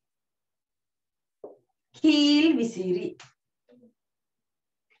 කීල් විසිරි.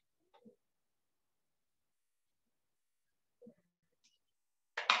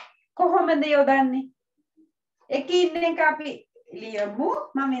 කොහොමද යොදන්නේ? එකින් එක අපි ලියමු.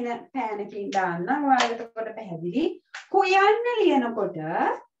 මම එන පෑනකින් දාන්නම්. ඔයාලට කොට පැහැදිලි. හොයන්න ලියනකොට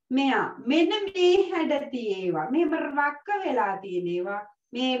මෙයා මෙන්න මේ හැඩ තියෙනවා. මෙහෙම රක්ක වෙලා තියෙනවා.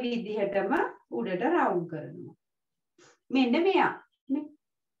 මේ විදිහටම උඩට රවුම් කරනවා. මෙන්න මෙයා.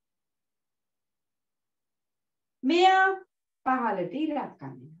 මෙයා පහළට ඉරක්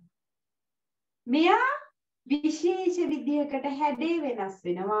ගන්නවා. මෙයා විශේෂ විදිහකට හැඩේ වෙනස්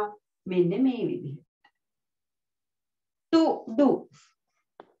වෙනවා. මෙන්න මේ විදිහට.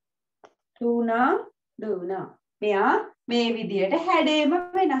 දුනා. මෙයා මේ විදිහට හැඩේම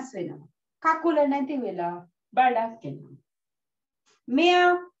වෙනස් වෙනවා. කකුල නැති වෙලා බඩක් එනවා.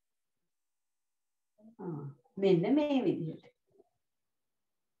 මෙයා මෙන්න මේ විදිහට.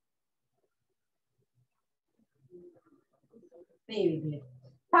 මේ විදිහට.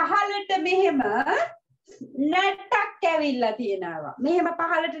 පහළට මෙහෙම නැට්ටක් ඇවිල්ලා තියෙනවා. මෙහෙම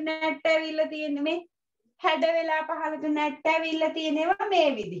පහළට නැට්ට ඇවිල්ලා තියෙන්නේ මේ හැඩ වෙලා පහළට නැට්ට ඇවිල්ලා තියෙනවා මේ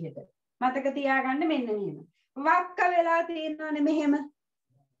විදිහට. මතක තියාගන්න මෙන්න මෙහෙම. වක්ක වෙලා තියෙනවානේ මෙහෙම.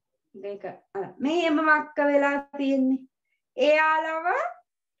 දෙක මෙහෙම වක්ක වෙලා තියෙන්නේ. එයාලව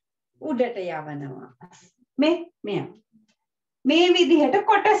උඩට යවනවා. මෙයා. මේ විදිහට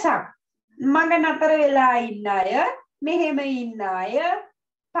කොටසක්. මඟ නතර වෙලා ඉන්න අය මෙහෙම ඉන්න අය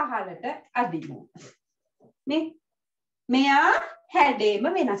පහළට අදිනවා. මෙයා හැඩේම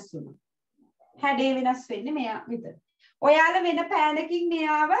වෙනස් වුණා. හැඩේ වෙනස් වෙන්නේ මෙයා විතර. ඔයාලා වෙන පෑනකින්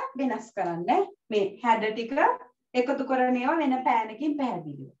මෙයාව වෙනස් කරන්න. මේ හැඩ ටික එකතු කරන ඒවා වෙන පෑනකින්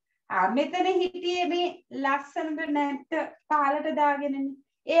පැහැදිලිව. මෙතන හිටියේ මේ ලස්සනට නැට්ට පහළට දාගෙනනේ.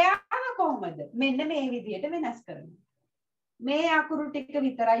 එයාම කොහොමද? මෙන්න මේ විදිහට වෙනස් කරනවා. මේ අකුරු ටික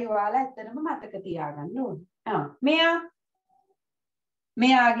විතරයි ඔයාලා ඇත්තටම මතක තියාගන්න ඕනේ.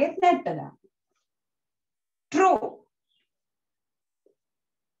 මෙයාගෙත් නැට්ට දාන්න. True.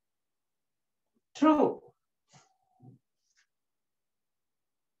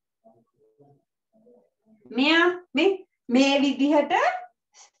 මෙයා මේ විදිහට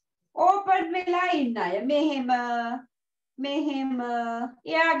ඕපන් වෙලා ඉන්න අය මෙහෙම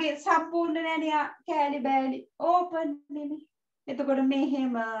එයාගේ සම්පූර්ණ නැණියා කෑලි බෑලි ඕපන් නෙමෙයි. එතකොට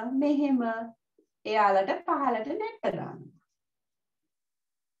මෙහෙම එයාලට පහළට නැට්ට දානවා.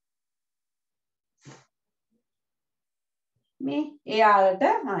 මේ එයාලට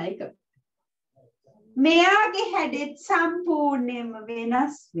එක මෙයාගේ හැඩෙත් සම්පූර්ණයෙන්ම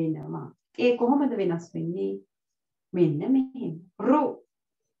වෙනස් වෙනවා. ඒ කොහොමද වෙනස් වෙන්නේ? මෙන්න මෙහෙම.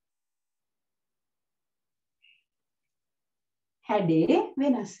 හැඩේ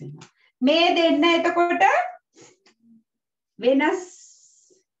වෙනස් වෙනවා. මේ දෙන්න එතකොට වෙනස්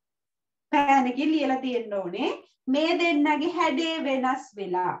පෑනකින් ලියලා තියෙන්න ඕනේ. මේ දෙන්නගේ හැඩේ වෙනස්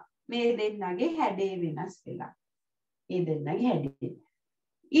වෙලා. මේ දෙන්නගේ හැඩේ වෙනස් වෙලා. ඒ දෙන්නගේ හැඩේ.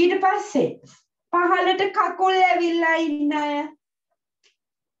 ඊට පස්සේ පහළට කකුල් ඇවිල්ලා ඉන්න අය.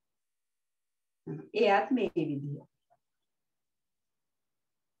 එයාත් මේ විදිහ.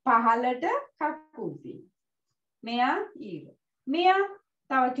 පහළට කකුල් තියෙන. මෙයා ඊර. මෙයා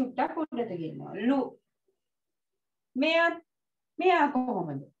තව චුට්ටක් උඩට ගෙනවා. මෙයා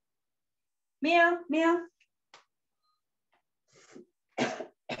කොහොමද? මෙයා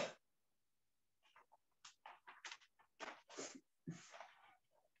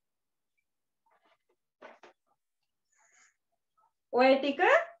ඔය ටිකක්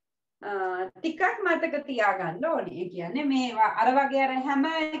මතක තියාගන්න ඕනේ. ඒ කියන්නේ මේවා අර වගේ අර හැම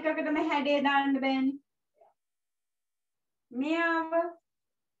එකකටම හැඩේ දාන්න බෑනේ. මෙයාව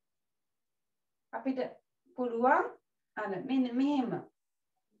අපිට පුළුවන් මෙන්න මෙහෙම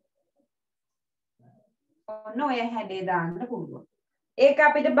ඔන්න ඔය හැඩේ දාන්න පුළුවන්. ඒක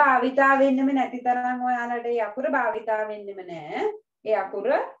අපිට භාවිතා වෙන්නෙම නැති තරම් ඔයාලට ඒ අකුර භාවිතා වෙන්නෙම නෑ. ඒ අකුර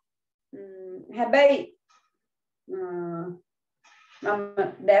හැබැයි මම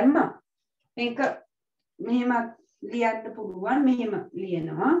දැම්මා. මේක මෙහෙම ලියන්න පුළුවන්. මෙහෙම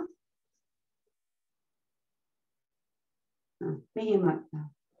ලියනවා. මෙහෙම.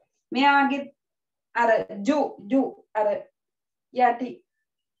 මෙයාගේ අර ජු අර යටි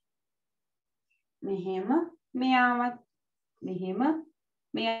මෙහෙම මෙයාවත් මෙහෙම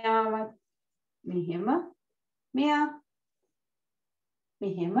මෙයාවත් මෙහෙම මෙයා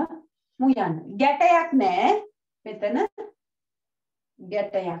මෙහෙම මුයන්න. ගැටයක් නෑ. මෙතන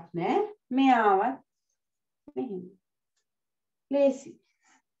ගැටයක් නෑ. මෙයාවත් මෙහෙම ලේසි.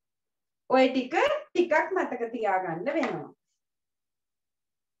 ඔය ටික ටිකක් මතක තියාගන්න වෙනවා.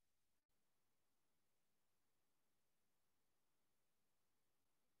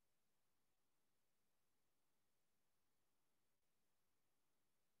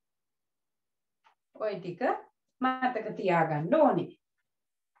 ඔය ටික මතක තියාගන්න ඕනේ.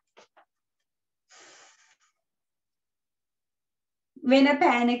 වෙන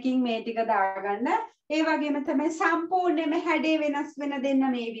පෑනකින් මේ ටික දාගන්න. ඒ වගේම තමයි සම්පූර්ණයෙන්ම හැඩේ වෙනස් වෙන දෙන්න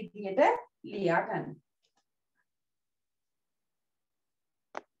මේ විදිහට ලියා ගන්න.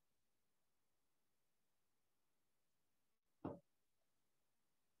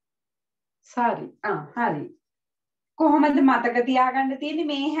 සරි. හරි. කොහොමද මතක තියාගන්න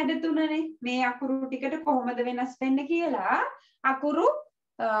තියෙන්නේ මේ හැඩ තුනනේ. මේ අකුරු ටිකට කොහොමද වෙනස් වෙන්නේ කියලා අකුරු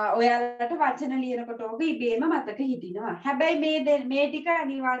ඔයාලට වචන ලියනකොට ඔබ ඉබේම මතක හිටිනවා. හැබැයි මේ ටික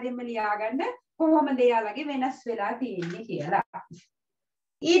අනිවාර්යයෙන්ම ලියාගන්න කොහොමද එයාලගේ වෙනස් වෙලා තියෙන්නේ කියලා.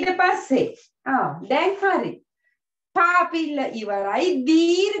 ඊට පස්සේ දැන් හරි. පාපිල්ල ඉවරයි.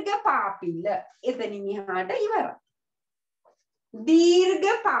 දීර්ඝ පාපිල්ල එතනින් එහාට ඉවරයි. දීර්ඝ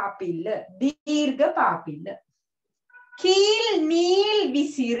පාපිල්ල කීල් නීල්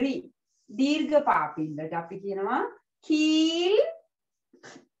විසිරි දීර්ඝ පාපිල්ලට අපි කියනවා කීල්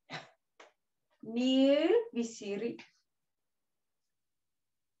නීල් විසිරි.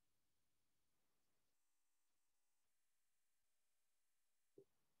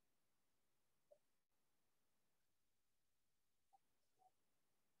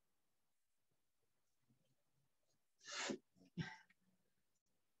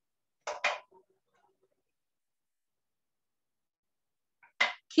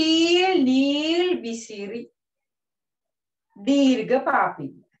 කීල් නීල් විසිරි දීර්ඝ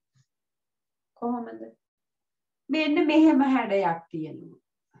පාපිල්ල. කොහොමද? මෙන්න මෙහෙම හැඩයක් තියෙනවා.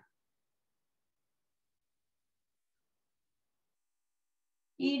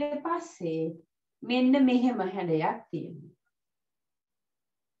 ඊට පස්සේ මෙන්න මෙහෙම හැඩයක් තියෙනවා.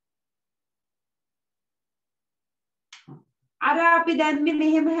 අර අපි දැම්මේ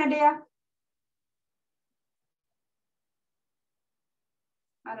මෙහෙම හැඩයක්.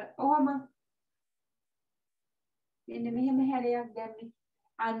 අර ඔහම මෙන්න මෙහෙම හැඩයක් දැම්මේ.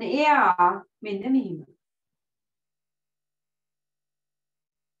 අන්න එයා මෙන්න මෙහෙම.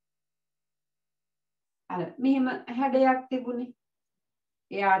 අර මෙහෙම හැඩයක් තිබුණේ.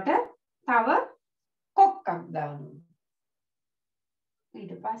 එයාට තව කොක්කක් දානවා.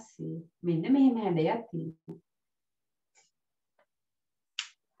 ඊට පස්සේ මෙන්න මෙහෙම හැඩයක් තියෙනවා.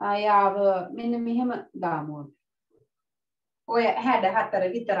 ආයාව මෙන්න මෙහෙම දාමු. ඔය හැඩ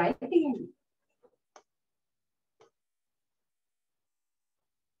 4 විතරයි තියෙන්නේ.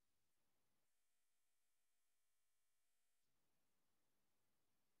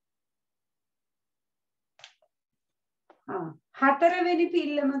 හතරවෙනි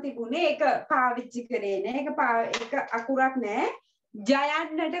පිල්ලම තිබුණේ ඒක පාවිච්චි කරේ නෑ. ඒක අකුරක් නෑ.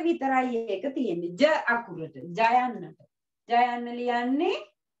 ජයන්නට විතරයි ඒක තියෙන්නේ. ජ අකුරට ජයන්නට. ජයන්න ලියන්නේ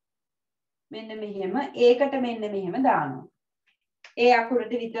මෙන්න මෙහෙම. ඒකට මෙන්න මෙහෙම දානවා. ඒ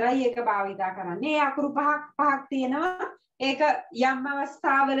අකුරට විතරයි ඒක භාවිතා කරන්නේ. ඒ අකුරු පහක් තියෙනවා. ඒක යම්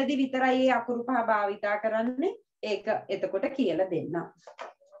අවස්ථාවලදී විතරයි ඒ අකුරු පහ භාවිතා කරන්නේ. ඒක එතකොට කියලා දෙන්න.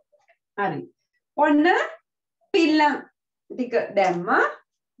 හරි. ඔන්න පිල්ලම් ටික දැම්මා.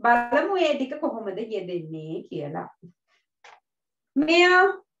 බලමු ඒ ටික කොහොමද යෙදෙන්නේ කියලා. මෙයා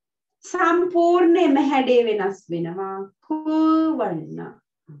සම්පූර්ණයෙන්ම හැඩේ වෙනස් වෙනවා. කුවන්න.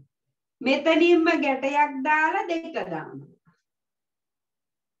 මෙතනින්ම ගැටයක් දාලා දෙක දානවා.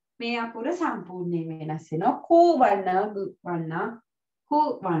 මේ අකුර සම්පූර්ණයෙන් වෙනස් වෙනවා.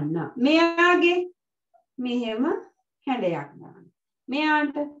 කුවන්න. මෙයාගේ මෙහෙම හැඩයක් දානවා.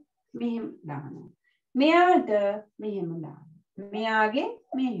 මෙයාට මෙහෙම දානවා. මෙයාට මෙහෙම දානවා. මෙයාගේ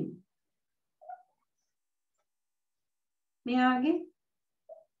මෙහෙම. මෙයාගේ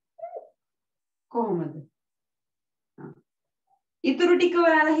කොහොමද? ඉතුරු ටික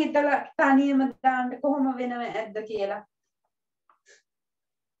ඔයාලා හිතලා තනියම දාන්න කොහොම වෙනව ඇද්ද කියලා.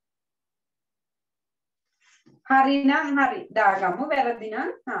 හරි නම් හරි දාගමු. වැරදි නම්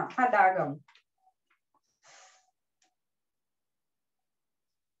හදාගමු.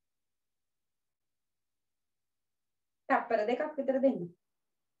 තප්පර දෙකක් විතර දෙන්න.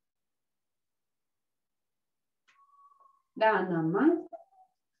 දාන්නම් මම.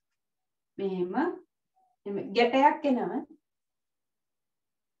 මෙහෙම ගැටයක් එනවා.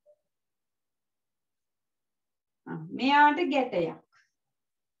 මෙයාට ගැටයක්.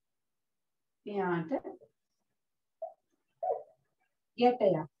 මෙයාට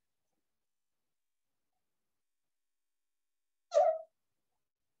ගැටයක්.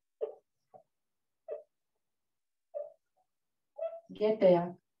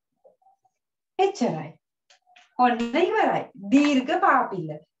 ගැටයක්. එච්චරයි. ඔන්න ඉවරයි. දීර්ඝ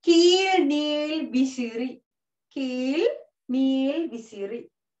පාපිල්ල. කීල් නීල් විසිරි. කීල් නීල් විසිරි.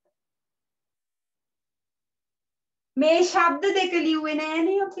 මේ ශබ්ද දෙක ලිව්වේ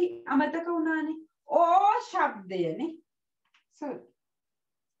නෑනේ අපි අමතක වුණානේ. ඕ ශබ්දයනේ. sorry.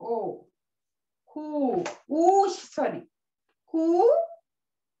 ඕ. කූ. ඌ sorry. කූ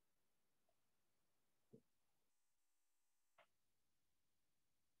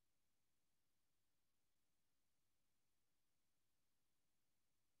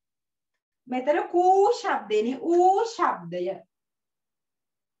මෙතන කූ ශබ්දේනේ ඌ ශබ්දය.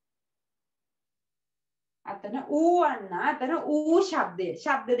 අතන ඌ අන්න අතන ඌ ශබ්දය.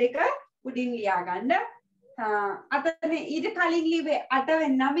 ශබ්ද දෙක උඩින් ලියා ගන්න. අතන ඊට කලින් ලිව්වේ 8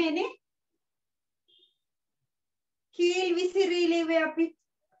 වෙනි 9 නේ. කීල් විසිරි ලිව්වේ අපි.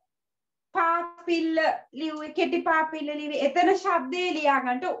 පාපිල්ල ලිව්වේ කෙටි පාපිල්ල ලිව්වේ. එතන ශබ්දේ ලියා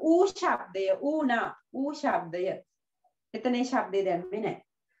ගන්නට ඌ ශබ්දය. ඌනා ඌ ශබ්දය. එතන ඒ ශබ්දේ දැම්මේ නැහැ.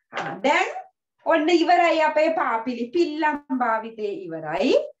 දැන් ඔන්න ඉවරයි අපේ පාපිලි පිල්ලම් භාවිතේ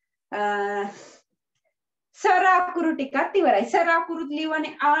ඉවරයි. සරාකුරු ටිකත් ඉවරයි. සරාකුරුත්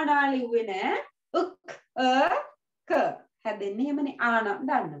ලිව්වනේ ආනා ලිව්වේ නෑ. උක් ක හැදෙන්නේ එහෙමනේ ආනා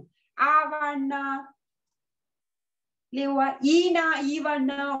දන්නවා. ආවන්නා ලිව්වා ඊනා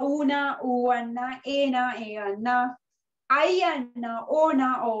ඊවන්නා ඌනා ඌවන්නා ඒනා ඒවන්නා අයන්නා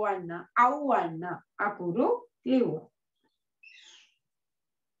ඕනා ඕවන්නා අවවන්නා අකුරු ලිව්වා.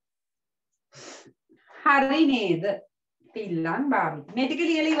 හරි නේද? පිල්ලම් භාවිත. මේ ටික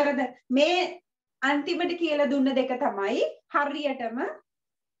ලියලා ඉවරද? මේ අන්තිමට කියලා දුන්න දෙක තමයි හරියටම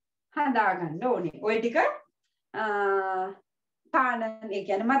හදාගන්න ඕනේ. ඔය ටික පාන ඒ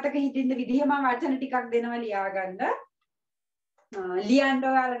කියන්නේ මතක හිටින්න විදිහ මම වචන ටිකක් දෙනවා ලියා ගන්න. ලියන්න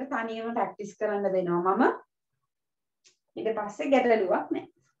ඔයාලට තනියම ප්‍රැක්ටිස් කරන්න දෙනවා මම. ඊට පස්සේ ගැටලුවක්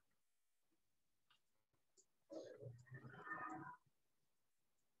නැහැ.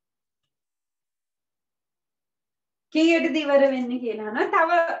 කීයටද ඉවර වෙන්නේ කියලා අහනවා.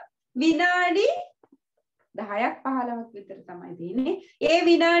 තව විනාඩි 10ක් 15ක් විතර තමයි තියෙන්නේ. ඒ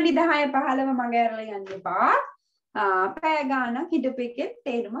විනාඩි 10 15 මග ඇරලා යන්න එපා. පැය ගානක් හිටපු එකේ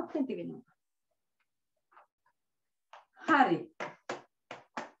තේරුමක් නැති වෙනවා. හරි.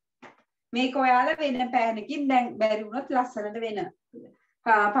 මේක ඔයාලා වෙන පෑනකින් දැන් බැරි වුණොත් ලස්සනට වෙන.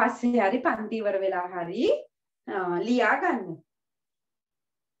 පස්සේ හරි පන්ති ඉවර වෙලා හරි ලියා ගන්න.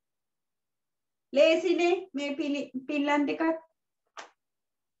 ලේසිනේ මේ පිල්ලම් ටිකක්.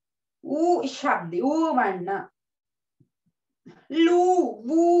 ඌ ශබ්ද ඌ වන්න. ලූ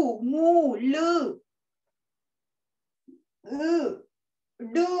වූ මූ ලු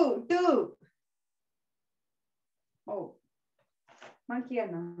ඩු ටු. ඔව් මම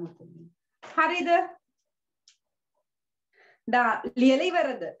කියන්නම්. හරිද? ලියලා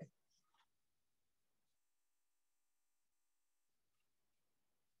ඉවරද?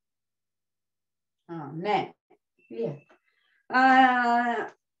 නෑ ලිය.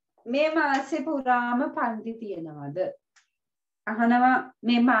 මේ මාසේ පුරාම පන්ති තියෙනවද? අහනවා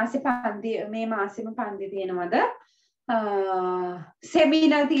මේ මාසෙම පන්ති තියෙනවද?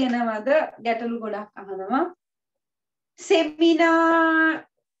 සෙමිනාර් තියෙනවද? ගැටලු ගොඩක් අහනවා. සෙමිනාර්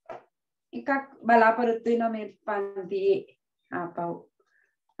එකක් බලාපොරොත්තු වෙනවා මේ පන්තියේ ආපහු.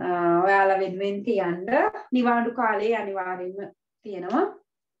 ඔයාලා වෙනුවෙන් තියන්න නිවාඩු කාලේ අනිවාර්යෙන්ම තියෙනවා.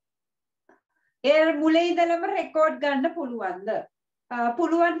 ඒ මුලින් ඉඳලම රෙකෝඩ් ගන්න පුළුවන්ද?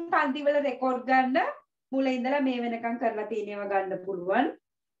 පුළුවන් පන්තිවල රෙකෝඩ් ගන්න මුලින් ඉඳලා මේ වෙනකන් කරලා තියෙනව ගන්න පුළුවන්.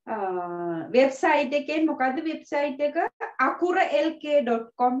 වෙබ්සයිට් එකෙන් මොකද්ද වෙබ්සයිට් එක?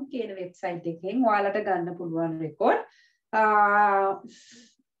 akuralk.com කියන වෙබ්සයිට් එකෙන් ඔයාලට ගන්න පුළුවන් රෙකෝඩ්.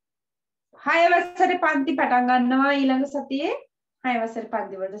 6 වසරේ පන්ති පටන් ගන්නවා ඊළඟ සතියේ. 6 වසරේ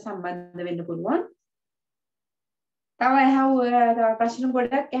පන්ති වලට සම්බන්ධ වෙන්න පුළුවන්. තව ප්‍රශ්න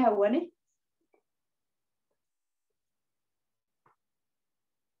ගොඩක් ඇහුවනේ.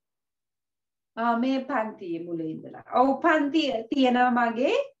 මේ පන්තියේ මුලින් ඉඳලා. ඔව් පන්ති තියෙනවා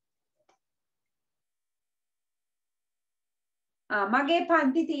මගේ. මගේ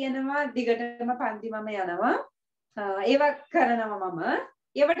පන්ති තියෙනවා දිගටම පන්ති මම යනවා. ඒවා කරනවා මම.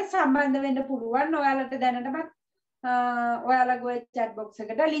 ඒවට සම්බන්ධ වෙන්න පුළුවන්. ඔයාලට දැනටමත් ඔයාලගේ chat box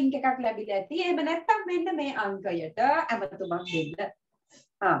එකට link එකක් ලැබිලා ඇති. එහෙම නැත්නම් මෙන්න මේ අංකයට ඇමතුමක් දෙන්න.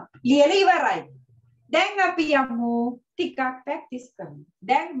 ලියලා ඉවරයි. දැන් අපි යමු ටිකක් ප්‍රැක්ටිස් කරමු.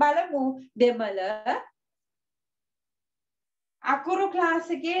 දැන් බලමු දෙමළ අකුරු ක්ලාස්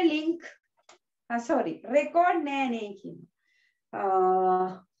එකේ link sorry record නෑ නේ කියන.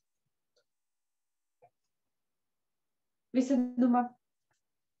 විසඳුමක්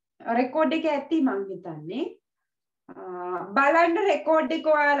රෙකෝඩ් එක ඇති මං හිතන්නේ. බලන්න රෙකෝඩ් එක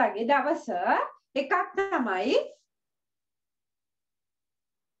ඔයාලගේ දවස එකක් තමයි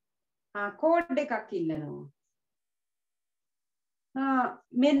කෝඩ් එකක් ඉල්ලනවා.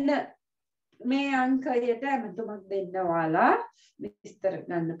 මෙන්න මේ අංකයට ඇමතුමක් දෙන්න ඔයාලා විස්තර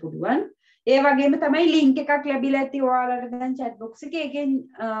ගන්න පුළුවන්. ඒ වගේම තමයි ලින්ක් එකක් ලැබිලා ඇති ඔයාලට දැන් chat box එකේ. ඒකෙන්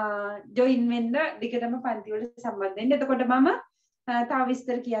ජොයින් වෙන්න දිගටම පන්ති වලට සම්බන්ධ වෙන්න. එතකොට මම තව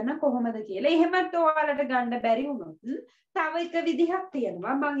විස්තර කියන්න කොහොමද කියලා. එහෙමත් ඔයාලට ගන්න බැරි වුණොත් තව එක විදිහක්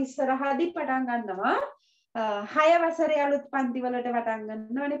තියෙනවා. මම ඉස්සරහදී පටන් ගන්නවා 6 වසරේ අලුත් පන්ති වලට පටන්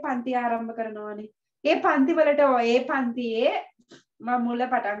ගන්නවානේ. පන්ති ආරම්භ කරනවානේ. ඒ පන්ති වලට ඒ පන්තියේ මම මුල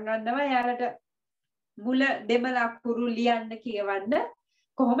පටන් ගන්නවා. එයාලට මුල දෙමළ අකුරු ලියන්න කියවන්න.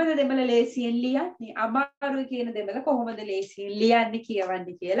 කොහොමද දෙමළ ලේසියෙන් ලියන්නේ? අමාරුයි කියන දෙමළ කොහොමද ලේසියෙන් ලියන්නේ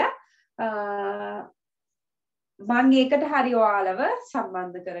කියවන්නේ කියලා මම ඒකට හරි ඔයාලව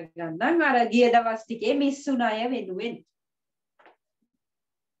සම්බන්ධ කරගන්නම්. අර ගිය දවස් ටිකේ මිස් වුණ අය වෙනුවෙන්.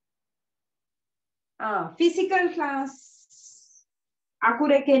 ෆිසිකල් ක්ලාස්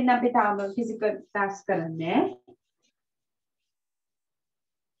අකුරකින් අපි තාම ෆිසිකල් ක්ලාස් කරන්නේ.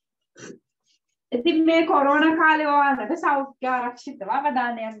 ඉතින් මේ කොරෝනා කාලේ ඔයාලට සෞඛ්‍ය ආරක්ෂිතව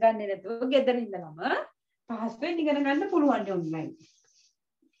අවධානයක් ගන්න නැතුව ගෙදර ඉඳලම පහසුවෙන් ඉගෙන ගන්න පුළුවන් ඔන්ලයින්.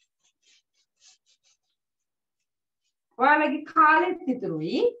 ඔයාලගේ කාලෙත්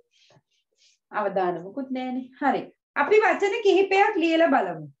ඉතුරුයි. අවදානමකුත් නැහැනේ. හරි. අපි වචන කිහිපයක් ලියලා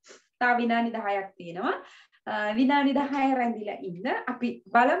බලමු. තව විනාඩි 10ක් තියෙනවා. විනාඩි 10 රැඳිලා ඉන්න. අපි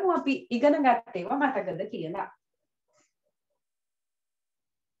බලමු අපි ඉගෙන ගත්ත ඒවා මතකද කියලා.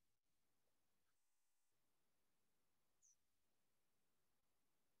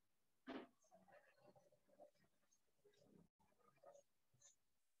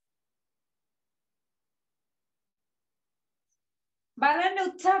 බලන්න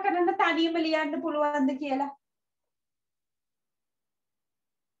උත්සාහ කරන්න තනියම ලියන්න පුළුවන්ද කියලා.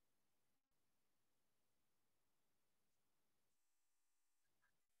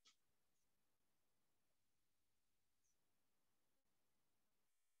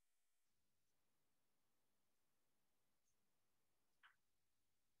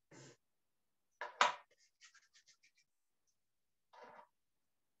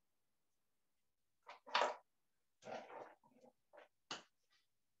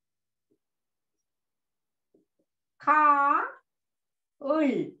 කා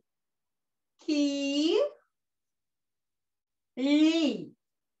උල් කී ලී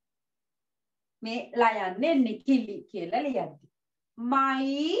මේ ලයන්නේ කිලි කියලා ලියන්නේ.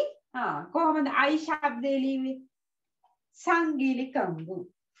 මයි කොහොමද අයි ශබ්දේ ලියන්නේ? සංගීලි කම්බු.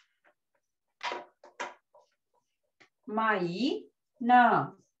 මයි නා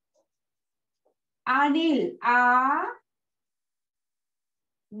අනිල් ආ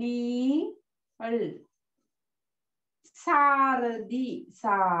නී අල් සාරදි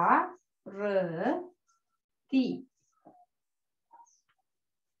සාරති.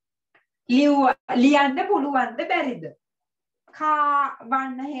 ලියන්න පුළුවන්ද බැරිද? කා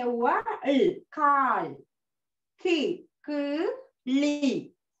වන්න හෙව්වා ල් කාල් කි ලි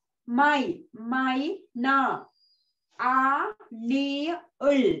මයි මයි නා ආ නී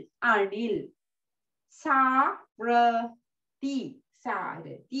උල් අනිල් සාරති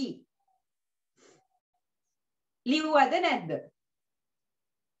සාරති. ලිව්වද නැද්ද?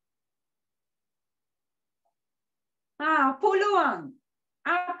 පුළුවන්.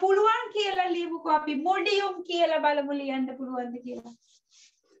 පුළුවන් කියලා ලියමුකෝ. අපි මොඩියුම් කියලා බලමු ලියන්න පුළුවන්ද කියලා.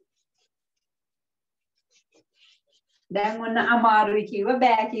 දැන් ඔන්න අමාරුයි කිව්ව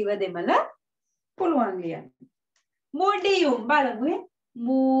බෑ කිව්ව දෙමළ පුළුවන් ලියන්න. මොඩියුම් බලමු.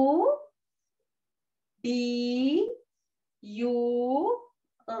 මු ඩී යු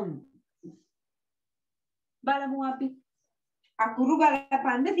බලමු අපි අකුරු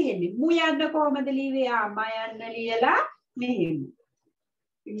ගලපන්න තියෙන්නේ. මු යන්න කොහමද ලියවේ? ම යන්න ලියලා මෙහෙම.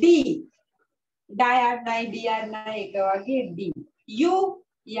 ඩී ඩයන්නයි ඩියන්නයි එක වගේ ඩී. යු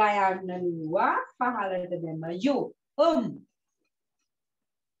යයන්න ලිව්වා පහළට දැම්ම යු.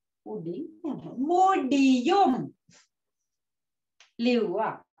 උඩින් මොඩියුම්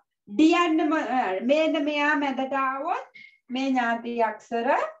ලිව්වා. ඩියන්න මේද මෙයා මැදට ආවොත් මේ ඥාති අක්ෂර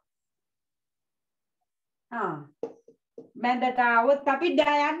මැදට આવොත් අපි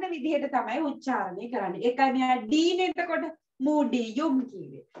ඩයන්න විදිහට තමයි උච්චාරණය කරන්නේ. ඒකයි මෙයා ඩී නේතකොට මුඩියුම්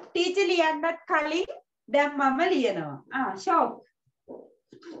කිව්වේ. ටීචර් ලියන්නත් කලින් දැන් මම ලියනවා. ෂෝක්.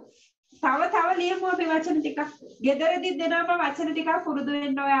 තව ලියමු අපි වචන ටිකක්. ගෙදරදී දෙනම වචන ටිකක් පුරුදු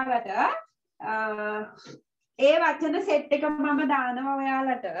වෙන්න ඔයාලට. ඒ වචන සෙට් එක මම දානවා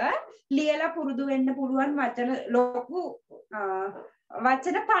ඔයාලට. ලියලා පුරුදු වෙන්න පුළුවන් වචන ලොකු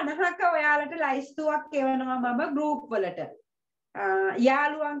වචන 50ක ඔයාලට ලයිස්තුවක් එවනවා මම ගෲප් වලට.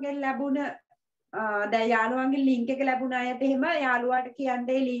 යාළුවන්ගෙන් ලැබුණ දැන් යාළුවන්ගේ ලින්ක් එක ලැබුණ අයට එහෙම යාළුවාට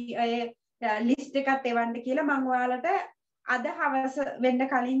කියන්නේ ලිස්ට් එකත් එවන්න කියලා මම ඔයාලට අද හවස වෙන්න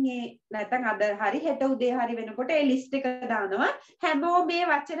කලින් නැත්නම් අද හරි හෙට උදේ හරි වෙනකොට ඒ ලිස්ට් එක දානවා. හැමෝම මේ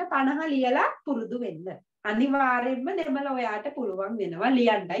වචන 50 ලියලා පුරුදු වෙන්න. අනිවාර්යයෙන්ම දෙමළ ඔයාට පුළුවන් වෙනවා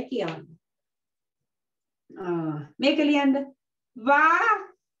ලියන්නයි කියන්නේ. මේක ලියන්න.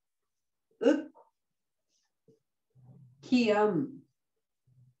 වාක්‍යම්.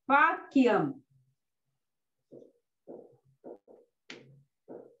 වාක්‍යම්.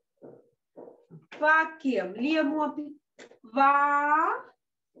 වාක්‍යම් ලියමු අපි.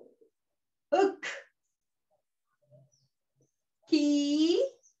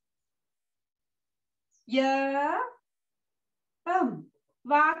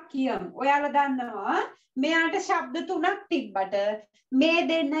 වාක්‍යම්. ඔයාලා දන්නවා මෙයාට ශබ්ද තුනක් තිබ්බට මේ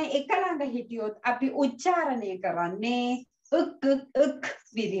දෙන්න එක ළඟ හිටියොත් අපි උච්චාරණය කරන්නේ උක්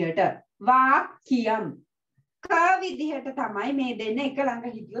විදිහට. වාක්‍යම්. ක විදිහට තමයි මේ දෙන්න එක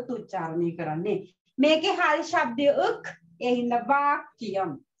ළඟ හිටියොත් උච්චාරණය කරන්නේ. මේකේ හරි ශබ්දය උක්. ඒ හින්දා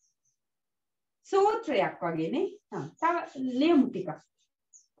වාක්‍යම්. සූත්‍රයක් වගේනේ. තව ලියමු ටිකක්.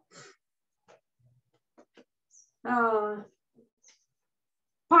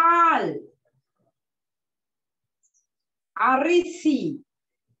 පාල්. අරිසි.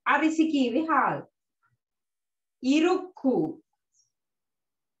 අරිසි කියවේ හාල්. ඉරුක්කු.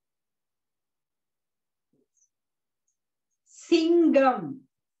 සිංගම්.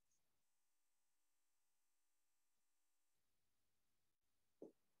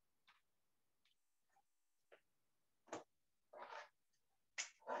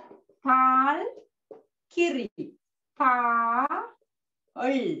 පාල් කිරි. පාල්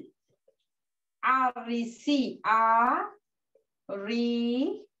අරිසි. ආරිසි.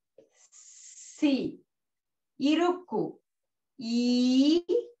 ඉරුක්කු. ඉරුක්කු.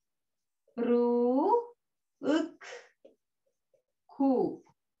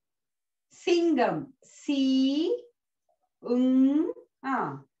 සිංගම්.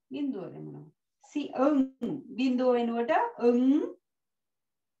 බින්දුව වෙනවා. බින්දුව වෙනුවට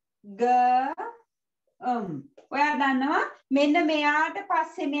ඔයා දන්නවා මෙන්න මෙයාට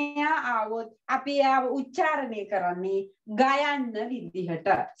පස්සේ මෙයා ආවොත් අපි ආව උච්චාරණය කරන්නේ ගයන්න විදිහට.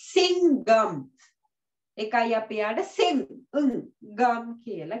 සිංගම්. එකයි අපි යාට ගම්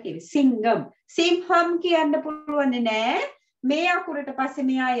කියලා කිව්වේ. සිංගම්. සිංහම් කියන්න පුළුවන් නෑ. මේ අකුරට පස්සේ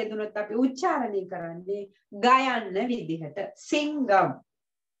මෙයා යෙදුනොත් අපි උච්චාරණය කරන්නේ ගයන්න විදිහට. සිංගම්.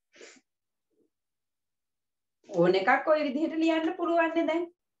 ඕන එකක් ඔය විදිහට ලියන්න පුළුවන් නේ දැන්.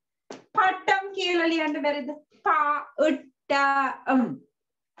 පට්ටම් කියලා ලියන්න බැරිද? පාඋට්ටම්.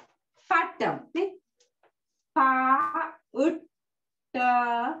 පට්ටම් නේ. පාඋට්ටම්.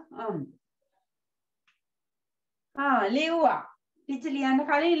 ලිව්වා. ටීචර් ලියන්න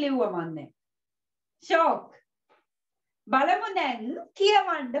කලින් ලිව්වා මම දැන්. ෂොක්. බලමු දැන්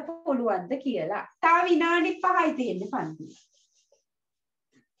කියවන්න පුළුවන්ද කියලා. තව විනාඩි 5යි තියෙන්නේ පන්තියේ.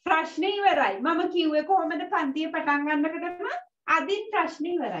 ප්‍රශ්න ඉවරයි. මම කිව්වේ කොහොමද පන්තිය පටන් ගන්නකොටම අදින් ප්‍රශ්න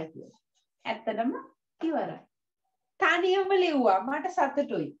ඉවරයි කියලා. ඇත්තටම ඉවරයි. තනියම ලිව්වා. මට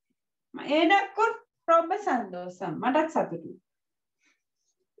සතුටුයි. එනකොත් ரொம்ப සන්තෝෂම්. මටත් සතුටුයි.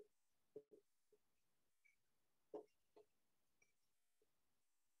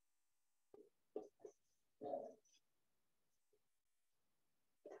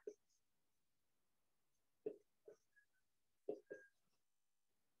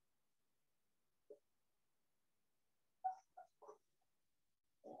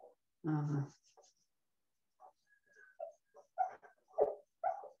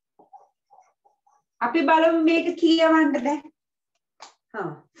 අපි බලමු මේක කියවන්න දැන්.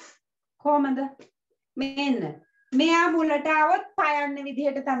 කොහමද? මෙන්න. මෙයා මුලට આવොත් පයන්න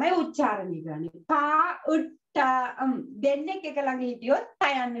විදිහට තමයි උච්චාරණය කරන්නේ. පාඋට්ටම්. දෙන්නෙක් එක ළඟ හිටියොත්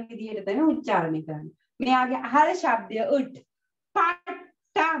පයන්න විදිහට තමයි උච්චාරණය කරන්නේ. මෙයාගේ අහල ශබ්දය උට්.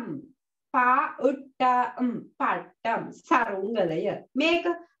 පට්ටම්. පාඋට්ටම්. පට්ටම්. සරුංගලය. මේක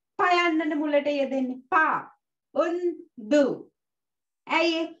පයන්නන මුලට යෙදෙන්නේ පා උන්දු.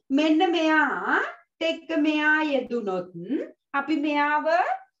 ඇයි මෙන්න මෙයා එක්ක මෙයා යෙදුනොත් අපි මෙයාව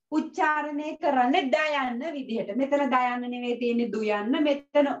උච්චාරණය කරන්නේ දයන්න විදිහට. මෙතන දයන්න නෙවෙයි තියෙන්නේ දුයන්න.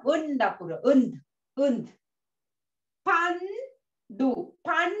 මෙතන උන්ද අකුර. උන්ද. පන්දු.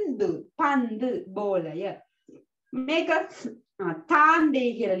 පන්දු බෝලය. මේක තාන්දේ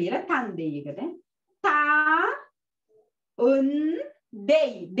කියලා ලියලා තන්දේ එකට. තා උන්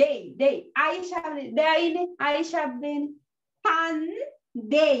දෙයි. අයි ශබ්දේ. දෙයිනේ. අයි ශබ්දේනේ.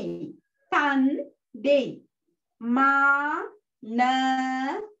 තන් දෙයි. මා න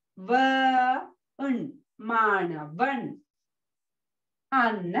ව උන් මානවන්.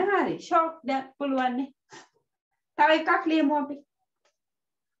 අන්න හරි. ෂෝක් දැන් පුළුවන් නේ. තව එකක් ලියමු අපි.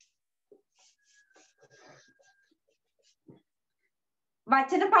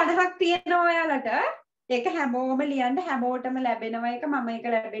 වචන 50ක් තියෙනවා ඔයාලට. ඒක හැමෝම ලියන්න, හැමෝටම ලැබෙනවා. ඒක මම ඒක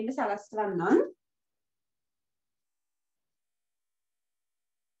ලැබෙන්න සලස්වන්නම්.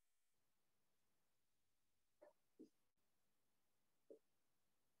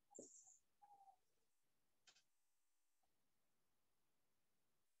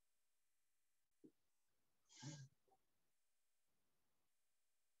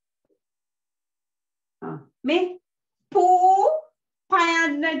 මේ පූ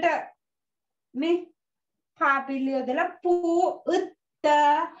පයන්නට මේ පාපිලිය යොදලා පූ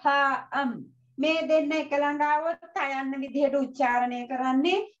උත්තහම් මේ දෙන්න එක ළඟ આવොත් තයන්න විදිහට උච්චාරණය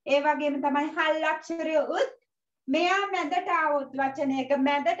කරන්නේ. ඒ වගේම තමයි හල් අක්ෂරය උත්. මෙයා මැදට આવොත් වචනයක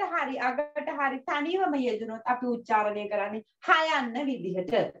මැදට හරි අගට හරි තනිවම යෙදුනොත් අපි උච්චාරණය කරන්නේ හයන්න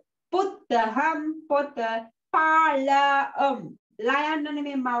විදිහට. පුත්තහම් පොත පාලම් ලයන්න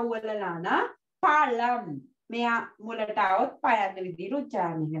නෙමෙයි මව්වල ලානා පාලම් මෙයා මුලට આવොත් පයන්න විදිහට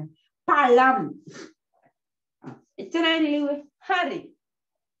උච්චාරණය කරනවා. පාලම් එච්චරයි ලියුවේ. හරි.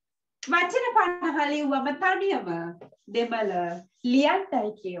 වචන 50 ලියුවම තනියම දෙමළ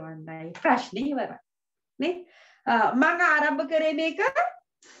ලියන්නයි කියවන්නයි ප්‍රශ්නේ ඉවරයි. නේ? මම ආරම්භ කරේ මේක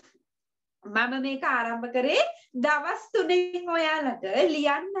දවස් 3කින් ඔයාලට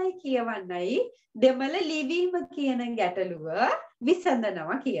ලියන්නයි කියවන්නයි දෙමළ ලිවීම කියන ගැටලුව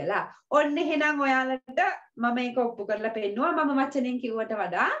විසඳනවා කියලා. ඔන්න එහෙනම් ඔයාලට මම ඒක ඔප්පු කරලා පෙන්නුවා. මම වචනෙන් කිව්වට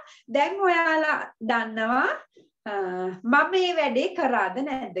වඩා දැන් ඔයාලා දන්නවා මම මේ වැඩේ කරාද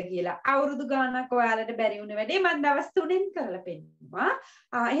නැද්ද කියලා. අවුරුදු ගාණක් ඔයාලට බැරි වුණ වැඩේ මම දවස් 3න් කරලා පෙන්නුවා.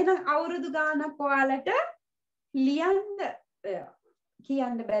 එහෙනම් අවුරුදු ගාණක් ඔයාලට ලියන්න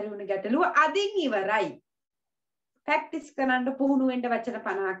කියන්න බැරි වුණ ගැටලුව අදින් ඉවරයි. ප්‍රැක්ටිස් කරන්න පුහුණු වෙන්න වචන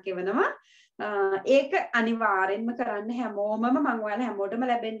 50ක් එවනවා. ඒක අනිවාර්යෙන්ම කරන්න හැමෝමම මම ඔයාලා හැමෝටම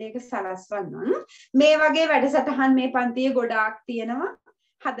ලැබෙන්න ඒක සලස්වන්නම්. මේ වගේ වැඩසටහන් මේ පන්තියේ ගොඩාක් තියෙනවා.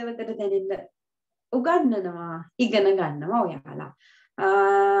 හදවතට දැනෙන්න උගන්වනවා, ඉගෙන ගන්නවා ඔයාලා.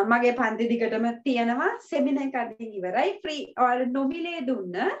 මගේ පන්ති දිගටම තියෙනවා සෙමිනාර් එක අදින් ඉවරයි. ෆ්‍රී ඔයාලා නොමිලේ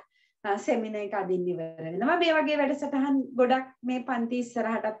දුන්න සෙමිනාර් එක අදින් ඉවර වෙනවා. මේ වගේ වැඩසටහන් ගොඩක් මේ පන්ති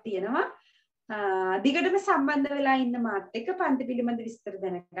ඉස්සරහටත් තියෙනවා. දිගටම සම්බන්ධ වෙලා ඉන්න මාත් එක්ක පන්ති පිළිබඳ විස්තර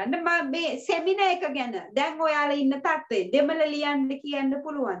දැනගන්න. මම මේ සෙමිනාර් එක ගැන දැන් ඔයාලා ඉන්න තත්ත්වය දෙමළ ලියන්න කියන්න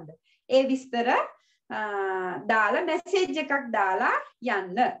පුළුවන්ද? ඒ විස්තර දාලා මැසේජ් එකක් දාලා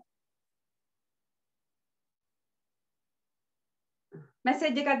යන්න.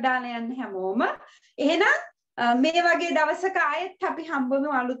 මැසේජ් එකක් දාලා යන්න හැමෝම. එහෙනම් මේ වගේ දවසක ආයෙත් අපි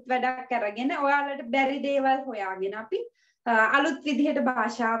හම්බෙමු අලුත් වැඩක් අරගෙන. ඔයාලට බැරි දේවල් හොයාගෙන අපි අලුත් විදිහට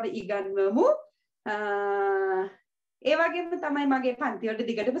භාෂාව ඉගෙනවමු. ඒ වගේම තමයි මගේ පන්ති වලට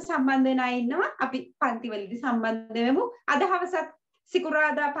දිගටම සම්බන්ධ වෙන අය ඉන්නවා. අපි පන්ති වලදී සම්බන්ධ වෙමු. අද හවසත්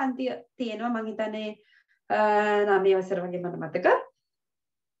සිකුරාදා පන්තිය තියෙනවා. මම හිතන්නේ 9 වසර වගේ මට මතක.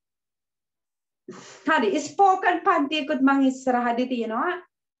 හරි ස්පෝකන් පන්තියකුත් මම ඉස්සරහදී තියෙනවා.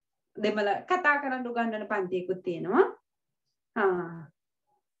 දෙමළ කතා කරන්න උගන්වන පන්තියකුත් තියෙනවා.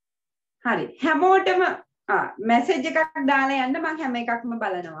 හරි හැමෝටම මැසේජ් එකක් දාලා යන්න. මම හැම එකක්ම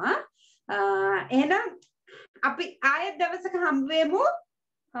බලනවා. එහෙනම් අපි ආයෙත් දවසක හම්බ වෙමු.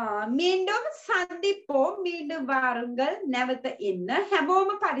 மீண்டும் சந்திப்போம். மீண்டும் வாருங்கள். නැවත ඉන්න.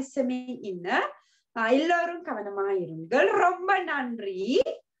 හැමෝම පරිස්සමෙන් ඉන්න. எல்லோரும் கவனமாக இருங்கள். ரொம்ப நன்றி.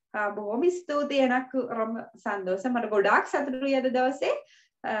 බොහොම ස්තුතියි. එනක් ரொம்ப සන්තෝෂයි. මට ගොඩාක් සතුටුයි අද දවසේ.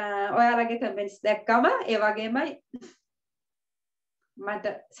 ඔයාලගේ කමෙන්ට්ස් දැක්කම ඒ වගේමයි මට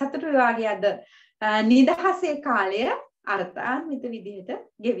සතුටුයි වාගේ අද නිදහසේ කාලය අර්ථාන්විත විදිහට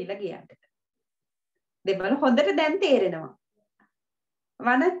ගෙවිලා ගියාට. දෙමළ හොඳට දැන් තේරෙනවා.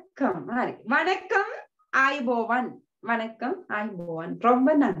 வணக்கம். හරි. வணக்கம் ආයුබෝවන්. வணக்கம் ආයුබෝවන්. ரொம்ப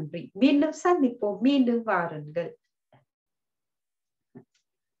நன்றி. மீண்டும் சந்திப்போம். மீண்டும் வாருங்கள்.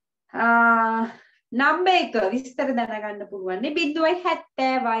 නම්බර් එක විස්තර දැනගන්න පුළුවන් නේ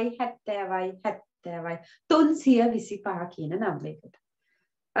 070යි 70යි 70යි 325 කියන නම්බර් එකට.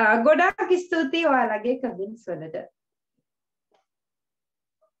 ගොඩාක් ස්තුතියි ඔයාලගේ කමෙන්ට්ස් වලට.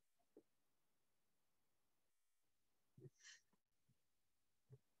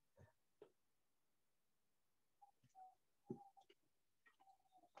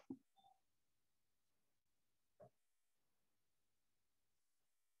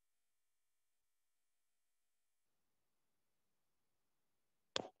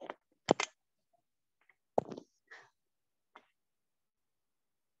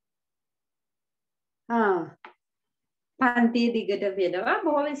 පන්තිය දිගට වෙනවා.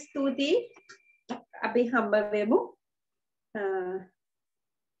 බොහොම ස්තුතියි. අපි හම්බ වෙමු.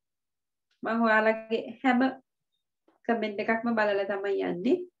 මම ඔයාලගේ හැම කමෙන්ට් එකක්ම බලලා තමයි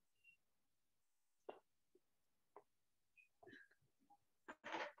යන්නේ.